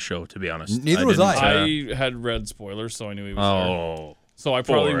Sting on this show, to be honest. Neither was didn't, I. I had read spoilers, so I knew he was there. Oh. So I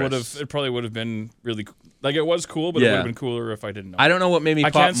probably would Boris. have. It probably would have been really like it was cool, but it Yeah. would have been cooler if I didn't know. I don't know what made me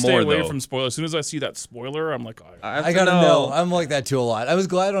I pop can't stay more, away though. from spoilers. As soon as I see that spoiler, I'm like, oh, have I to gotta know. I'm like that too a lot. I was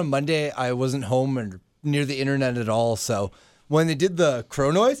glad on Monday I wasn't home and near the internet at all. So when they did the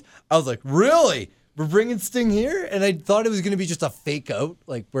crow noise, I was like, really? We're bringing Sting here? And I thought it was going to be just a fake out,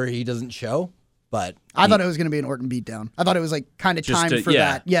 like where he doesn't show. But I thought it was going to be an Orton beatdown. I thought it was like kind of Just timed to- for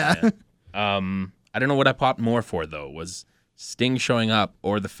yeah, that. Yeah. I don't know what I popped more for, though, was Sting showing up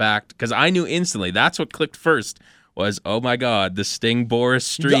or the fact, because I knew instantly, that's what clicked first, was, oh my God, the Sting Boris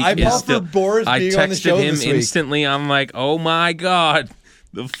streak I is popped for still... Boris I being on the texted show him this week. instantly. I'm like, oh my God,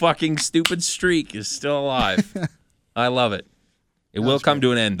 The fucking stupid streak is still alive. I love it. It will come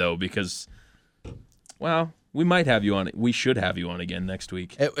to an end, though, because, well, we might have you on. We should have you on again next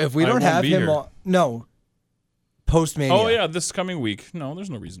week. If we I don't won't have be him here. on, no, post-Mania. Oh yeah, this coming week. No, there's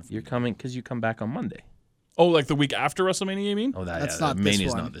no reason for You're coming because you come back on Monday. Oh, like the week after WrestleMania, you mean? Oh, That's yeah, not this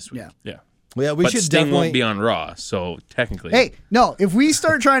Mania's one. not this week. Yeah. Yeah. Yeah, we But should Sting definitely. won't be on Raw, so technically. Hey, no, if we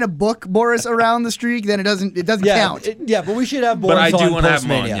start trying to book Boris around the streak, then it doesn't count. But we should have But I Boris do on want to have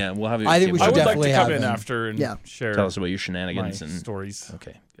him on. post-Mania. Yeah, we'll have you. I think we give I should us- would like to definitely come have in him. after and Yeah. share Tell us about your my shenanigans and stories.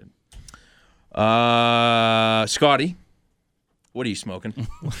 Okay, good. Scotty, what are you smoking?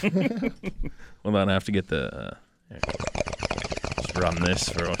 Hold on, I have to get the. Just run this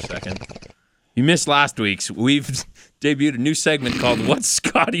for a second. You missed last week's. We've debuted a new segment called "What's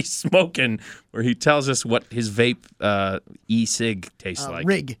Scotty Smoking," where he tells us what his vape e-cig tastes like.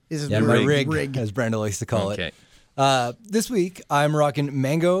 Rig is Yeah, the my rig. rig, as Brenda likes to call Okay. it. This week, I'm rocking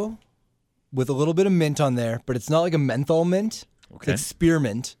mango with a little bit of mint on there, but it's not like a menthol mint. Okay. It's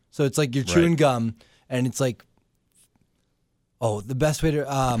spearmint. So it's like you're chewing gum, and it's like, the best way to.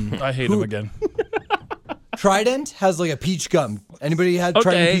 I hate him again. Trident has like a peach gum. Anybody had Okay,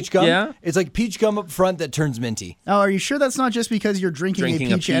 Trident peach gum? yeah. It's like peach gum up front that turns minty. Now, are you sure that's not just because you're drinking,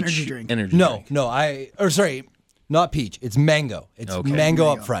 Drinking a peach energy drink? No, not peach. It's mango. It's Okay. mango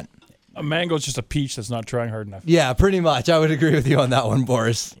up front. A mango's just a peach that's not trying hard enough. Yeah, pretty much. I would agree with you on that one,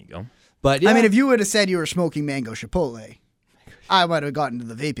 Boris. There you go. But yeah, I mean, if you would have said you were smoking mango Chipotle, I might have gotten to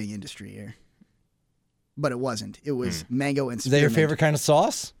the vaping industry here. But it wasn't. It was mango and is that your spearmint. favorite kind of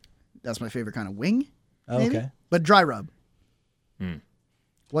sauce? That's my favorite kind of wing. Maybe? Okay. But dry rub.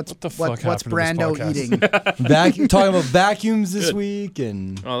 What's What the fuck what's happened to this Brando podcast? eating? Talking about vacuums this week,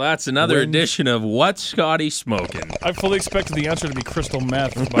 and Well, that's another Wings. edition of What's Scotty Smoking. I fully expected the answer to be crystal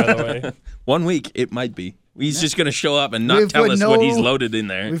meth, by the way. 1 week, it might be. He's just going to show up and not We've tell put us what he's loaded in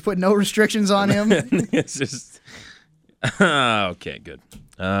there. We've put no restrictions on him. It's just okay, good.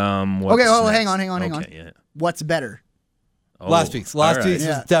 What's Okay, well, next? hang on. Okay, yeah. What's better? Oh, last week's all right. was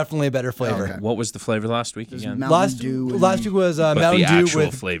Yeah. definitely a better flavor. Okay. What was the flavor last week again? Mountain Dew and- Last week was But Mountain the Dew actual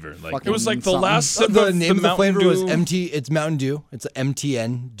with flavor, like Fucking It was like the something. last sip the of name of the Mountain flavor was Dew. It's Mountain Dew. It's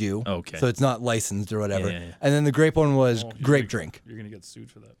MTN Dew. Okay. So it's not licensed or whatever. Yeah, yeah. And then the grape one was grape drink. You're going to get sued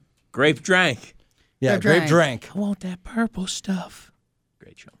for that. grape drank. Yeah, Grape grape drink. I want that purple stuff.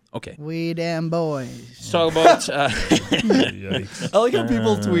 Great show. Okay. We damn boys. Let's talk about Yikes. I like how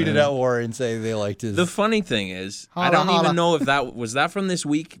people tweeted at Warren saying they liked his. the funny thing is, I Holla, don't holla. even know if that was that from this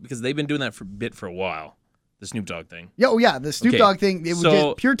week because they've been doing that for a while. The Snoop Dogg thing. Yeah, oh yeah, the Snoop Okay, Dogg thing. It was so-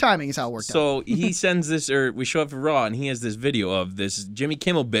 just pure timing is how it worked out. So he sends this, or we show up for Raw, and he has this video of this Jimmy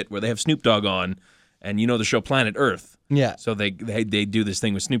Kimmel bit where they have Snoop Dogg on, and you know the show Planet Earth. yeah. So they do this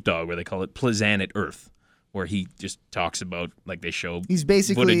thing with Snoop Dogg where they call it Planet Earth, where he just talks about like they show He's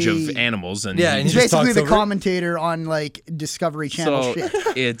basically footage of animals and Yeah, and He's he just basically talks the over it. commentator on like Discovery Channel so shit.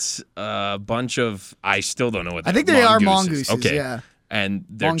 it's a bunch of I still don't know what I think they are mongooses. Okay, Yeah. and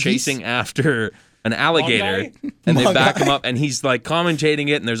they're Mongoose? chasing after an alligator, and they back him up, and he's like commentating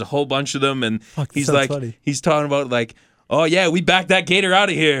it, and there's a whole bunch of them, and he's sounds like, funny. he's talking about like, oh yeah, we backed that gator out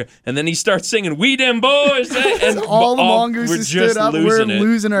of here, and then he starts singing, "We them boys," and All the mongooses we're stood just up, we're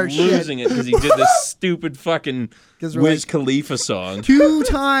losing our shit. losing it because he did this stupid fucking 'Cause we're Wiz like- Khalifa song. 2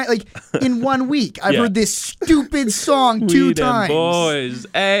 times, like in 1 week, I've Yeah. heard this stupid song 2 We them times. boys,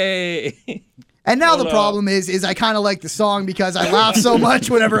 hey. And now the Hold problem is I kind of like the song because I laugh so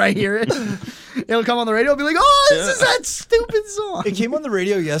much whenever I hear it. It'll come on the radio, I'll be like, oh, this is that stupid song. It came on the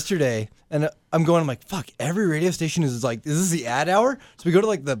radio yesterday, and I'm like, fuck, every radio station is like, is this the ad hour? So we go to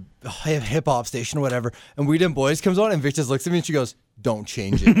like the hip hop station or whatever, and We Dem Boys comes on, and Vic just looks at me and she goes, don't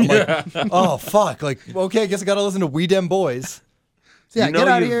change it. I'm like, oh, fuck. Like, okay, I guess I got to listen to We Dem Boys. So yeah, You know get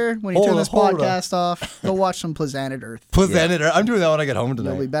out of you've- here. When you turn Hold this up, hold up. podcast off, go watch some Planet Earth. Planet Earth. I'm doing that when I get home You'll be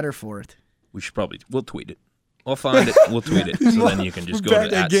tonight. better for it. We should we'll tweet it. We'll find it. We'll tweet it. So then you can just go Better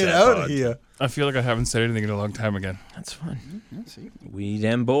to that. get out of here. I feel like I haven't said anything in a long time again. That's fine. We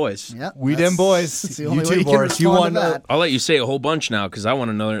them boys. Yep, We that's- Dem Boys. That's the You only way too, you can Boris. You respond want to that. I'll let you say a whole bunch now because I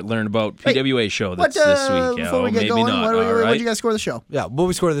want to learn about Hey, PWA show What, that's this week. before we get maybe going, not. what All did right. you guys score the show? Yeah, what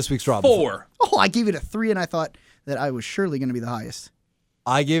we scored this week's Rob? 4. Oh, I gave it a 3, and I thought that I was surely going to be the highest.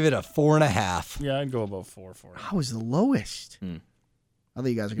 I gave it a 4.5. Yeah, I'd go about 4 for it. I was the lowest. I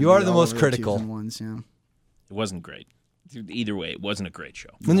think you guys are. You gonna are be the all most over critical. 2s and 1s, yeah. It wasn't great. Either way, it wasn't a great show.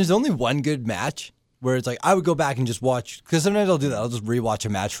 When there's only one good match where it's like, I would go back and just watch, because sometimes I'll do that. I'll just rewatch a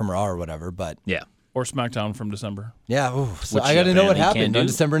match from Raw or whatever. But Yeah. Or SmackDown from December. yeah, ooh, so Which I got to know what apparently happened can't on do.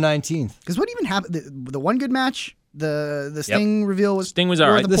 December 19th. Because what even happened? The one good match, the Sting reveal was Sting was worth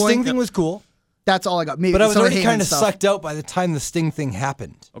all right. the The point. Sting thing was cool. That's all I got. Maybe But I was some already Heyman kind of stuff. sucked out by the time the Sting thing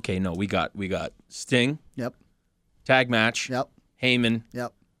happened. Okay, no, we got Sting, Yep. tag match, Yep. Heyman,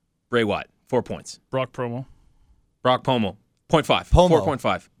 Yep. Bray Wyatt, 4 points. Brock promo. Brock Pomo, 0.5. Pomo.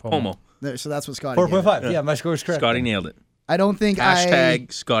 4.5. Pomo. There, so that's what Scotty. 4.5. gave it. Yeah, my score is correct. Scotty nailed it. I don't think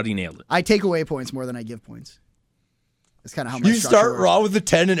Hashtag Scotty nailed it. I take away points more than I give points. That's kind of how my You structure start works. Raw with a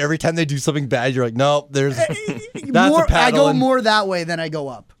 10, and every time they do something bad, you're like, nope, there's that's More, a paddle. I go more that way than I go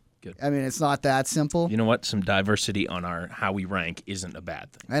up. Good. I mean, it's not that simple. You know what? Some diversity on our how we rank isn't a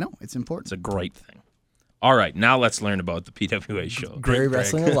bad thing. I know it's It's important. a great thing. All right, now let's learn about the PWA show. Gray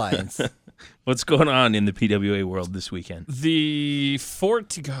Wrestling Alliance. What's going on in the PWA world this weekend? The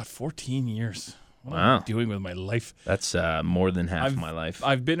 14 years. What am Wow. I doing with my life? That's more than half of my life.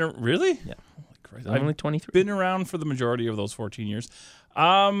 I've been really? Yeah. Holy Christ. I'm I've only 23. been around for the majority of those 14 years.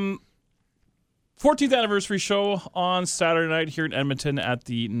 14th anniversary show on Saturday night here in Edmonton at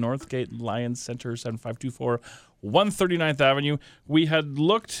the Northgate Lions Center, 7524 139th Avenue. We had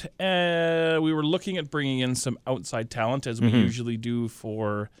looked we were looking at bringing in some outside talent as we usually do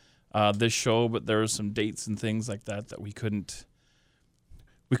for this show, but there were some dates and things like that we couldn't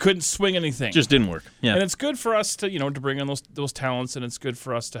swing anything. Just didn't work. Yeah. And it's good for us to, to bring in those talents, and it's good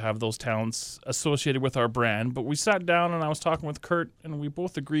for us to have those talents associated with our brand. But we sat down and I was talking with Kurt, and we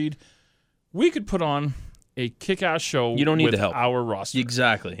both agreed we could put on a kick-ass show You don't need with the help. our roster.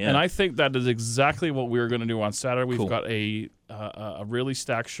 Exactly. Yeah. And I think that is exactly what we're going to do on Saturday. We've Cool. got a really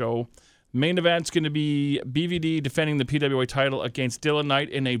stacked show. Main event's going to be BVD defending the PWA title against Dylan Knight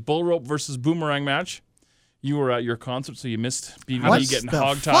in a bull rope versus boomerang match. You were at your concert, so you missed BVD What getting the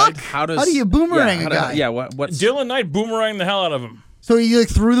hogtied. fuck? how How do you boomerang a guy? Yeah. What's Dylan Knight boomeranged the hell out of him. So you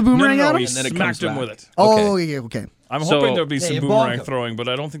threw the boomerang no, at him? he And then it smacked comes him back. with it. Oh, yeah, okay. I'm So- hoping there'll be Yeah, some you boomerang bonk him. throwing, but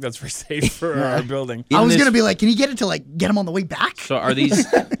I don't think that's very safe for our building. I In was this- gonna be like, can you get it to get him on the way back? So are these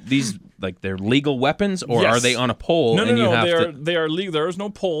like they're legal weapons, or Yes. are they on a pole? No, and you have they are legal. There is no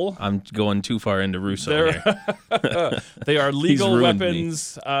pole. I'm going too far into Russo They're- here. They are legal ruined me.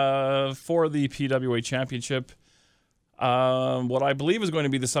 weapons for the PWA Championship. What I believe is going to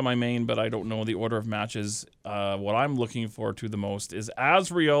be the semi-main, but I don't know the order of matches. What I'm looking forward to the most is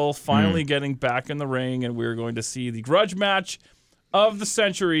Azrael finally getting back in the ring, and we're going to see the grudge match of the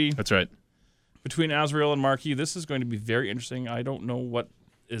century That's right. between Azrael and Marquis. This is going to be very interesting. I don't know what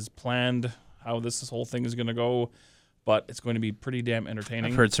is planned, how this whole thing is going to go, but it's going to be pretty damn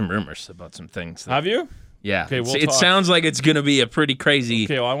entertaining. I've heard some rumors about some things. Have you? Yeah. Okay, we'll it talk. sounds like it's going to be a pretty crazy.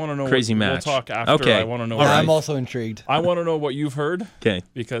 Okay, well, I want to know. Crazy We'll match. talk after. Okay. I want to know. All Yeah, right. I'm also intrigued I want to know what you've heard Okay.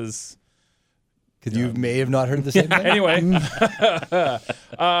 because because you may have not heard the same thing. anyway,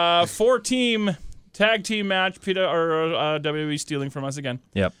 4-team tag team match. Peter or WWE stealing from us again.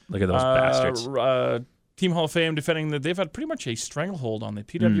 Yep. Look at those bastards. Team Hall of Fame defending that they've had pretty much a stranglehold on the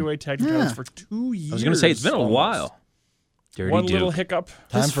PWA tag team titles for 2 years. I was going to say it's been a almost. while. Dirty One Duke. little hiccup.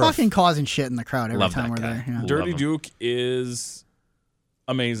 Time Just for a fucking causing shit in the crowd every Love time that we're guy. there. Yeah. Love Dirty him. Duke is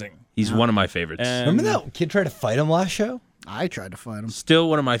amazing. He's one of my favorites. And Remember that kid tried to fight him last show? I tried to fight him. Still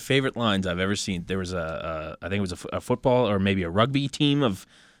one of my favorite lines I've ever seen. There was I think it was a football or maybe a rugby team of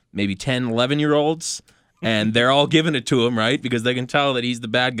maybe 10, 11-year-olds, and they're all giving it to him, right? Because they can tell that he's the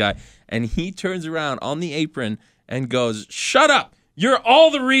bad guy. And he turns around on the apron and goes, "Shut up! You're all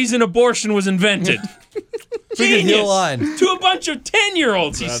the reason abortion was invented." Freaking heel Genius! line. To a bunch of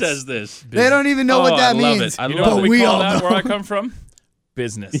 10-year-olds, he says this. They don't even know what Oh, that I love means. it. I you know love what it. we we call all that know. where I come from?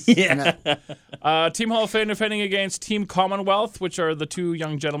 Business. Yeah. Team Hall of Fame defending against Team Commonwealth, which are the two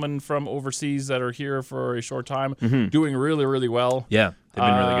young gentlemen from overseas that are here for a short time, doing really, really well. Yeah, they've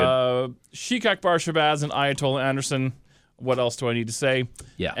been really good. Sheik Akbar Shabazz and Ayatollah Anderson. What else do I need to say?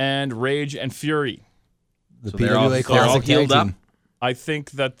 Yeah. And Rage and Fury. The So they're all- PWA they're all Classic healed Tag up? Team. I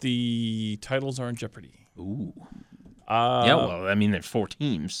think that the titles are in jeopardy. Ooh. Yeah, well, I mean, there's 4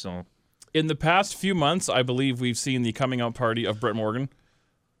 teams, so. In the past few months, I believe we've seen the coming out party of Brett Morgan,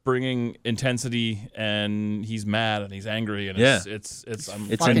 bringing intensity, and he's mad and he's angry, and Yeah. it's It's a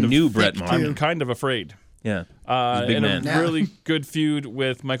Fucking new thick, Brett too. Martin. I'm kind of afraid. Yeah. He's a big in man. a really good feud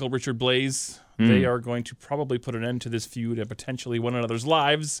with Michael Richard Blaze. They are going to probably put an end to this feud and potentially one another's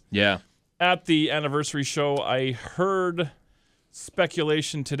lives. Yeah. At the anniversary show, I heard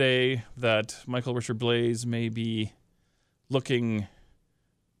speculation today that Michael Richard Blaze may be looking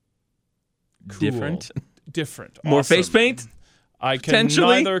cool. Different. More Awesome. face paint? I can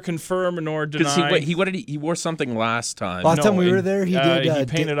Potentially? neither confirm nor Because deny. he wore something last time. Last time we No, were there, he did. he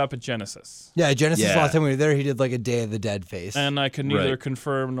painted up at Genesis. Yeah, Genesis. Yeah. Last time we were there, he did like a Day of the Dead face. And I can neither Right.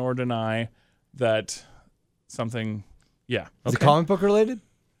 confirm nor deny that something. Yeah. Is it comic book related?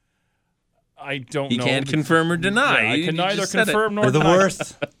 I don't He know. can't confirm or deny. Yeah, I He can neither just said it. confirm nor Or the deny.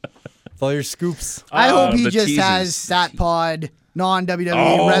 worst? With all your scoops. I hope he the just teasers. has Satpod non-WWE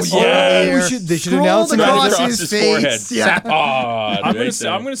Oh, wrestling yeah. of the year. They should scrolled announce him across across his face. Yeah. Sapod.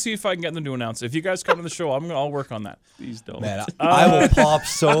 I'm gonna see if I can get them to announce it. If you guys come to the show, I'll work on that. Please don't. Man, I will pop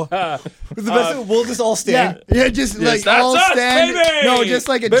so. The best thing, we'll just all stand. Yeah, just like that's all us, stand. baby! No, just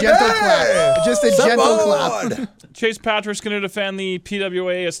like a Baby! gentle clap. Just a gentle clap. Sapod! Chase Patrick's going to defend the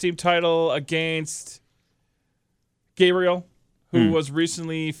PWA Esteemed title against Gabriel, who was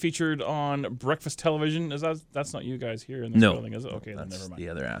recently featured on Breakfast Television. That's not you guys here in this No. building, is it? Okay, then That's never mind. the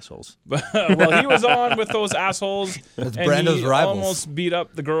other assholes. Well, he was on with those assholes, That's and Brando's he rivals. almost beat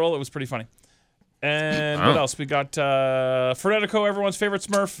up the girl. It was pretty funny. And Wow. what else? We got Frederico, everyone's favorite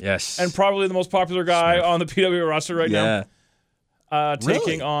Smurf, Yes. and probably the most popular guy on the PWA roster right yeah. now, Really?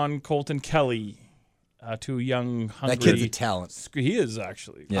 taking on Colton Kelly. Two young, hungry. That kid's a talent. He is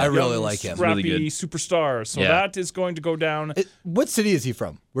actually. Yeah. I really Young, like him. Scrappy Really good. superstar. So Yeah. that is going to go down. What city is he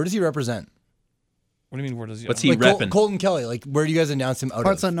from? Where does he represent? What do you mean? Where does he? What's he Like repping? Colton Kelly. Like, where do you guys announce him out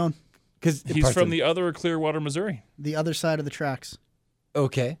Parts of? unknown. Because He's from the other Clearwater, Missouri. The other side of the tracks.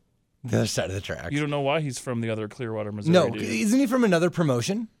 Okay. The other side of the tracks. You don't know why he's from the other Clearwater, Missouri. No, do you? isn't he from another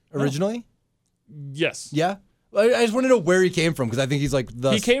promotion originally? Yes. Yeah. I just want to know where he came from because I think he's like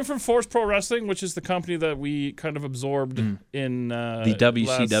the. He came from Force Pro Wrestling, which is the company that we kind of absorbed in the last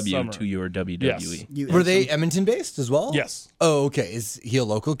WCW summer. to your WWE. Yes. Were they Edmonton based as well? Yes. Oh, okay. Is he a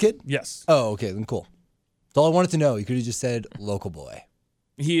local kid? Yes. Oh, okay. Then cool. That's all I wanted to know. You could have just said local boy.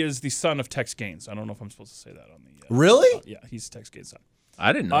 He is the son of Tex Gaines. I don't know if I'm supposed to say that on the. Really? Yeah, he's Tex Gaines' son.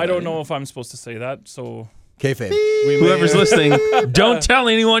 I didn't know. I that don't either. know if I'm supposed to say that. So Kayfabe. we may- Whoever's listening, don't tell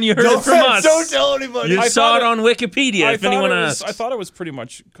anyone you heard it from us. Don't tell anybody. You I saw thought it on Wikipedia. If anyone asks, I thought it was pretty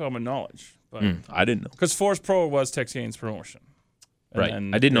much common knowledge, but I didn't know. because Force Pro was Tex Gaines' promotion, And Right.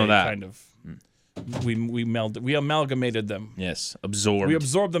 then I did know they that. Kind of, we amalgamated them. Yes, absorbed. We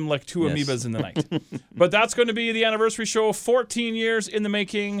absorbed them like two Yes. amoebas in the night. But that's going to be the anniversary show. 14 years in the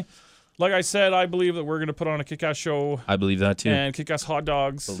making. Like I said, I believe that we're going to put on a kick-ass show I believe that too. and kick-ass hot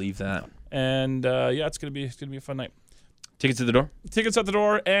dogs. Believe that. And yeah, it's going to be a fun night. Tickets at the door. Tickets at the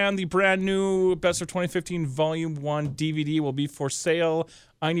door, and the brand new Best of 2015 Volume 1 DVD will be for sale.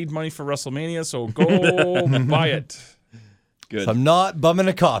 I need money for WrestleMania, so go buy it. Good. So I'm not bumming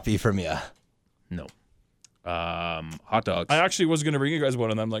a copy from you. No. Hot dogs. I actually was going to bring you guys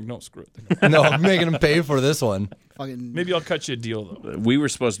one, and I'm like, no, screw it. No, I'm making him pay for this one. Fucking Maybe I'll cut you a deal, though. we were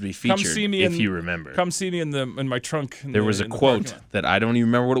supposed to be featured, see me if in- you remember. Come see me in my trunk. There was a quote that I don't even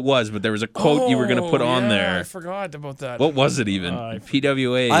remember what it was, but there was a quote you were going to put on I there. forgot about that. What was it even?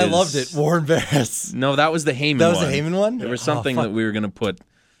 PWA. I is- loved it. Warren Barris. No, that was the Heyman That was one. the Heyman one? There was something Oh, that fuck. we were going to put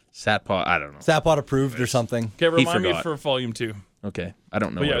Satpot. I don't know. Sapot approved or something. Okay, remind me forgot. for Volume 2. Okay. I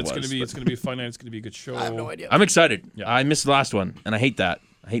don't know But yeah, what it's it gonna was. be but it's gonna be a fun night. It's gonna be a good show. I have no idea. I'm excited. Yeah. I missed the last one, and I hate that.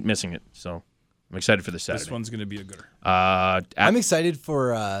 I hate missing it. So I'm excited for this Saturday. This one's gonna be a gooder. I'm excited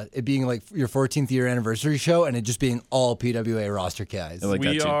for it being like your 14th year anniversary show and it just being all PWA roster guys. I like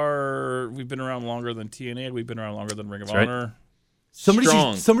that too. We've been around longer than TNA. We've been around longer than Ring of right. Honor.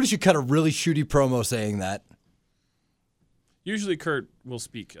 Strong. Somebody should cut a really shooty promo saying that. Usually Kurt will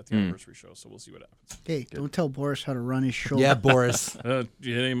speak at the anniversary show, so we'll see what happens. Hey, don't tell Boris how to run his show. Yeah, Boris. It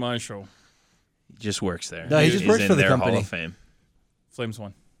ain't my show. He just works there. No, he just He's works in for the their company. Hall of Fame. Flames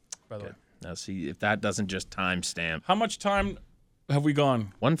won, by the way. Now, see, if that doesn't just timestamp. How much time have we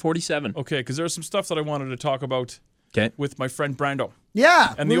gone? 147. Okay, because there's some stuff that I wanted to talk about Okay. with my friend Brando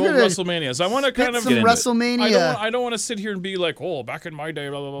Yeah. and the we're old gonna WrestleManias. I want to spit kind of some into it. WrestleMania. I don't want to sit here and be like, oh, back in my day,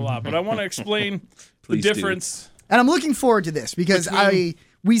 blah blah blah blah. But I want to explain the Please do. difference. And I'm looking forward to this because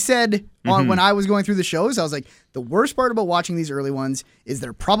we said on when I was going through the shows, I was like, the worst part about watching these early ones is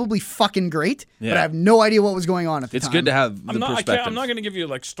they're probably fucking great, but Yeah. I have no idea what was going on at the It's time. good to have the perspective. I'm not going to give you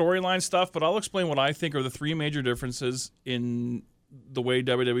like storyline stuff, but I'll explain what I think are the three major differences in the way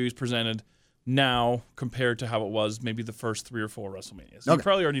WWE is presented now compared to how it was maybe the first 3 or 4 WrestleManias. You Okay.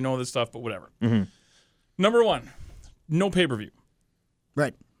 probably already know this stuff, but whatever. Number 1, no pay-per-view.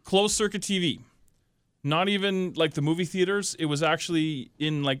 Right. Closed circuit TV. Not even like the movie theaters. It was actually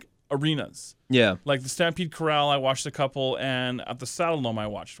in like arenas. Yeah. Like the Stampede Corral, I watched a couple, and at the Saddle Dome, I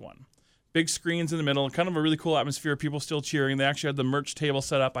watched one. Big screens in the middle, kind of a really cool atmosphere. People still cheering. They actually had the merch table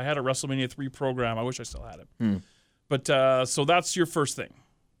set up. I had a WrestleMania 3 program. I wish I still had it. But so that's your first thing.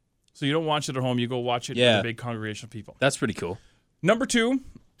 So you don't watch it at home. You go watch it Yeah. with a big congregation of people. That's pretty cool. Number 2,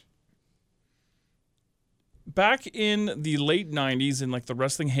 back in the late 90s, in like the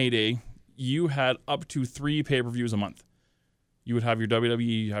wrestling heyday, you had up to 3 pay-per-views a month. You would have your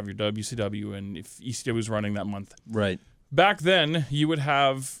WWE, you have your WCW, and if ECW was running that month. Right. Back then, you would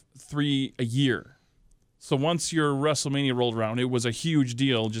have 3 a year. So once your WrestleMania rolled around, it was a huge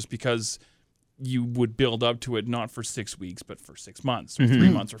deal just because you would build up to it not for 6 weeks, but for 6 months or 3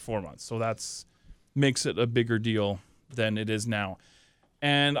 months or 4 months. So that's makes it a bigger deal than it is now.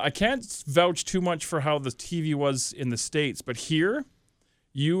 And I can't vouch too much for how the TV was in the States, but here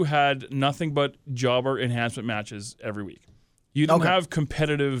you had nothing but jobber enhancement matches every week. You didn't have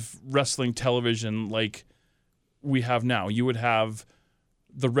competitive wrestling television like we have now. You would have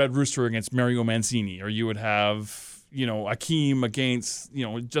the Red Rooster against Mario Mancini, or you would have, Akeem against,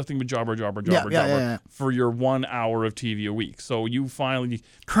 nothing but jobber for your 1 hour of TV a week. So you finally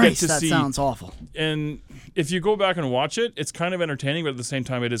Christ, get to that see. sounds awful. And if you go back and watch it, it's kind of entertaining, but at the same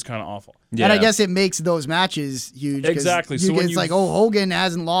time, it is kind of awful. Yeah. And I guess it makes those matches huge. 'Cause Exactly. So when it's you- like, Hogan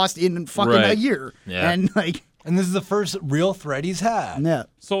hasn't lost in fucking a Right. year. Yeah. And And this is the first real threat he's had. yeah.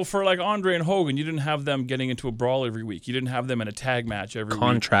 So for like Andre and Hogan, you didn't have them getting into a brawl every week. You didn't have them in a tag match every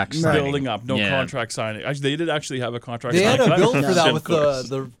Contract week. signing. Building up. No contract signing. Actually, they did actually have a contract They had signing. a build for that Of with course.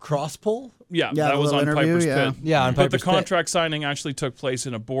 the cross pull. Yeah, Yeah, that the was little on interview, Piper's yeah. Pit. Yeah, on But the Piper's Pit. contract signing actually took place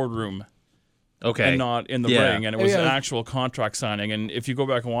in a boardroom Okay. and not in the Yeah. ring, and it was Yeah. an actual contract signing. And if you go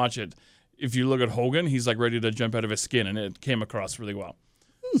back and watch it, if you look at Hogan, he's like ready to jump out of his skin, and it came across really well.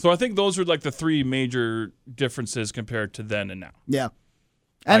 So I think those are like the three major differences compared to then and now. Yeah.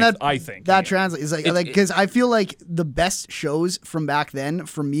 And I think that anyway. translates like because I feel like the best shows from back then,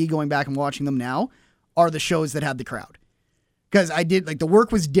 for me going back and watching them now, are the shows that had the crowd. Because I did the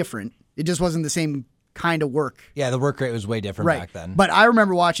work was different. It just wasn't the same kind of work. Yeah, the work rate was way different back then. But I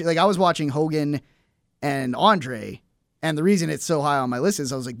remember watching I was watching Hogan and Andre, and the reason it's so high on my list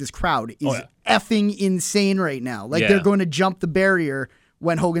is I was like, this crowd is effing insane right now. Like they're going to jump the barrier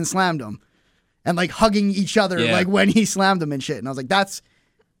when Hogan slammed them, and like hugging each other like when he slammed them and shit. And I was like, that's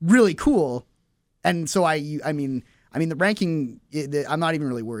really cool. And so I mean the ranking, I'm not even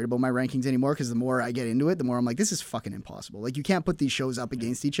really worried about my rankings anymore, because the more I get into it, the more I'm like, this is fucking impossible. Like you can't put these shows up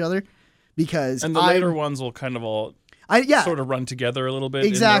against each other, because And the later ones will kind of all sort of run together a little bit.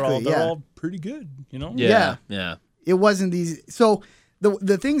 Exactly, And they're all pretty good, Yeah. Yeah. It wasn't these. So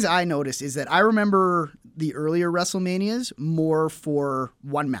the things I noticed is that I remember the earlier WrestleManias more for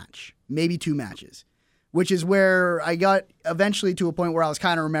one match, maybe two matches, which is where I got eventually to a point where I was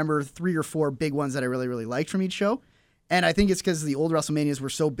kind of remember 3 or 4 big ones that I really, really liked from each show. And I think it's because the old WrestleManias were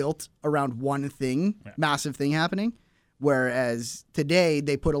so built around one thing, massive thing happening. Whereas today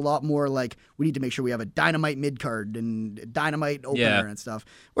they put a lot more like, we need to make sure we have a Dynamite mid-card and Dynamite opener and stuff.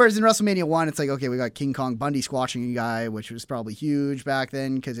 Whereas in WrestleMania 1, it's like, okay, we got King Kong Bundy squashing a guy, which was probably huge back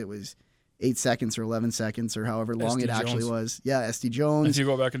then because it was 8 seconds or 11 seconds or however long SD it actually Jones. was. Yeah, SD Jones. If you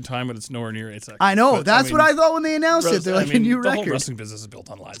go back in time, but it's nowhere near 8 seconds. I know. But, That's what I thought when they announced it. They're like a new the record. whole wrestling business is built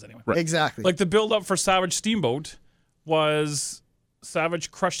on lies anyway. Exactly. Like the build-up for Savage Steamboat was Savage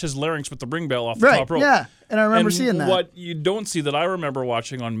crushed his larynx with the ring bell off the top rope. Yeah, and I remember And seeing that. What you don't see that I remember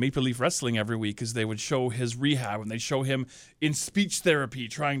watching on Maple Leaf Wrestling every week is they would show his rehab, and they'd show him in speech therapy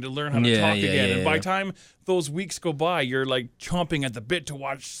trying to learn how to talk again. And by the time those weeks go by, you're like chomping at the bit to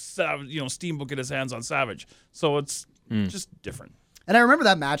watch Steamboat get his hands on Savage. So it's just different. And I remember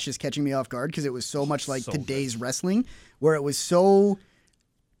that match just catching me off guard because it was so much like today's wrestling, where it was so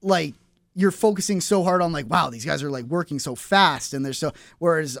like you're focusing so hard on like, wow, these guys are like working so fast, and they're so.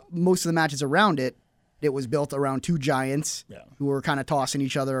 Whereas most of the matches around it, it was built around two giants who were kind of tossing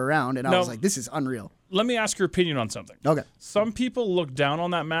each other around, and I was like, this is unreal. Let me ask your opinion on something. Okay. Some people look down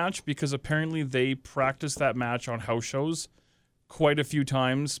on that match because apparently they practiced that match on house shows quite a few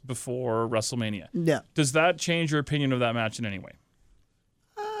times before WrestleMania. Yeah. Does that change your opinion of that match in any way?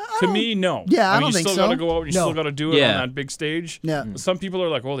 To me, no. Yeah, I mean, don't you think still so. got to go out and you still got to do it on that big stage. Yeah. Some people are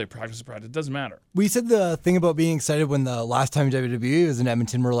like, oh, they practice. It doesn't matter. We said the thing about being excited when the last time WWE was in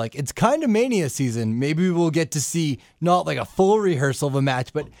Edmonton, we're like, it's kind of Mania season. Maybe we'll get to see not like a full rehearsal of a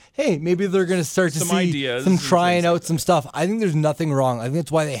match, but hey, maybe they're going to start to Some see ideas some and trying things out like some stuff. I think there's nothing wrong. I think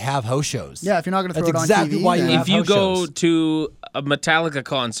that's why they have house shows. Yeah, if you're not going to throw That's it on exactly TV, why you then- have If you house go shows. to a Metallica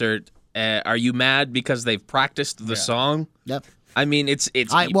concert, are you mad because they've practiced the song? Yep. I mean, it's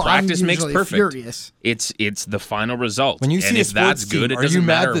I'm practice makes usually perfect. furious. It's the final result. When you and see a if that's sports good, team, it are you doesn't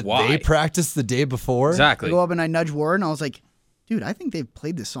mad matter that why. they practiced the day before? I Exactly. go up and I nudge Warren, and I was like, dude, I think they've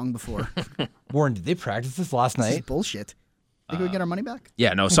played this song before. Warren, did they practice this last This is night? bullshit. Think we get our money back?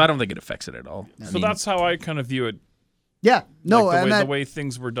 Yeah, no. So I don't think it affects it at all. So that's how I kind of view it. Yeah. No, Like and the way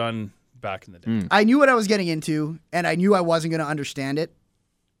things were done back in the day. I knew what I was getting into, and I knew I wasn't going to understand it.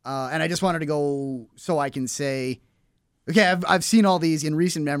 And I just wanted to go so I can say, okay, I've seen all these in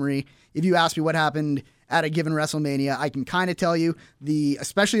recent memory. If you ask me what happened at a given WrestleMania, I can kind of tell you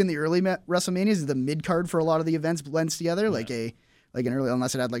especially in the early WrestleManias, the mid card for a lot of the events blends together, like a like an early,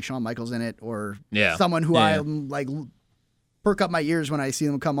 unless it had like Shawn Michaels in it or Yeah. someone who Yeah, I yeah. like perk up my ears when I see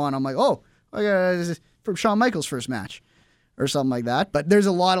them come on. I'm like, oh, this is from Shawn Michaels' first match or something like that. But there's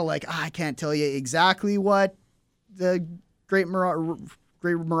a lot of like, I can't tell you exactly what the Great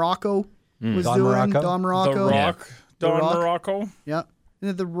Morocco was Don doing. Morocco? Don The Morocco. Rock, Don Rock. Morocco, Yeah.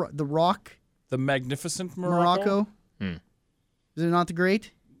 Isn't it the Rock the Magnificent Morocco. Morocco? Is it not the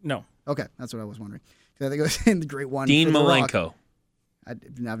Great? No, Okay, that's what I was wondering. 'Cause I think it was in the Great One. Dean for The Rock. Malenko.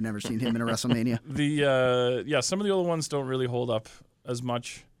 I've never seen him in a WrestleMania. some of the other ones don't really hold up as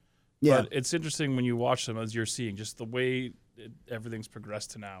much. Yeah. But it's interesting when you watch them, as you're seeing just the way everything's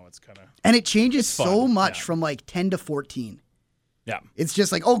progressed to now. It's kind of And it changes fun, so much yeah. from like 10 to 14. yeah. It's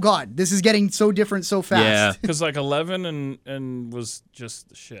just like, oh God, this is getting so different so fast. Yeah. Because like 11 and was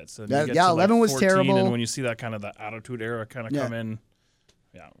just shit. So Yeah, you get yeah, to, 11 was 14, terrible. And when you see that kind of the Attitude Era kind of Yeah. come in,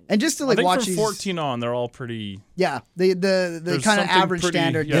 yeah. And just to I like think watch from these, 14 on, they're all pretty. yeah, the There's kind of something average pretty-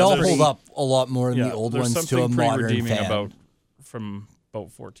 standard. yeah, They all there's- hold up a lot more than Yeah, the old there's ones to a something pretty modern redeeming fan. about from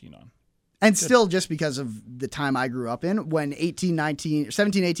about 14 on. And still, just because of the time I grew up in, when 17,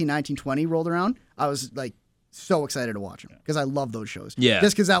 18, 19, 20 rolled around, I was like so excited to watch them because I love those shows. Yeah.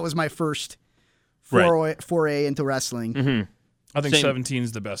 Just because that was my first foray into wrestling. I think Same. 17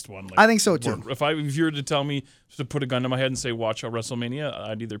 is the best one. Like, I think so, too. If you were to tell me to put a gun to my head and say watch out WrestleMania,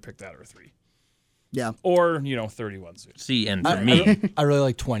 I'd either pick that or 3, Yeah. or 31 soon. See, and for me, I really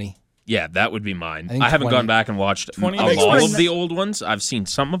like 20. yeah, that would be mine. I think I haven't 20 gone back and watched 20 all makes sense. of the old ones. I've seen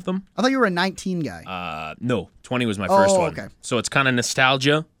some of them. I thought you were a 19 guy. No, 20 was my first one. okay. So it's kind of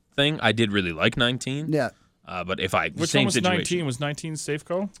nostalgia thing. I did really like 19. Yeah. But if I Which same one was situation. 19? Was 19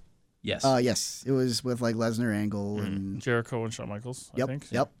 Safeco? Yes. Yes. It was with like Lesnar, Angle, and Jericho and Shawn Michaels, Yep, I think.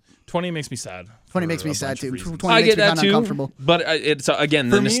 yep. 20 makes me sad. 20 for makes me a sad bunch of too. reasons. 20 I makes get me that kind of too, uncomfortable. but it's again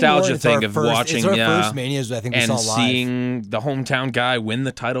For the me, nostalgia more, it's thing our of first, watching, it's our yeah, first Manias I think we and saw live. seeing the hometown guy win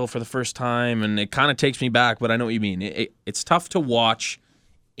the title for the first time, and it kind of takes me back. But I know what you mean. It's tough to watch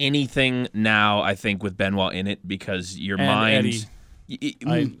anything now. I think with Benoit in it because your And mind.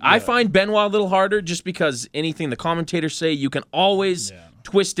 Eddie. I find Benoit a little harder just because anything the commentators say, you can always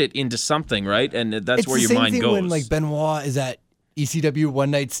twist it into something, right? And that's It's where the your same mind thing goes. when like Benoit is at ECW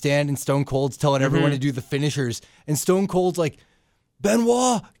One Night Stand and Stone Cold's telling everyone to do the finishers, and Stone Cold's like,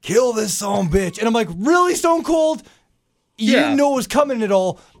 Benoit, kill this son of a bitch, and I'm like, really, Stone Cold? You Yeah. didn't know it was coming at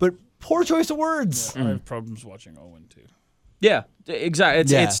all, but poor choice of words. I have problems watching Owen too. Yeah,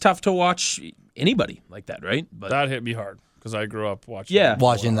 exactly. Yeah. It's tough to watch anybody like that, right? But That hit me hard because I grew up watching. Yeah.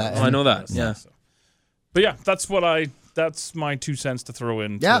 Watching that. I know that. Yeah. So. But yeah, that's my 2 cents to throw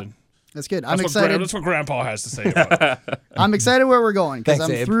in. Yeah. That's good. I'm excited. That's what Grandpa has to say about it. I'm excited where we're going because Thanks,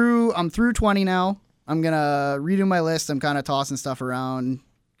 I'm Abe. through 20 now. I'm gonna redo my list. I'm kind of tossing stuff around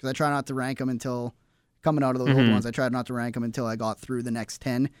because I try not to rank them until coming out of those old ones. I tried not to rank them until I got through the next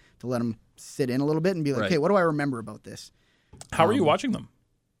 10 to let them sit in a little bit and be like, Right. okay, what do I remember about this? How are you watching them?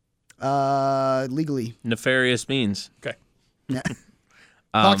 Legally. Nefarious means. Okay. Yeah.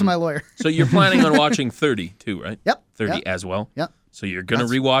 Talk to my lawyer. So you're planning on watching 30 too, right? Yep. 30 Yep. as well? Yep. So you're going to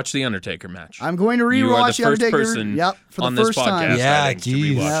rewatch the Undertaker match. I'm going to You are rewatch the The first Undertaker. person Yep, for the on this first podcast, time. Yeah, I think, to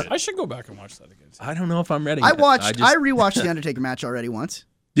geez. rewatch Yep. it. I should go back and watch that again. I don't know if I'm ready I yet. watched. just- I rewatched the Undertaker match already once.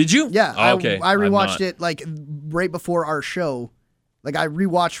 Did you? Yeah, Oh, okay. I I'm rewatched not. it like right before our show. Like I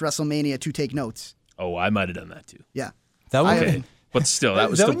rewatched WrestleMania to take notes. Oh, I might have done that too. Yeah. That one, Okay. But still, that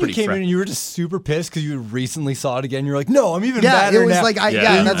was is that still when you pretty came fresh. in and you were just super pissed because you recently saw it again? You're like, no, I'm even Yeah, madder it was now. like Yeah.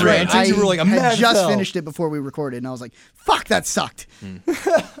 yeah, that's You right. ranted, I you were like, I'm mad had as just hell. finished it before we recorded, and I was like, "Fuck, that sucked."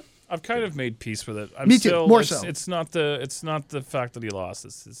 I've kind of made peace with it. I'm Me too, still, more it's, so. It's not the fact that he lost.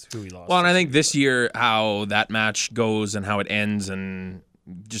 It's who he lost. Well, and I think this year, how that match goes and how it ends and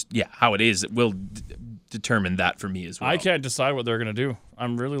just, how it is, it will determine that for me as well. I can't decide what they're gonna do.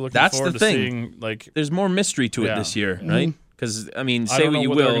 I'm really looking That's forward the to thing. seeing like There's more mystery to it Yeah. this year, right? Because, I mean, I say don't know what you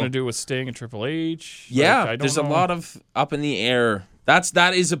what they're will. gonna do with Sting and Triple H. Yeah, Like, I don't there's know. a lot of up in the air.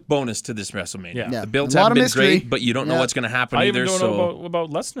 That is a bonus to this WrestleMania. Yeah. The builds A lot haven't of been mystery. great, but you don't know Yeah. what's going to happen I either. even don't so know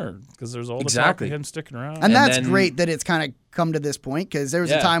about Lesnar because there's all the Exactly. talk of him sticking around. And that's then- great that it's kind of come to this point because there was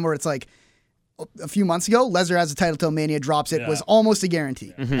Yeah. a time where it's like a few months ago, Lesnar has a title till Mania, drops it, Yeah. was almost a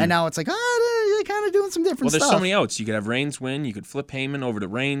guarantee, and now it's like, they're kind of doing some different well, there's stuff. so many outs. You could have Reigns win. You could flip Heyman over to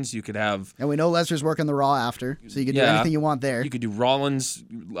Reigns. You could have And we know Lesnar's working the Raw after, so you can do anything you want there. You could do Rollins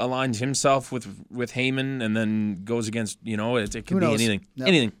aligns himself with Heyman and then goes against. It could Who be knows? anything. Yep.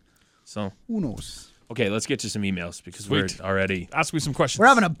 Anything. So Who knows? okay, let's get to some emails because Sweet. we're already Ask me some questions. We're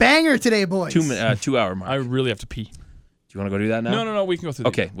having a banger today, boys. 2 hour mark. I really have to pee. you want to go do that now? No. We can go through.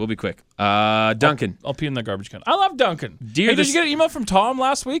 Okay, we'll be quick. Duncan. I'll pee in the garbage can. I love Duncan. Dear hey, the did you get an email from Tom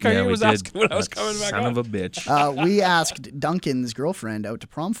last week? I Yeah, he we was did. asking when I was That coming back son on. of a bitch. We asked Duncan's girlfriend out to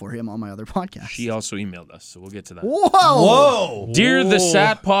prom for him on my other podcast. She also emailed us, so we'll get to that. Whoa! Whoa. Dear the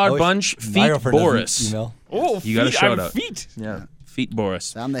Sat Pod Oh, Bunch, my Feet girlfriend doesn't Boris. email. Oh, You got a feet. shout I'm out. feet. Yeah, Feet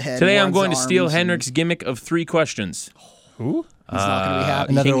Boris. I'm the head. Today I'm one's going to steal arms, and Henrik's gimmick of 3 questions. Who? He's not going to be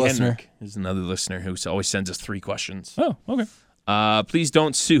happy. Another King listener. Henrik is another listener who always sends us 3 questions. Oh, okay. Please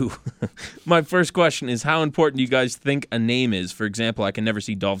don't sue. My first question is, how important do you guys think a name is? For example, I can never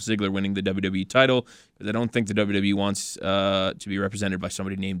see Dolph Ziggler winning the WWE title because I don't think the WWE wants to be represented by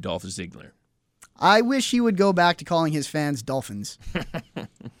somebody named Dolph Ziggler. I wish he would go back to calling his fans dolphins.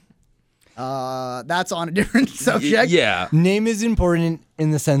 That's on a different subject. Yeah. Name is important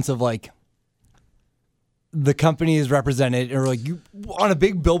in the sense of like the company is represented, or like you on a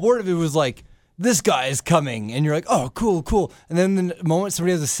big billboard. If it was like this guy is coming, and you're like, oh, cool, and then the moment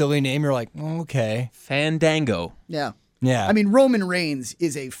somebody has a silly name, you're like, okay, Fandango. Yeah. yeah. I mean, Roman Reigns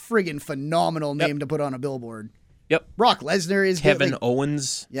is a friggin' phenomenal name to put on a billboard. Yep. Brock Lesnar is good, Kevin like-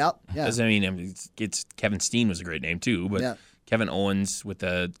 Owens. Yep. Yeah. I mean, it's Kevin Steen was a great name too, but Yeah. Kevin Owens with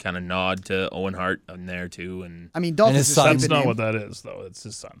a kind of nod to Owen Hart in there too, and I mean, Dolph And is his a son. stupid That's not name. what that is, though. It's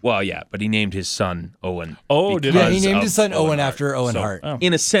his son. well, yeah, but he named his son Owen. Oh, did yeah, I? he because named of his son Owen Hart. after Owen So, Hart. Oh.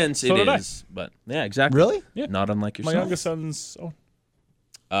 In a sense, So it did I. is, but yeah, exactly. Really? Yeah. Not unlike My yourself. youngest son's. Oh.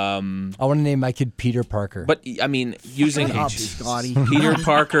 I want to name my kid Peter Parker. But I mean, using Shut up, Scotty. Peter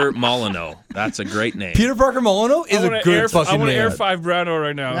Parker Molyneux, that's a great name. Peter Parker Molyneux is a good I fucking want to name. Air 5 Brando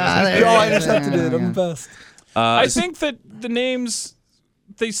right now. Ah, there Yo, I it is. intercepted it. I'm the best. I think that the names,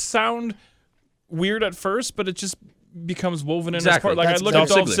 they sound weird at first, but it just becomes woven in as Exactly. part. Like That's I look at Dolph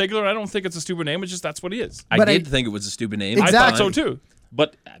Dolph Ziggler. Ziggler, and I don't think it's a stupid name. It's just that's what he is. I But did I- think it was a stupid name. Exactly. I thought so too.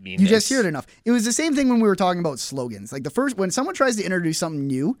 But I mean, You just it's- hear it enough. It was the same thing when we were talking about slogans. Like the first, when someone tries to introduce something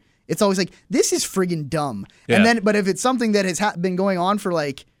new, it's always like, this is friggin' dumb. Yeah. And then, but if it's something that has been going on for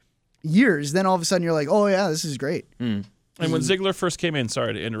like years, then all of a sudden you're like, oh yeah, this is great. And when Ziggler first came in,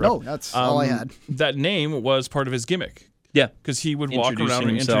 sorry to interrupt. No, that's all I had. That name was part of his gimmick. Yeah, Because he would walk Introducing around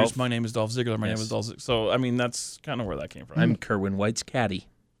and himself. introduce, my name is Dolph Ziggler, my name Yes. is Dolph Ziggler. So, I mean, that's kind of where that came from. I'm Kerwin White's caddy.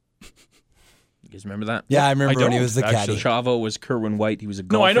 You guys remember that? Yeah, I remember when he don't, was the actually. caddy. Chavo was Kerwin White. He was a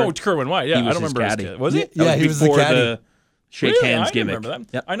golfer. No, I know Kerwin White. Yeah, He I was don't his remember caddy. his kid. Was he? That Yeah, was he was the before caddy. the shake Really? hands I gimmick. remember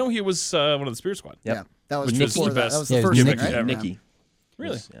that. Yep. I know he was one of the Spirits Squad. Yep. Yeah, that was With before Nikki. that. That was the Yeah, first Nikki. thing, right? Nikki.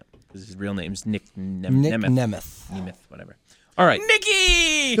 Really? Yeah, because his real name's Nick Nick Nemeth. Nemeth. Nemeth, whatever. All right.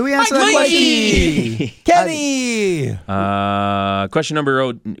 Nikki! Do we answer that question? Kenny!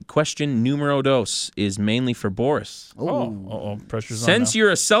 Question numero dos is mainly for Boris. Oh, pressure's on Since now. you're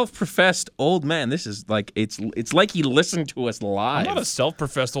a self-professed old man, this is like it's like he listened to us I'm live. not a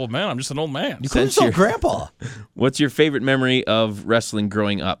self-professed old man. I'm just an old man. You call Since yourself you're- grandpa. What's your favorite memory of wrestling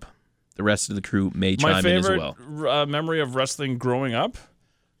growing up? The rest of the crew may chime My in as favorite well. memory of wrestling growing up,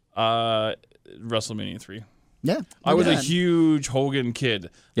 WrestleMania 3. Yeah. I was a Yeah. huge Hogan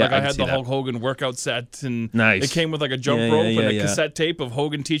kid. Yeah, like I I can had see the that. Hulk Hogan workout set, and Nice. it came with like a jump Yeah, rope yeah, and a yeah. cassette tape of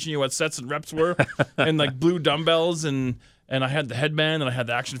Hogan teaching you what sets and reps were, and like blue dumbbells, and I had the headband, and I had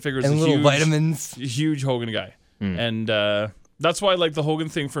the action figures, And a little huge, vitamins. huge Hogan guy, and that's why like the Hogan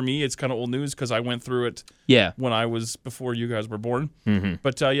thing for me, it's kind of old news because I went through it Yeah. when I was before you guys were born.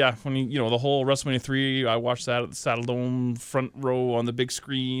 But yeah, when you know the whole WrestleMania 3, I watched that at the Saddle Dome front row on the big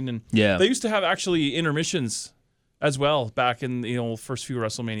screen, and Yeah. they used to have actually intermissions as well back in the first few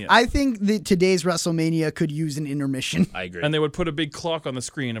WrestleMania. I think that today's WrestleMania could use an intermission. I agree. and they would put a big clock on the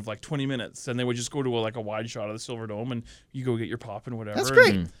screen of like 20 minutes, and they would just go to a wide shot of the Silver Dome, and you go get your pop and whatever. That's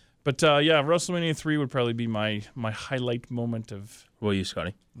great. And- but yeah, WrestleMania 3 would probably be my highlight moment of. What are you,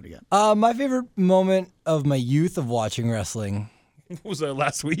 Scotty? What do you got? My favorite moment of my youth of watching wrestling. What was that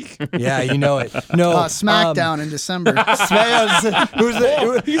last week? Yeah, you know it. No, SmackDown in December.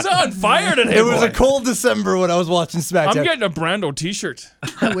 He's on fire today. It was a boy. cold December when I was watching SmackDown. I'm getting a Brando T-shirt.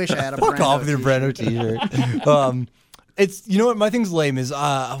 I wish I had a Fuck Brando off with your t-shirt. Brando t-shirt. It's you know what my thing's lame is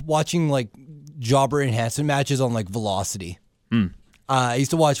watching like jobber enhancement matches on like Velocity. I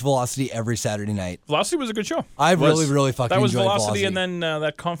used to watch Velocity every Saturday night. Velocity was a good show. I really fucking That was enjoyed Velocity, and then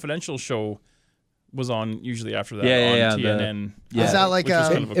that Confidential show was on usually after that Yeah, on yeah, TNN. yeah. Is that like which was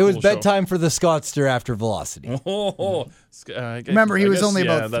a- kind of a it was cool show. bedtime for the Scottster after Velocity. Remember, he I was guess, only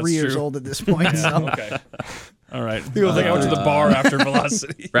yeah, about that's 3 years true. old at this point. So. Okay. All right. I think I went to the bar after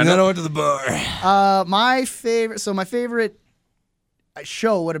Velocity. And then I went to the bar. My favorite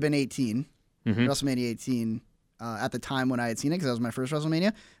show would have been 18, WrestleMania 18, at the time when I had seen it, because that was my first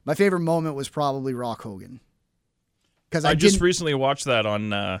WrestleMania. My favorite moment was probably Rock Hogan. Because I just recently watched that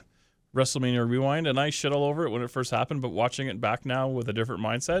on WrestleMania Rewind, and I shit all over it when it first happened. But watching it back now with a different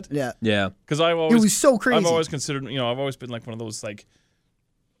mindset, Yeah. Yeah. because I've It always was so crazy. I've always considered, I've always been like one of those like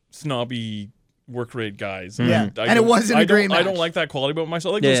snobby work rate guys. Yeah. I And it don't- wasn't a I don't- great I don't match. like that quality about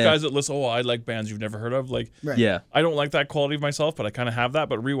myself. Like Yeah. those guys that listen, I like bands you've never heard of. Like, Right. Yeah. I don't like that quality of myself, but I kind of have that.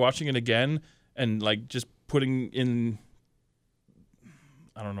 But rewatching it again and like just putting in,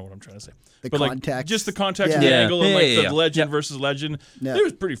 I don't know what I'm trying to say. The but context. like just the context and Yeah. the Yeah. angle and Yeah, like yeah, the yeah. legend versus legend. Yeah. It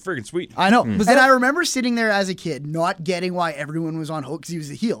was pretty freaking sweet. I know. Was And that- I remember sitting there as a kid, not getting why everyone was on Hook because he was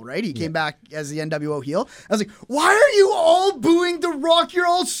the heel, right? He came back as the NWO heel. I was like, why are you all booing The Rock? You're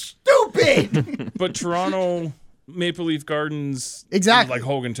all stupid. But Toronto Maple Leaf Gardens, Exactly. like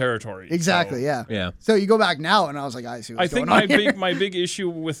Hogan territory. Exactly, So yeah. Yeah. So you go back now, and I was like, I see I what's think going on here. my big issue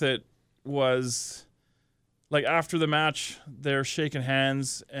with it was like after the match, they're shaking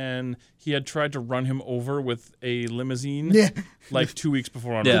hands, and he had tried to run him over with a limousine. Yeah. Like 2 weeks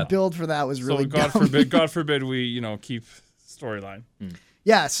before on Yeah. Raw. Build for that was really So God dumb. forbid we keep storyline.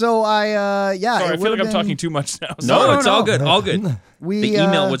 Yeah, so I, yeah. Sorry, it I feel would've like I'm been- talking too much now. No, No, it's no. all good. All good. We, The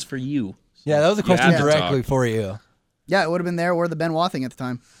email was for you. Yeah, that was a question had to directly talk. for you. Yeah, it would have been there or the Benoit thing at the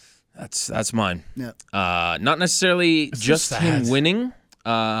time. That's mine. Yeah. Not necessarily just so him sad. winning,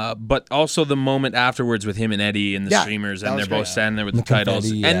 but also the moment afterwards with him and Eddie and the Yeah, streamers, that and was they're both great. standing there with the The titles.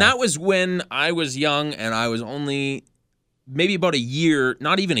 confetti, yeah. And that was when I was young, and I was only maybe about a year,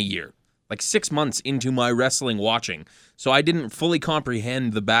 not even a year, like 6 months into my wrestling watching. So I didn't fully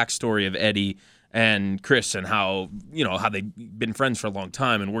comprehend the backstory of Eddie and Chris and how they've been friends for a long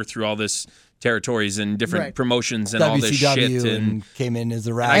time and worked through all this territories and different Right. promotions and all this WCW shit. and came in as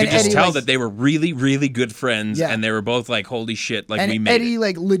a I rat. could just Eddie, tell like- that they were really, really good friends, Yeah. and they were both like, "Holy shit!" Like we And made Eddie, it.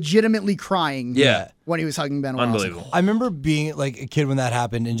 like, legitimately crying Yeah, when he was hugging Benoit. I was like, unbelievable. I remember being like a kid when that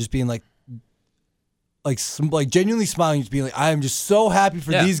happened and just being like genuinely smiling, just being like, I am just so happy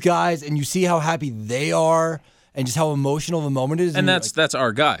for Yeah. these guys, and you see how happy they are, and just how emotional of a moment it is. And you're that's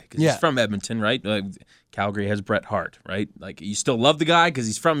our guy because Yeah. he's from Edmonton, right? Like, Calgary has Bret Hart, right? Like you still love the guy because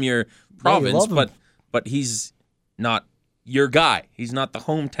he's from your province, love him. but he's not your guy. He's not the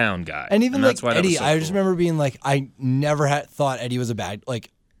hometown guy. And even like that's why that was Eddie, so I just cool. remember being like, I never had thought Eddie was a bad,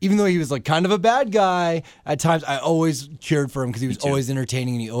 like, even though he was like kind of a bad guy at times, I always cheered for him because he was too. always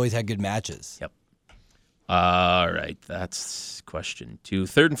entertaining and he always had good matches. Yep. All right, that's question 2.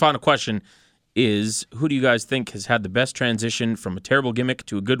 Third and final question is: who do you guys think has had the best transition from a terrible gimmick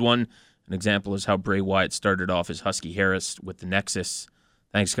to a good one? An example is how Bray Wyatt started off as Husky Harris with the Nexus.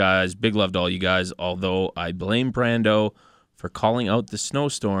 Thanks, guys. Big love to all you guys. Although I blame Brando for calling out the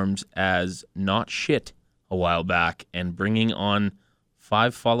snowstorms as not shit a while back and bringing on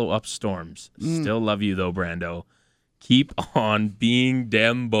 5 follow-up storms. Still love you though, Brando. Keep on being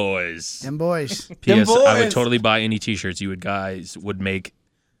dem boys. them boys. P.S. I would boys. totally buy any T-shirts you guys would make.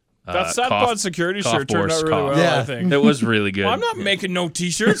 That Satpod security cough shirt turned Boris out really cough. well, Yeah. I think. It was really good. I'm not making no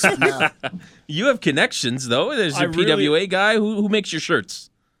t-shirts. You have connections though. There's I a PWA really- guy who makes your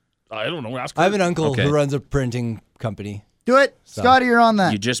shirts. I don't know. Ask I have her. an uncle Okay. who runs a printing company. Do it. Scotty, you're on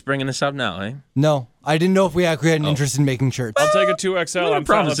that. You just bringing this up now, eh? No, I didn't know if we actually Oh. had an interest in making shirts. I'll take a 2XL. I I'm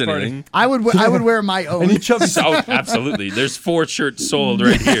promise fat, let's party. anything. I would wear my own. And each of Oh, absolutely. There's 4 shirts sold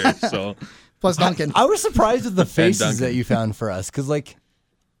right here. So Plus Duncan. I was surprised at the faces Duncan. that you found for us because, like,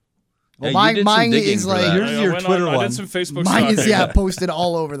 Well, yeah, you did some mine digging is for like that. Here's your went Twitter I one. did some Facebook mine is stalking. posted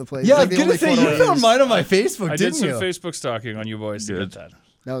all over the place. yeah, Like I'm the gonna only say photo you I found used. mine on my Facebook, I did didn't some you? Facebook stalking on you boys to get that.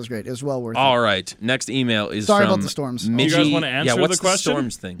 That was great. It was well worth it. all right. Next email is Sorry from about the storms. Midgie. You guys wanna answer yeah, what's the question?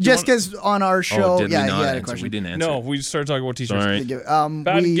 storms thing? Just because on our show, did yeah, we not he had a answer? question. We didn't answer. No, we just started talking about t-shirts. Sorry.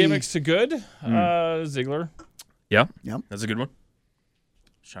 Bad we- gimmicks to good. Ziggler. Yeah. Yep. That's a good one.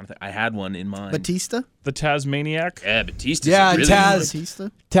 Just trying to think. I had one in mind. Batista. The Tasmaniac. Yeah, Batista's Yeah, really Taz. Batista.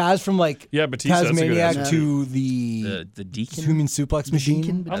 Taz from like Yeah, Batista. That's a good Tasmaniac answer. to the the Deacon. human suplex machine.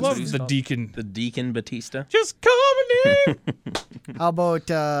 Deacon I That's love what he's the called. Deacon. The Deacon Batista. Just coming in. How about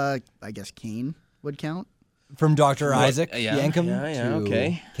I guess Kane would count. From Dr. Isaac yeah, Yankum yeah, to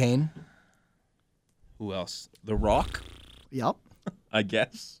okay. Kane. Who else? The Rock, Yep. I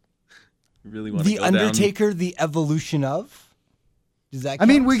guess. You really want to The go down- Undertaker, the evolution of. Does that I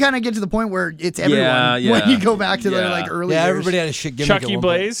mean, count? we kind of get to the point where it's everyone Yeah, when yeah. you go back to their Yeah. like early yeah, years. everybody had a shit gimmick. at Chucky one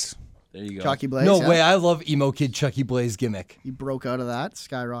point. Blaze. There you go. Chalky Blaze. No yeah. way, I love emo kid Chucky Blaze gimmick. He broke out of that.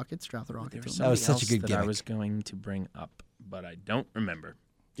 Skyrocket, strap the rocket. There to was him. That was somebody such a else good that I gimmick. was going to bring up, but I don't remember.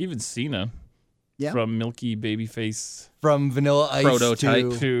 Even Cena. Yeah. From Milky Babyface From Vanilla Ice Prototype.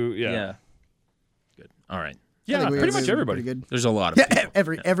 to to yeah. Good. All right. I Yeah, think we pretty were much everybody. pretty good. There's a lot of Yeah,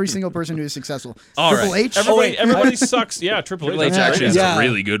 people. every single person who is successful. All Triple right. H. Everybody sucks. Yeah, Triple H. Triple H that's actually great. is Yeah. a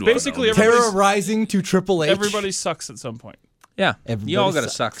really good one. Basically, though. every- Terra Rising to Triple H. Everybody sucks at some point. Yeah, Everybody you all got to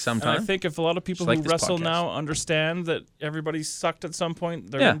sucks. suck And I sometime. think if a lot of people Just like who this wrestle podcast. now understand that everybody sucked at some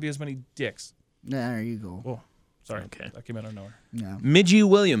point, there Yeah. wouldn't be as many dicks. There you go. Oh, sorry. Okay. That came out of nowhere. Yeah. Midgie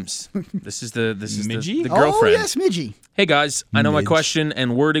Williams. This is the Midgie? the girlfriend. Oh, yes, Midgie. Hey guys, I know my Midge. question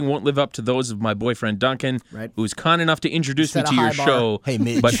and wording won't live up to those of my boyfriend Duncan, Right. who was kind enough to introduce me Set a to your high bar. show. Hey,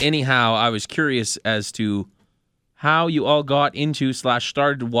 Midge. But anyhow, I was curious as to how you all got into /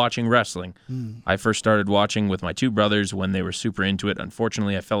 started watching wrestling. I first started watching with my two brothers when they were super into it.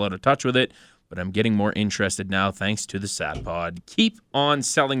 Unfortunately, I fell out of touch with it, but I'm getting more interested now thanks to the Sad Pod. Keep on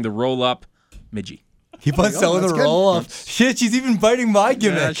selling the roll-up, Midgie. Keep on selling the that's good. roll off. Shit, she's even biting my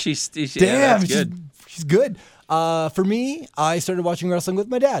gimmick. Yeah, she's Damn, that's good. she's good. For me, I started watching wrestling with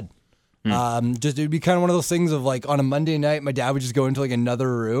my dad. Just it'd be kind of one of those things of like on a Monday night, my dad would just go into like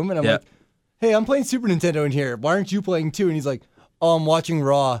another room, and I'm Yeah. like, "Hey, I'm playing Super Nintendo in here. Why aren't you playing too?" And he's like, "Oh, I'm watching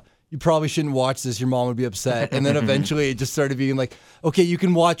Raw. You probably shouldn't watch this. Your mom would be upset." And then eventually, it just started being like, "Okay, you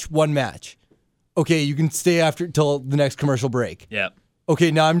can watch one match. Okay, you can stay after till the next commercial break. Yeah, Okay,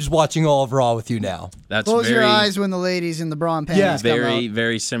 now I'm just watching all of Raw with you now." that's Close very, your eyes when the ladies in the bra and panties Yeah. come very, out.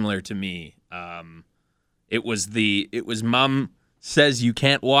 very similar to me. It was mom says you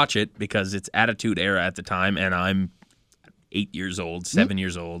can't watch it because it's Attitude Era at the time, and I'm 8 years old, 7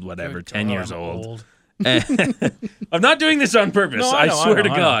 years old, whatever, 10 years I'm old. I'm not doing this on purpose. No, I know, swear know, to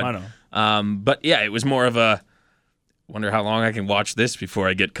God. I know. But yeah, it was more of a wonder how long I can watch this before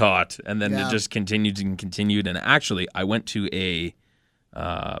I get caught, and then Yeah. it just continued and continued. And actually, I went to a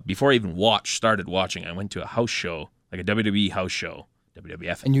before I even started watching. I went to a house show, like a WWE house show,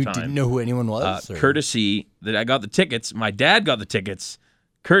 WWF. At And you the time. didn't know who anyone was? or- Courtesy that I got the tickets. My dad got the tickets,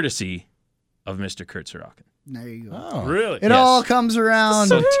 courtesy of Mr. Kurt Sorokin. There you go. Oh. Really? It Yes. all comes around.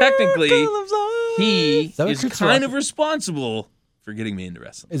 So technically, he that what is Kurt kind Sorokin- of responsible for getting me into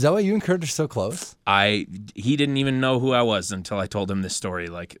wrestling. Is that why you and Kurt are so close? He didn't even know who I was until I told him this story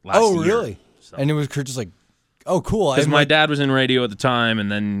like last year. Oh, really? So. And it was Kurt just like, "Oh, cool." Because I'm my like, dad was in radio at the time,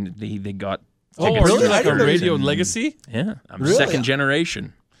 and then they got Oh, tickets. are really? you I like a didn't know you radio and- legacy? Yeah, I'm Really? second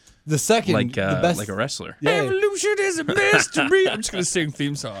generation, the second, like the best. like a wrestler. Yeah. Evolution is a mystery. I'm just gonna sing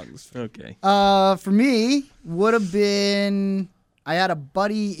theme songs. Okay. For me, would have been I had a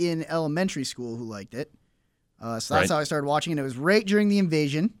buddy in elementary school who liked it. So that's Right. how I started watching it. It was right during the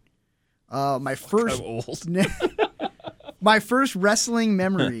invasion. My first I'm old. my first wrestling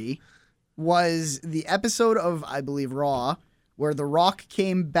memory was the episode of, I believe, Raw, where The Rock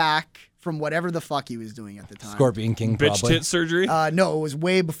came back from whatever the fuck he was doing at the time. Scorpion King, Bitch probably. tit surgery. No, it was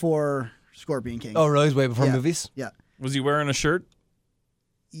way before Scorpion King. Oh, really? It was way before Yeah. movies? Yeah. Was he wearing a shirt?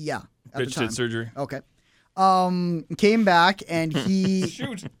 Yeah. At the Bitch time. tit surgery. Okay. Came back and he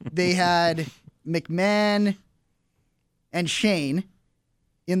Shoot. they had McMahon and Shane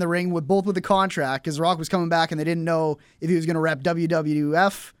in the ring with both with the contract because Rock was coming back and they didn't know if he was going to rep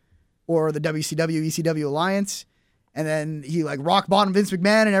WWF or the WCW ECW alliance. And then he like rock bottom Vince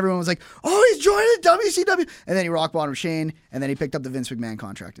McMahon and everyone was like, "Oh, he's joining the WCW." And then he rock bottom Shane and then he picked up the Vince McMahon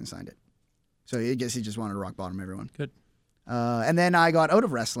contract and signed it. So I guess he just wanted to rock bottom everyone. Good. And then I got out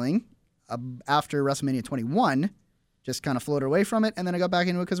of wrestling after WrestleMania 21, just kind of floated away from it, and then I got back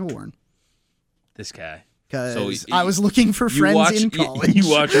into it because of Warren. This guy. Because So I was looking for friends in college. You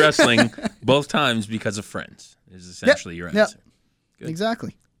watch wrestling both times because of friends. Is essentially your Yep. answer. Good.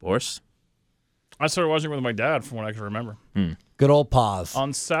 Exactly. Boris. I started watching with my dad from what I can remember. Good old pause.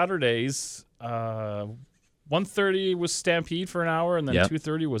 On Saturdays, 1:30 was Stampede for an hour, and then Yep.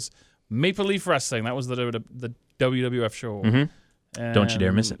 2:30 was Maple Leaf Wrestling. That was the WWF show. Mm-hmm. Don't you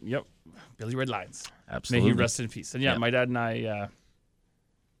dare miss it. Yep. Billy Red Lions. Absolutely. May he rest in peace. And yeah, Yeah. my dad and I,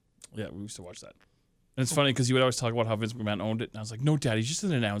 we used to watch that. And it's funny because you would always talk about how Vince McMahon owned it, and I was like, "No, Dad, he's just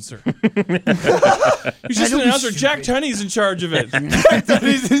an announcer. He's just an announcer. Jack Tunney's in charge of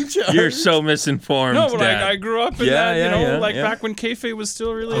it." You're so misinformed, No, but Dad. I grew up in Yeah, that, yeah, like yeah. back when kayfabe was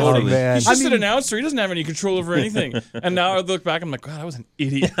still really Oh, old. man. He's just I an mean- announcer. He doesn't have any control over anything. And now I look back, I'm like, God, I was an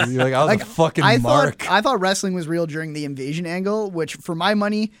idiot. You're like, I was a fucking I mark. thought wrestling was real during the invasion angle, which for my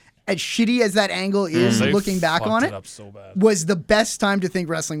money, as shitty as that angle is, They looking back fucked on it it, up so bad. was the best time to think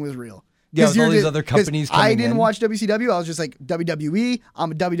wrestling was real. Yeah, 'Cause with all you're these just- other 'cause companies I coming didn't in. watch WCW. I was just like WWE.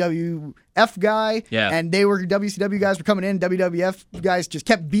 I'm a WWF guy. Yeah. And they were WCW guys were coming in. WWF guys just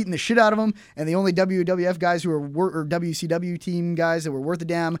kept beating the shit out of them. And the only WWF guys who were or WCW team guys that were worth a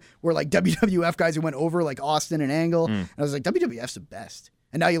damn were like WWF guys who went over, like Austin and Angle. And I was like, WWF's the best.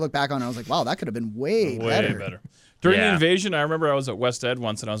 And now you look back on it, I was like, wow, that could have been way better. During Yeah. the invasion, I remember I was at West Ed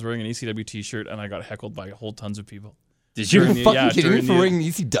once, and I was wearing an ECW T-shirt, and I got heckled by whole tons of people. Did You're you? during the- fucking yeah, kidding me during for the- wearing an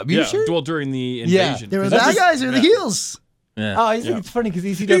ECW Yeah, shirt? well, during the Yeah. invasion. They were the 'Cause bad that's guys or the yeah. heels. Yeah. Oh, I think it's funny because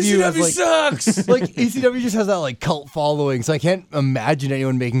ECW has like sucks. like ECW just has that like cult following, so I can't imagine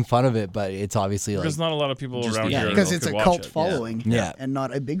anyone making fun of it. But it's obviously like There's not a lot of people Just around the- here Because that it's a could watch cult it. following. Yeah. And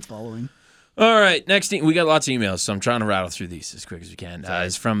not a big following. All right, next we got lots of emails, so I'm trying to rattle through these as quick as we can.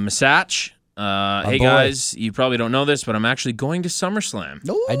 It's from Masach. Hey boy. guys, you probably don't know this, but I'm actually going to SummerSlam.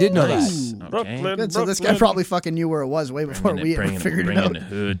 I did know Nice. that. Okay. Good. So this guy probably fucking knew where it was way before we ever figured it out. the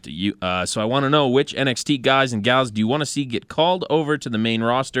hood to you. So I want to know which NXT guys and gals do you want to see get called over to the main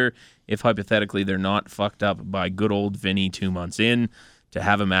roster if hypothetically they're not fucked up by good old Vinny 2 months in to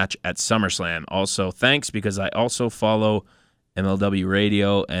have a match at SummerSlam. Also, thanks because I also follow MLW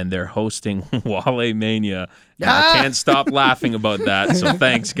Radio and they're hosting Wale Mania. And I can't stop laughing about that. So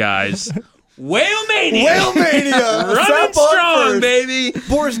thanks, guys. Whale Mania! Whale Mania! Running Step up strong, first. baby!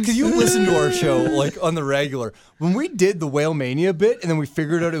 Boris, because you listen to our show like on the regular. When we did the Whale Mania bit and then we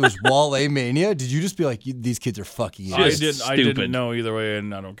figured out it was Wale Mania, did you just be like, these kids are fucking I idiots? Just didn't stupid. know either way,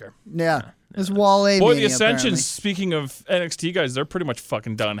 and I don't care. Yeah. It's Wale Boy, Mania, the Ascensions, apparently. speaking of NXT guys, they're pretty much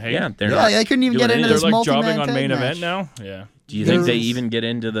fucking done. Hey, Yeah, they're Yeah, not they couldn't even doing get into anything. this they're like multi-man jobbing on tag main match. event now. Yeah, Do you think they There's- even get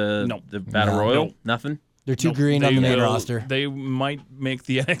into the No. the Battle No. Royal? No. Nothing? They're too Nope, green on they the main will- roster. They might make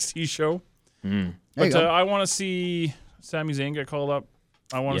the NXT show, There you but go. I want to see Sami Zayn get called up.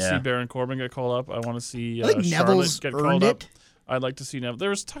 I want to Yeah. see Baron Corbin get called up. I want to see I think Charlotte Neville's get earned called up. it. I'd like to see Neville. There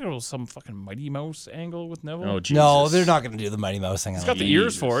was talking about some fucking Mighty Mouse angle with Neville. Oh, Jesus. No, they're not going to do the Mighty Mouse thing. He's got the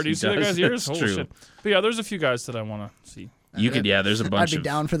ears for it. Do you Jesus, see he that guy's does. ears? That's Holy true. shit. But yeah, there's a few guys that I want to see. You could, yeah, there's a I'd bunch be of...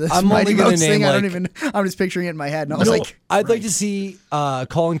 down for this I'm Mighty only gonna Mouse thing. name, I don't like- even. I'm just picturing it in my head, and I was No, like, I'd like to see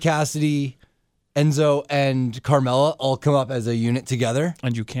Colin Cassidy, Enzo, and Carmella all come up as a unit together.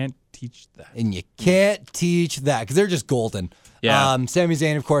 And you can't teach that. And you can't teach that because they're just golden. Yeah. Sami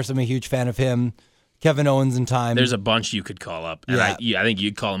Zayn, of course, I'm a huge fan of him. Kevin Owens in time. There's a bunch you could call up. And I think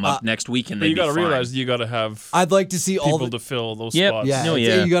you'd call them up next week and But they'd you be got to fine. realize you got to have I'd like to see all people the to fill those Yep. spots. yeah, No,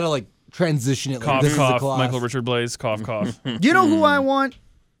 it's- yeah. You got to like transition it. Like, Cough, this is the cough. class. Michael Richard Blaze, cough, cough. you know who I want?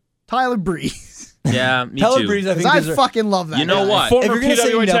 Tyler Breeze. Yeah, me Tyler too. Breeze, I Because think I deserve- fucking love that. You know guy. what? If Former you're gonna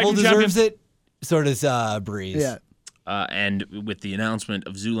say PWA Tag Neville Team champion. deserves it, so does Breeze. Yeah. And with the announcement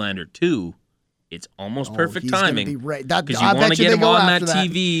of Zoolander 2, it's almost perfect he's gonna timing. be right. That- Because I you want bet to you get they him go on that after that.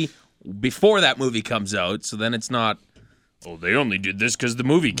 TV before that movie comes out, so then it's not, oh, they only did this because the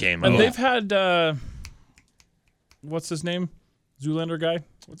movie came And out. they've had, what's his name? Zoolander guy?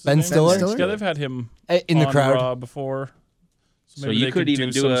 What's his Ben name? Stiller? Stiller? Yeah, they've had him In the on crowd. Raw before. So maybe you they could even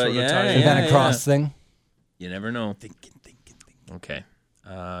do some a- sort of yeah, tie-in. And then a yeah. cross thing. You never know. Okay.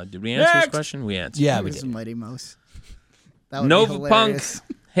 Did we answer this Next. question? We answered. Yeah, we Here's did. a Mighty Mouse. That would be Nova hilarious.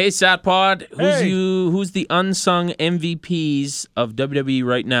 Punk. Hey, Satpod. Hey. Who's the unsung MVPs of WWE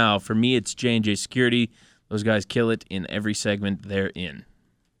right now? For me, it's J&J Security. Those guys kill it in every segment they're in.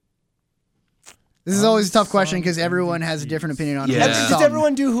 This is always a tough question because everyone has a different opinion on Yeah. who's Does sung.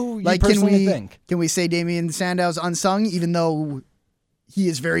 everyone do who you Like, can personally think? we say Damian Sandow's unsung, even though he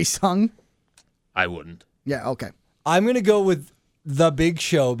is very sung? I wouldn't. Yeah. Okay. I'm gonna go with The Big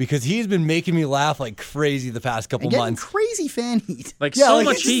Show because he's been making me laugh like crazy the past couple And getting months. crazy fan heat. Like, Yeah, so like,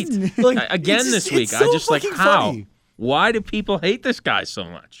 much it's- heat. like, Again it's this just- week. it's I so just like, fucking how? funny. Why do people hate this guy so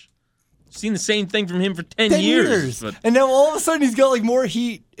much? I've seen the same thing from him for 10 10 years. years. But And now all of a sudden he's got like more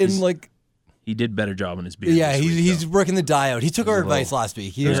heat and like he did better job in his beard. yeah, this he's week, working the die out. He took our advice last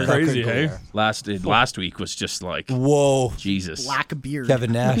week. He That's was crazy, critical hey? there. though. Last week was just like, Whoa, Jesus. Black beard.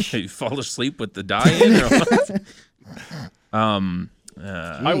 Kevin Nash. You fall asleep with the die-in or what?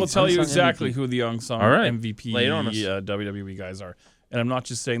 I will tell you unsung exactly MVP. who the unsung All right. MVP Lay it on us. WWE guys are. And I'm not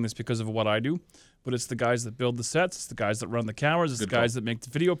just saying this because of what I do, but it's the guys that build the sets, it's the guys that run the cameras, it's the guys that make the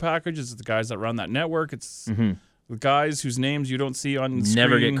video packages, it's the guys that run that network, it's the guys whose names you don't see on screen.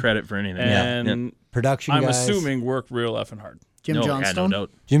 Never get credit for anything. And Production I'm guys. assuming work real effing hard. Jim no, Johnstone. no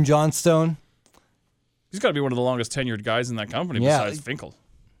doubt. Jim Johnstone. He's got to be one of the longest tenured guys in that company Yeah. besides Finkel.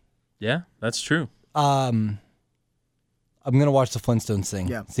 Yeah, that's true. I'm gonna watch the Flintstones sing.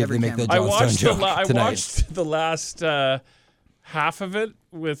 Yeah, See if every they make the camera. Johnstone joke I tonight. watched the last half of it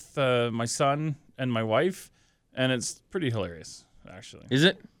with my son and my wife, and it's pretty hilarious, actually. Is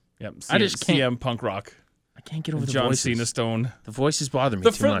it? Yep. I just can't- CM punk rock. I can't get over the John voices. Cena Stone. The voices bother me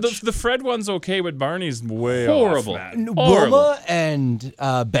The, too much. the Fred one's okay, but Barney's way Horrible. off, man. Horrible. Wilma and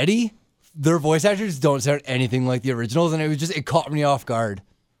Betty, their voice actors don't sound anything like the originals, and it caught me off guard.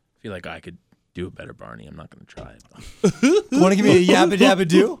 I feel like I could do a better Barney. I'm not going to try it. Want to give me a yabba dabba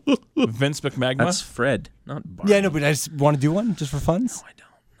do? Vince McMagma. That's Fred, not Barney. Yeah, no, but I just want to do one just for funs. I don't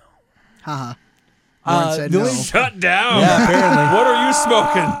know. Haha. Lauren said the no. only- Shut down. Yeah, apparently. What are you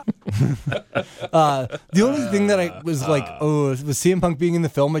smoking? The only thing that I was like, was CM Punk being in the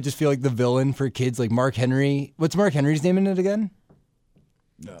film. I just feel like the villain for kids, like Mark Henry. What's Mark Henry's name in it again?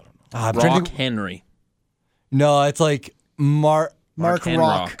 No, I don't know. I'm trying to Rock think- Henry. No, it's like Mark Henrock.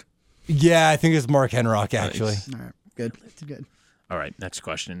 Rock. Yeah, I think it's Mark Henrock actually. Nice. All right, good. Good. All right, next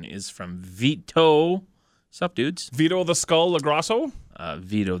question is from Vito. Sup, dudes? Vito the Skull Lagrasso?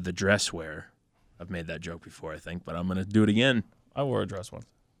 Vito the dress wearer. I've made that joke before, I think, but I'm going to do it again. I wore a dress once.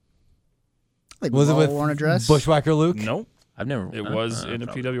 Like, Was it with worn a dress? Bushwhacker Luke? No, I've never. it was in a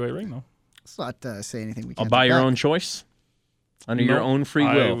probably. PWA ring, though. Let's not say anything we I'll can't. buy take your back. own choice under your No, own free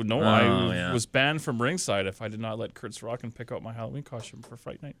will. I yeah. was banned from ringside if I did not let Kurt Sorokin pick out my Halloween costume for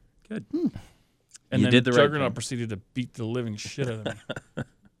Fight Night. Good. And You then did the right Juggernaut thing. proceeded to beat the living shit out of me.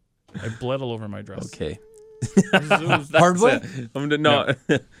 I bled all over my dress. Okay. Hardwood? I'm no.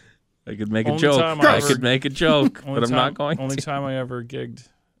 I could make a Only joke. time I ever- could make a joke, Only but I'm time- not going Only to. time I ever gigged,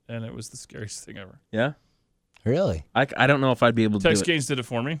 and it was the scariest thing ever. Yeah. Really? I don't know if I'd be able to Tex do it. Gaines did it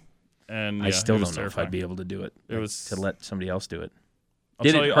for me, and I yeah, still it was don't know if terrifying. I'd be able to do it. It was- to let somebody else do it. I'll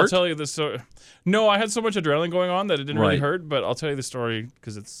Did tell it you, hurt? I'll tell you this story. No, I had so much adrenaline going on that it didn't really Right. hurt, but I'll tell you the story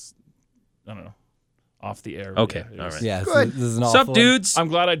because it's, I don't know, off the air. Okay, Yeah, it all was- right. Yeah. Good. This is an Sup, awful one. dudes? I'm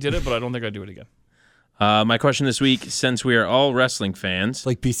glad I did it, but I don't think I'd do it again. My question this week, since we are all wrestling fans, It's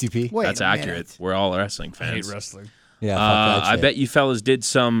like PCP. Wait that's a accurate. minute. We're all wrestling I hate fans. wrestling. Yeah. Fuck that I shit. bet you fellas did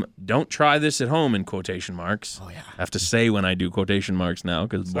some "don't try this at home" in quotation marks. Oh, yeah. I have to say when I do quotation marks now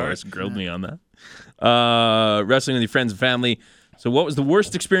because Boris grilled me on that. Wrestling with your friends and family. So what was the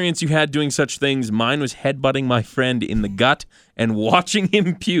worst experience you had doing such things? Mine was headbutting my friend in the gut and watching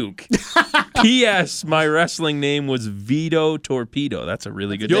him puke. P.S. My wrestling name was Vito Torpedo. That's a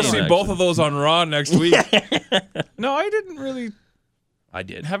really good You'll name. see actually. both of those on Raw next week. No, I didn't really I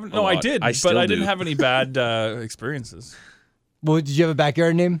did. haven't. A No, I lot. did, I still but I do. didn't have any bad experiences. Well, did you have a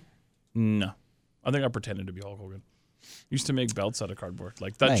backyard name? No, I think I pretended to be Hulk Hogan. Used to make belts out of cardboard,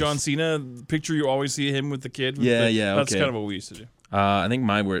 like that Nice. John Cena picture. You always see him with the kid. with Yeah, the- yeah, That's okay. kind of what we used to do. I think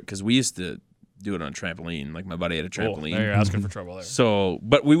mine were because we used to do it on trampoline. Like my buddy had a Oh, trampoline. now you're asking for trouble there. So,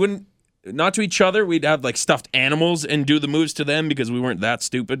 but we wouldn't, not to each other. We'd have like stuffed animals and do the moves to them because we weren't that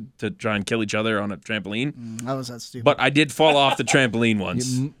stupid to try and kill each other on a trampoline. How was that stupid? But I did fall off the trampoline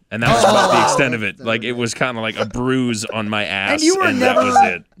once, and that was about the extent of it. Like it was kind of like a bruise on my ass, and you were that was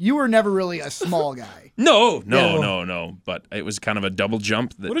it. You were never really a small guy. No. Yeah. But it was kind of a double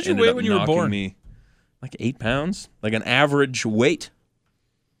jump that What did you ended weigh up when you were knocking born? me like 8 pounds, like an average weight.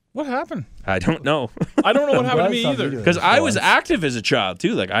 What happened? I don't know. I don't know what I'm happened to glad me it's not either. me Because I was once. active as a child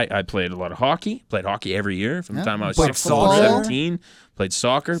too. Like I played a lot of hockey. Played hockey every year from the Yeah. time I was Played 16 soccer. or 17. Played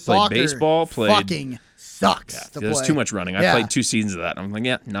soccer. Played Soccer baseball. Played. fucking sucks to There's play. too much running. I Yeah. played 2 seasons of that. I'm like,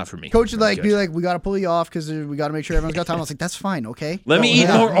 yeah, not for me. Coach would I'm like good. be like, we got to pull you off because we got to make sure everyone's got time. I was like, that's fine, okay. Let me eat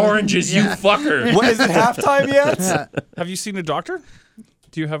Yeah. more oranges, you fucker. What is it halftime yet? Yeah. Have you seen a doctor?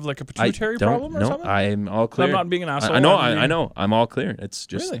 Do you have like a I pituitary don't problem or know. something? I'm all clear. I'm not being an asshole. I know. I'm I know. I'm all clear. It's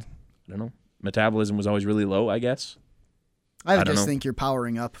just Really? I don't know. Metabolism was always really low, I guess. I don't just know. think you're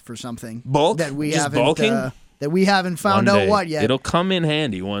powering up for something Bulk? that we Just haven't bulking? that we haven't found One out day. what yet. It'll come in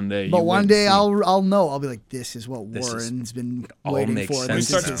handy one day. But You one will day see. I'll know. I'll be like, this is what This is- Warren's been all waiting makes for. sense When he This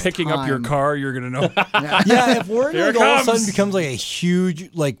starts is his picking up your time. car, you're gonna know. Yeah, if Warren Here like, it all of a sudden comes. becomes like a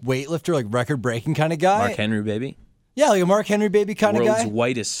huge like weightlifter, like record breaking kind of guy. Mark Henry, baby. Yeah, like a Mark Henry baby kind of World's guy.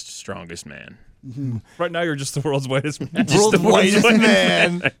 whitest, strongest man. Right now, you're just the world's whitest man. World's whitest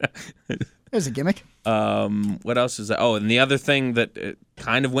man. There's a gimmick. What else is that? Oh, and the other thing that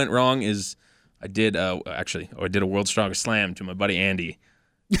kind of went wrong is I did a World's Strongest Slam to my buddy Andy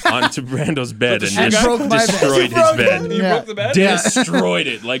onto Brando's bed and And just broke my bed. destroyed his bed. You Yeah. broke the bed? Destroyed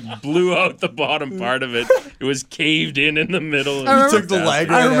it, like blew out the bottom part of it. It was caved in the middle. I remember- took the leg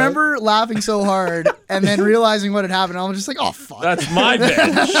I right remember laughing so hard and then realizing what had happened. I was just like, oh fuck. That's my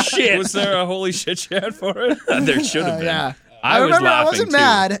bed. Shit. Was there a holy shit chant for it? There should have been. Yeah. I was remember I laughing wasn't too.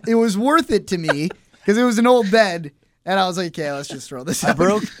 mad. It was worth it to me because it was an old bed. And I was like, okay, let's just throw this I out.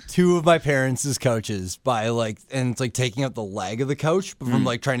 broke 2 of my parents' couches by and it's like taking out the leg of the couch, but from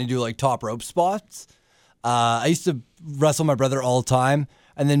like trying to do like top rope spots. I used to wrestle my brother all the time,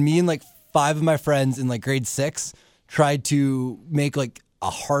 and then me and like 5 of my friends in like grade 6 tried to make like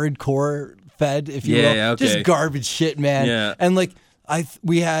a hardcore fed, if you will, Yeah, okay. just garbage shit, man. Yeah. And like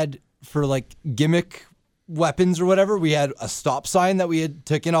we had for like gimmick weapons or whatever, we had a stop sign that we had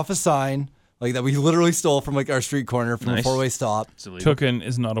taken off a sign. Like that we literally stole from like our street corner from Nice. a 4-way stop. It's illegal. Tooken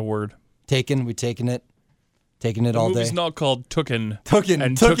is not a word. We'd taken it The all day. movie's not called Tooken. Tooken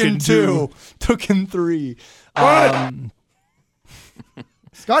and 2, Tooken 3.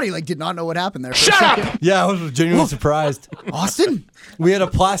 Scotty did not know what happened there. Shut up! Yeah, I was genuinely surprised. Austin? We had a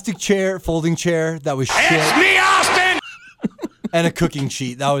plastic chair, folding chair that was shit. It's me, Austin! And a cooking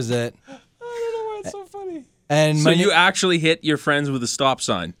sheet. That was it. I don't know why it's so funny. And So you actually hit your friends with a stop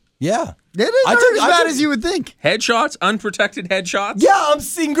sign. yeah. It is I not took- as I bad took- as you would think. Headshots, unprotected headshots. Yeah, I'm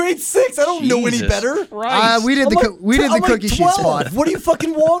in grade 6. I don't know any Jesus better. Christ. We did I'm the like cookie sheet 12. spot. What do you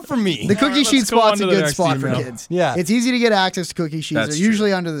fucking want from me? The cookie let's sheet go spot's a on to the good next spot for email. kids. Yeah. It's easy to get access to cookie sheets. That's They're true.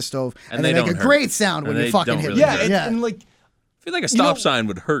 usually under the stove. And they make don't a hurt. great sound when And you they fucking don't hit really them. yeah, hurt. and, Yeah. and like I feel like a stop sign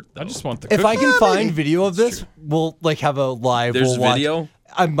would hurt. I just want the if cookie. I can find maybe. video of this, we'll have a live. There's we'll watch. video?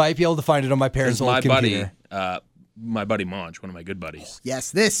 I might be able to find it on my parents' There's old computer. my buddy Monch, one of my good buddies.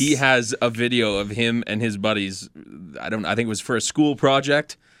 Yes, this. He has a video of him and his buddies. I think it was for a school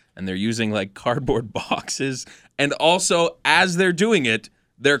project, and they're using cardboard boxes. And also, as they're doing it,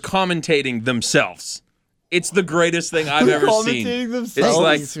 they're commentating themselves. It's the greatest thing I've ever seen. Commentating It's themselves?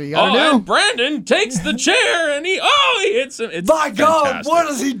 like, That's what you gotta do. and Brandon takes the chair and he hits him. It's My God, fantastic. what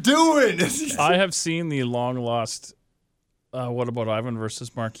is he doing? I have seen the long lost. What about Ivan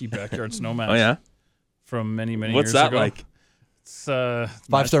versus Marquis Backyard Snow match? Oh yeah, from many what's years that ago. like? It's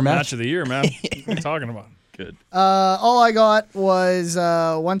 5-star match? match of the year, man. What are you talking about? Good. All I got was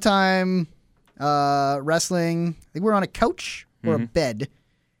one time wrestling. I think we were on a couch or a bed,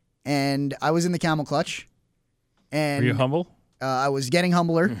 and I was in the camel clutch. And Are you humble? I was getting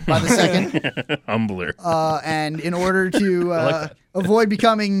humbler by the second. Humbler. And in order to avoid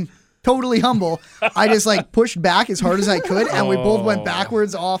becoming totally humble, I just pushed back as hard as I could, and we both went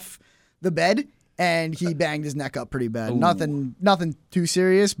backwards off the bed, and he banged his neck up pretty bad. Nothing too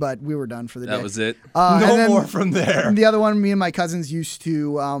serious, but we were done for the day. That was it. And No then more from there. The other one, me and my cousins used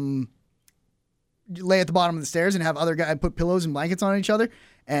to lay at the bottom of the stairs and have other guys put pillows and blankets on each other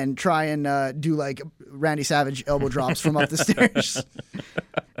and try and do Randy Savage elbow drops from up the stairs.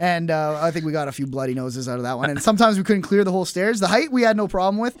 And I think we got a few bloody noses out of that one. And sometimes we couldn't clear the whole stairs. The height we had no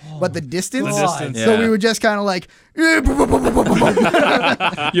problem with, but the distance. The distance. So Yeah. we would just kind of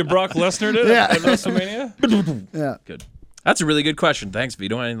You Brock Lesnar did it Yeah. at WrestleMania? yeah. Good. That's a really good question. Thanks,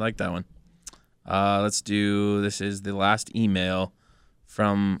 Vito. I like that one. Let's do. This is the last email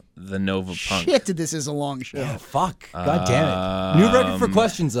from the Nova Punk. Shit, this is a long show. Yeah, fuck. God damn it. New record for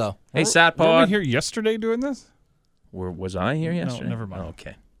questions, though. Hey, Were we Satpod. here yesterday doing this? Was I here yesterday? never mind. Oh,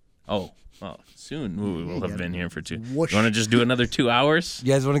 okay. Oh, well, soon we will have been here for 2. Whoosh. You want to just do another 2 hours?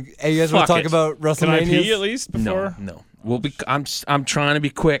 You guys want to Fuck talk it. about WrestleMania? Can I pee at least before? No. We'll be. I'm trying to be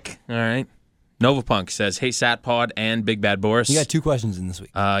quick. All right. Nova Punk says, "Hey, Satpod and Big Bad Boris." You got 2 questions in this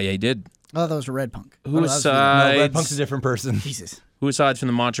week. Yeah, he did. Oh, that was a Red Punk. Who Oh, that was No, asides? Red Punk's a different person. Jesus. Who asides from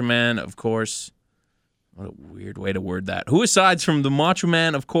the Macho Man, of course? What a weird way to word that. Who asides from the Macho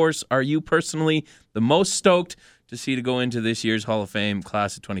Man, of course, are you personally the most stoked to see to go into this year's Hall of Fame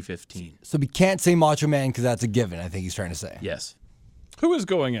class of 2015? So we can't say Macho Man because that's a given, I think he's trying to say. Yes. Who is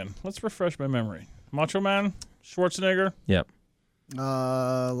going in? Let's refresh my memory. Macho Man, Schwarzenegger, Yep.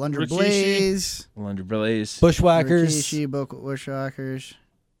 Lunder Rikishi. Blaze. Landry Blaze, Bushwhackers. Rikishi, Bushwhackers.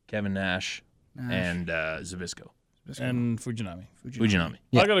 Kevin Nash, and Zabisco. and Fujinami. Fujinami.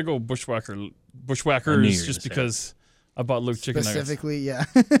 Yeah. I gotta go Bushwhackers I knew you just were gonna say because I bought Luke chicken nuggets. Specifically, yeah.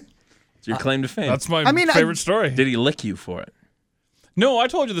 It's your claim to fame. That's my I mean, favorite story. Did he lick you for it? No, I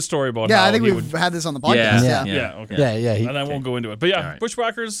told you the story about yeah, how I think he we've would. had this on the podcast. Yeah. Yeah. Yeah, okay. Yeah. And I won't go into it. But yeah, All right.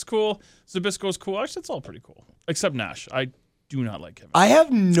 Bushwhackers cool. Zabisco's cool. Actually, it's all pretty cool. Except Nash. I do not like him. I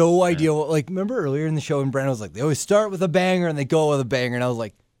have no idea. Remember earlier in the show when Brandon was like, they always start with a banger and they go with a banger. And I was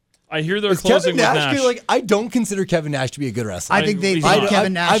like, I hear they're is closing Kevin with Nash Nash. good? I don't consider Kevin Nash to be a good wrestler. I think they He's think not.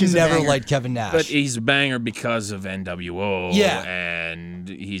 Kevin Nash I've is never a banger. liked Kevin Nash. But he's a banger because of NWO. Yeah. And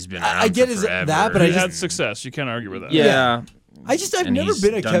he's been around I get for his- forever. that, but he I had just- success. You can't argue with that. Yeah. I've And never he's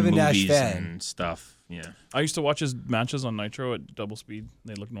been a done Kevin Nash movies fan. and stuff. Yeah. I used to watch his matches on Nitro at double speed.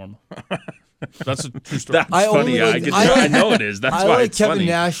 They look normal. That's a true story. That's I only funny. like- I know it is. That's I why like it's Kevin funny.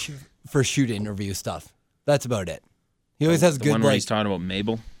 Nash for shoot interview stuff. That's about it. He always has The good one where he's talking about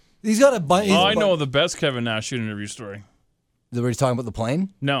Mabel. He's got a bunch. Oh, I know the best Kevin Nash shoot interview story. Where he's talking about the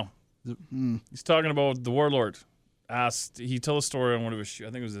plane. No. He's talking about the Warlord. He told a story on one of his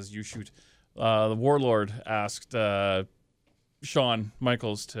I think it was his U shoot. The Warlord asked Shawn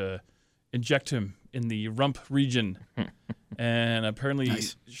Michaels to inject him in the rump region. And apparently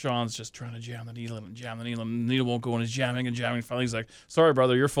Shawn's just trying to jam the needle and the needle won't go and he's jamming and jamming. Finally he's like, sorry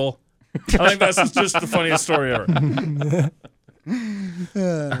brother, you're full. I think that's just the funniest story ever.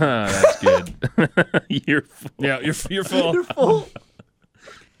 That's good. You're full. Yeah, you're full.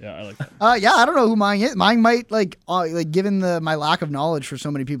 Yeah, I like that. Yeah, I don't know who mine is. Mine might given my lack of knowledge for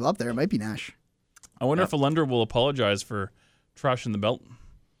so many people up there, it might be Nash. I wonder if Alender will apologize for trashing the belt.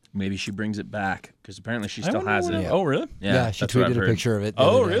 Maybe she brings it back because apparently she I still don't know has what it. Oh, really? Yeah, she that's what I've tweeted a heard. picture of it. the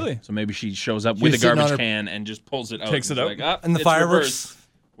Oh, other day. really? So maybe she shows up She with a was sitting on garbage her- can and just pulls it out. Takes it and out. is like, And the it's fireworks. reversed.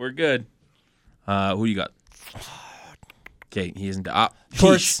 We're good. Who you got? Okay, he isn't.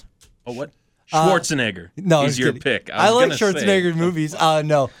 Schwartz. Oh, what? Schwarzenegger. No, is I'm your kidding. pick. I was like gonna say- Schwarzenegger movies.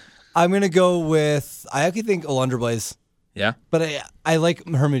 No, I'm gonna go with. I actually think Alundra Blaze, Yeah, but I like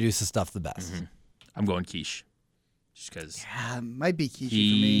her Medusa stuff the best. I'm going Quiche. Just because Might be Kishi for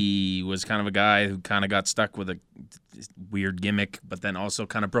me. he was kind of a guy who kind of got stuck with a weird gimmick, but then also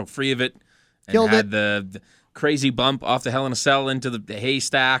kind of broke free of it and Killed had it. the crazy bump off the Hell in a Cell into the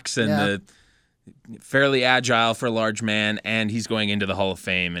haystacks and Yeah. the fairly agile for a large man, and he's going into the Hall of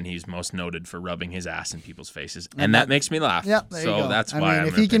Fame, and he's most noted for rubbing his ass in people's faces, and that makes me laugh. Yep, there so you go. that's I why mean, I'm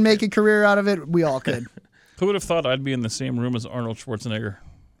if gonna he can pick make it. a career out of it, we all could. Who would have thought I'd be in the same room as Arnold Schwarzenegger?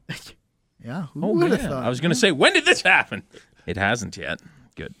 Yeah, who Oh would have man, thought? I was gonna say, when did this happen? It hasn't yet.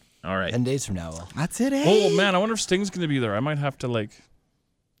 Good. All right. 10 days from now, Will. That's it, eh? Oh man, I wonder if Sting's going to be there. I might have to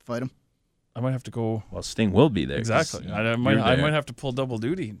Fight him. go. Well, Sting will be there. 'cause Exactly. I you're might there. have to pull double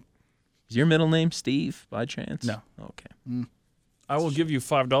duty. Is your middle name Steve by chance? No. Okay. I will give you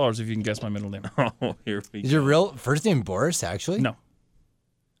 $5 if you can guess my middle name. Oh, here we Is go. your real first name Boris? Actually, No.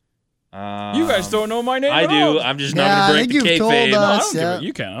 You guys don't know my name I at do. all. I'm just Yeah, not I gonna think break the you've told kayfabe. us. No, I don't Yeah. give it.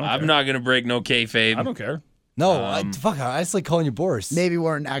 You can. I don't I'm care. not gonna break no kayfabe. I don't care. No, fuck. I just like calling you Boris. Maybe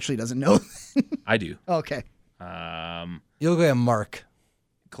Warren actually doesn't know. I do. Okay. You look like a Mark.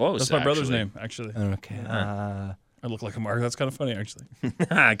 Close. That's my brother's name, actually. Okay. I look like a Mark. That's kind of funny, actually.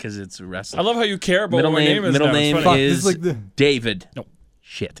 because it's wrestling. I love how you care about middle what my name is Middle now. It's name funny. Fuck, this is is like the- David. Nope.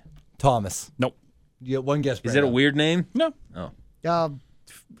 Shit. Thomas. Nope. You get one guess. Is it a Brando. weird name? No.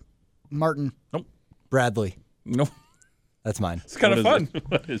 Martin. Bradley? No. That's mine. It's kind of fun.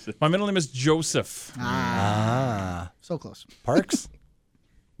 What is it? My middle name is Joseph. Ah, So close. Parks.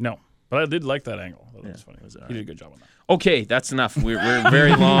 No. But I did like that angle. That was funny. He did a good job on that. Okay, that's enough. We're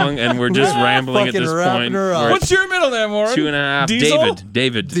very long and we're just rambling at Fucking this wrapping point. her up. We're at What's your middle name, Warren? 2.5. Diesel?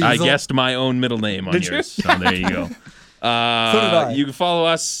 David. I Diesel. guessed my own middle name on Did you? yours. So there you go. did I. You can folll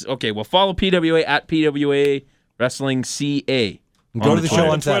us. Okay, well, follow PWA at PWA Wrestling CA. Go to the show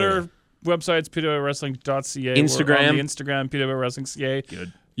on Twitter, Saturday. websites, pwwrestling.ca. Instagram. We're on the Instagram, PWWrestlingCA.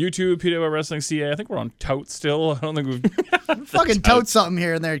 Good. YouTube, PWWrestlingCA. I think we're on Tout still. I don't think we've... Fucking tote something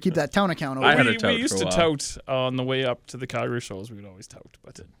here and there to keep that town account I open. had a we tout used for a to while. tout on the way up to the Calgary shows. We would always tout.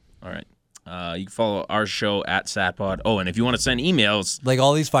 But All right. You can follow our show at SatPod. Oh, and if you want to send emails, Like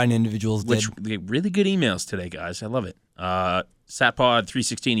all these fine individuals which did. we get really good emails today, guys. I love it.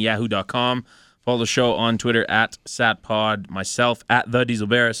 Satpod316yahoo.com. Follow the show on Twitter at Satpod. Myself at The Diesel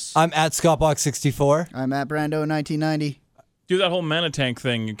Barris. I'm at ScottBox64. I'm at Brando 1990. do that whole Manitank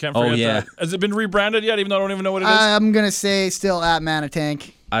thing. You can't Oh, forget yeah. that. Has it been rebranded yet, even though I don't even know what it is? I'm going to say still at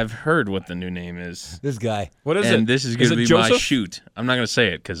Manitank. I've heard what the new name is. This guy. What is And it? this is going to it be Joseph? my shoot. I'm not going to say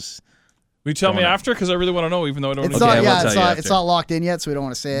it because. Will you tell me Don't know. after? Because I really want to know, even though I don't It's know. Okay, not, I will yeah, tell it's you not, after. it's not locked in yet, so we don't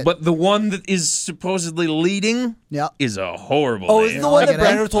want to say it. But the one that is supposedly leading yeah. is a horrible Oh, name. is it the one that Like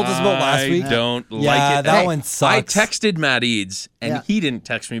it, eh? Brando told us about last week? I don't Yeah, like it. that Hey, one I sucks. texted Matt Eads, and Yeah. he didn't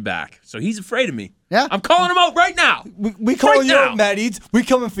text me back. So he's afraid of me. Yeah. I'm calling him out right now We calling Right you now. out, Matt Eads. We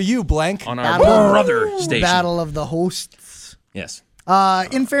coming for you, blank. on our Battle- brother station. Battle of the hosts. Yes.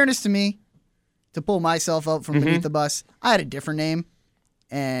 In fairness to me, to pull myself out from beneath the bus, I had a different name.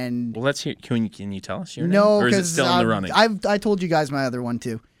 And Well, let's hear. Can you tell us your name? no, Or is it because still in the running? I told you guys my other one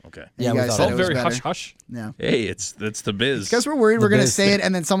too. Okay. And Yeah, you we guys thought said it it Oh, was very better. hush hush. Yeah. Hey, it's the biz. Because we're worried we're going to biz say thing. it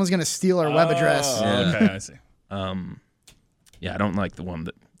and then someone's going to steal our web address. Oh, okay, I see. Yeah, I don't like the one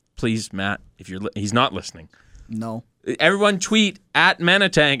that. Please, Matt, if he's not listening. No. Everyone tweet at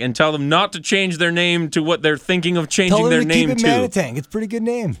Manitank and tell them not to change their name to what they're thinking of changing Tell their them to name keep it to. Manitank. It's a pretty good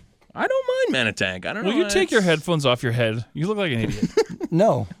name. I don't mind Manitank. I don't know. Will you take your headphones off your head? You look like an idiot.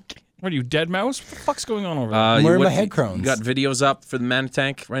 No. What are you, dead mouse? What the fuck's going on over there? I'm wearing my head crones. You got videos up for the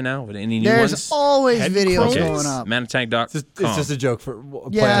Manitank right now? Any new There's ones? always Head videos crows? going up. Manitank.com. It's just a joke for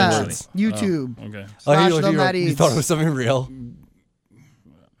Yeah. playing words. YouTube. Okay. Oh, Slash you the Matt you Eads. thought it was something real?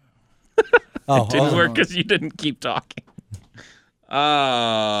 Oh, Didn't oh. work because you didn't keep talking.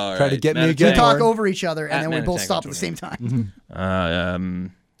 Try to get me We again. talk Warren. over each other and At then we both Manitank stop on at the same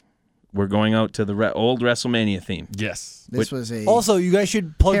time. We're going out to the old WrestleMania theme. Yes. This was a Also, you guys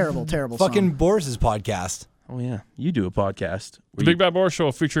should plug Terrible fucking song. Boris's podcast. Oh yeah, you do a podcast. The Big Bad Boris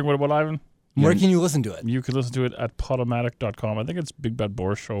Show featuring What About Ivan? Where can you listen to it? You can listen to it at Podomatic.com. I think it's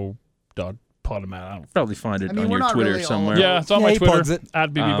bigbadborisshow.podomatic. I don't Probably find it I mean, on we're your not Twitter really all somewhere. over. Yeah, it's on Yeah, my he Twitter plugs it.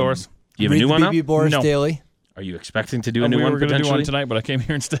 at BB Boris. Do you have a Read new the one BB up? Boris No. Daily. Are you expecting to do a new we one were going to do one potentially? tonight, but I came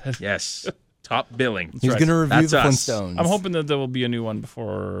here instead. Yes. Top billing. He's right. going to review That's the us. Flintstones. I'm hoping that there will be a new one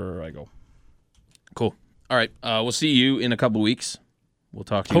before I go. Cool. All right. We'll see you in a couple weeks. We'll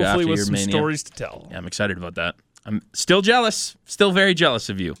talk to you Hopefully after with your some Mania. stories to tell. Yeah, I'm excited about that. I'm still jealous. Still very jealous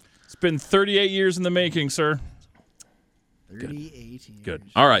of you. It's been 38 years in the making, sir. 38 years. Good.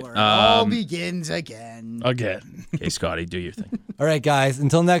 All right. Where it all begins again. Again. Okay, Scotty, do your thing. All right, guys.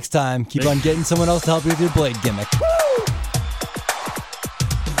 Until next time, keep on getting someone else to help you with your blade gimmick.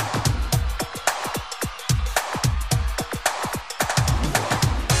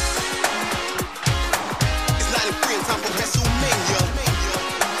 It's 93 and time for WrestleMania.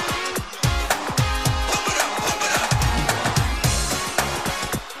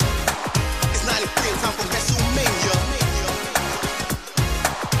 It's 93 and time for WrestleMania.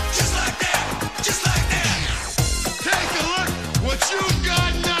 Just like that, just like that. Take a look what you've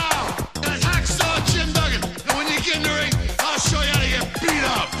got now. That's Hacksaw Jim Duggan. And when you get in the ring, I'll show you how to get beat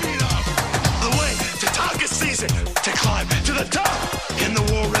up. Beat up. The way Tatanka sees it, to climb to the top in the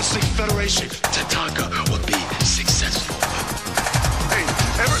World Wrestling Federation, Tatanka would be successful. Hey,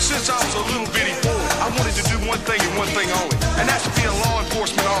 ever since I was a little bitty boy, I wanted to do one thing and one thing only, and that's to be a law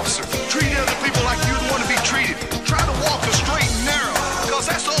enforcement officer. Treat other people like you'd want to be treated. Try to walk the straight and narrow, because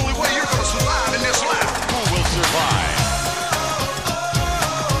that's the only way you're going to survive in this life. Who will survive?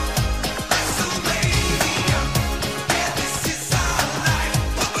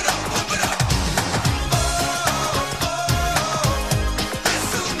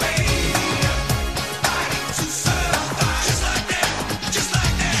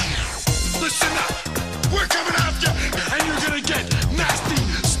 Listen up. We're coming after you, and you're gonna get nasty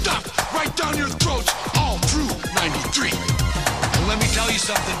stuff right down your throats all through 93. Well, let me tell you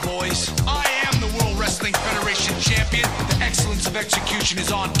something, boys. I am the World Wrestling Federation champion. The excellence of execution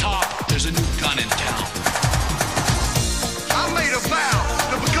is on top. There's a new gun in town. I made a vow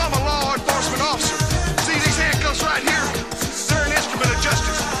to become a law enforcement officer. See these handcuffs right here? They're an instrument of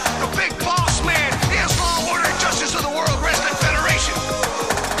justice. The big boss man is law, order, and justice of the World Wrestling Federation.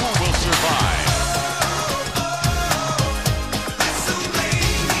 Who will survive?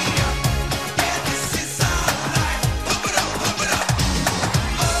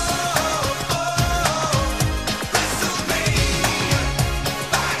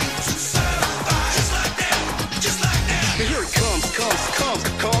 And here it comes,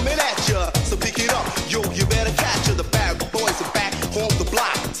 coming at ya. So pick it up, yo, you better catch ya. The bad boys are back on the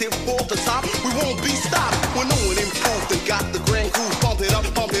block. Tip for the top, we won't be stopped.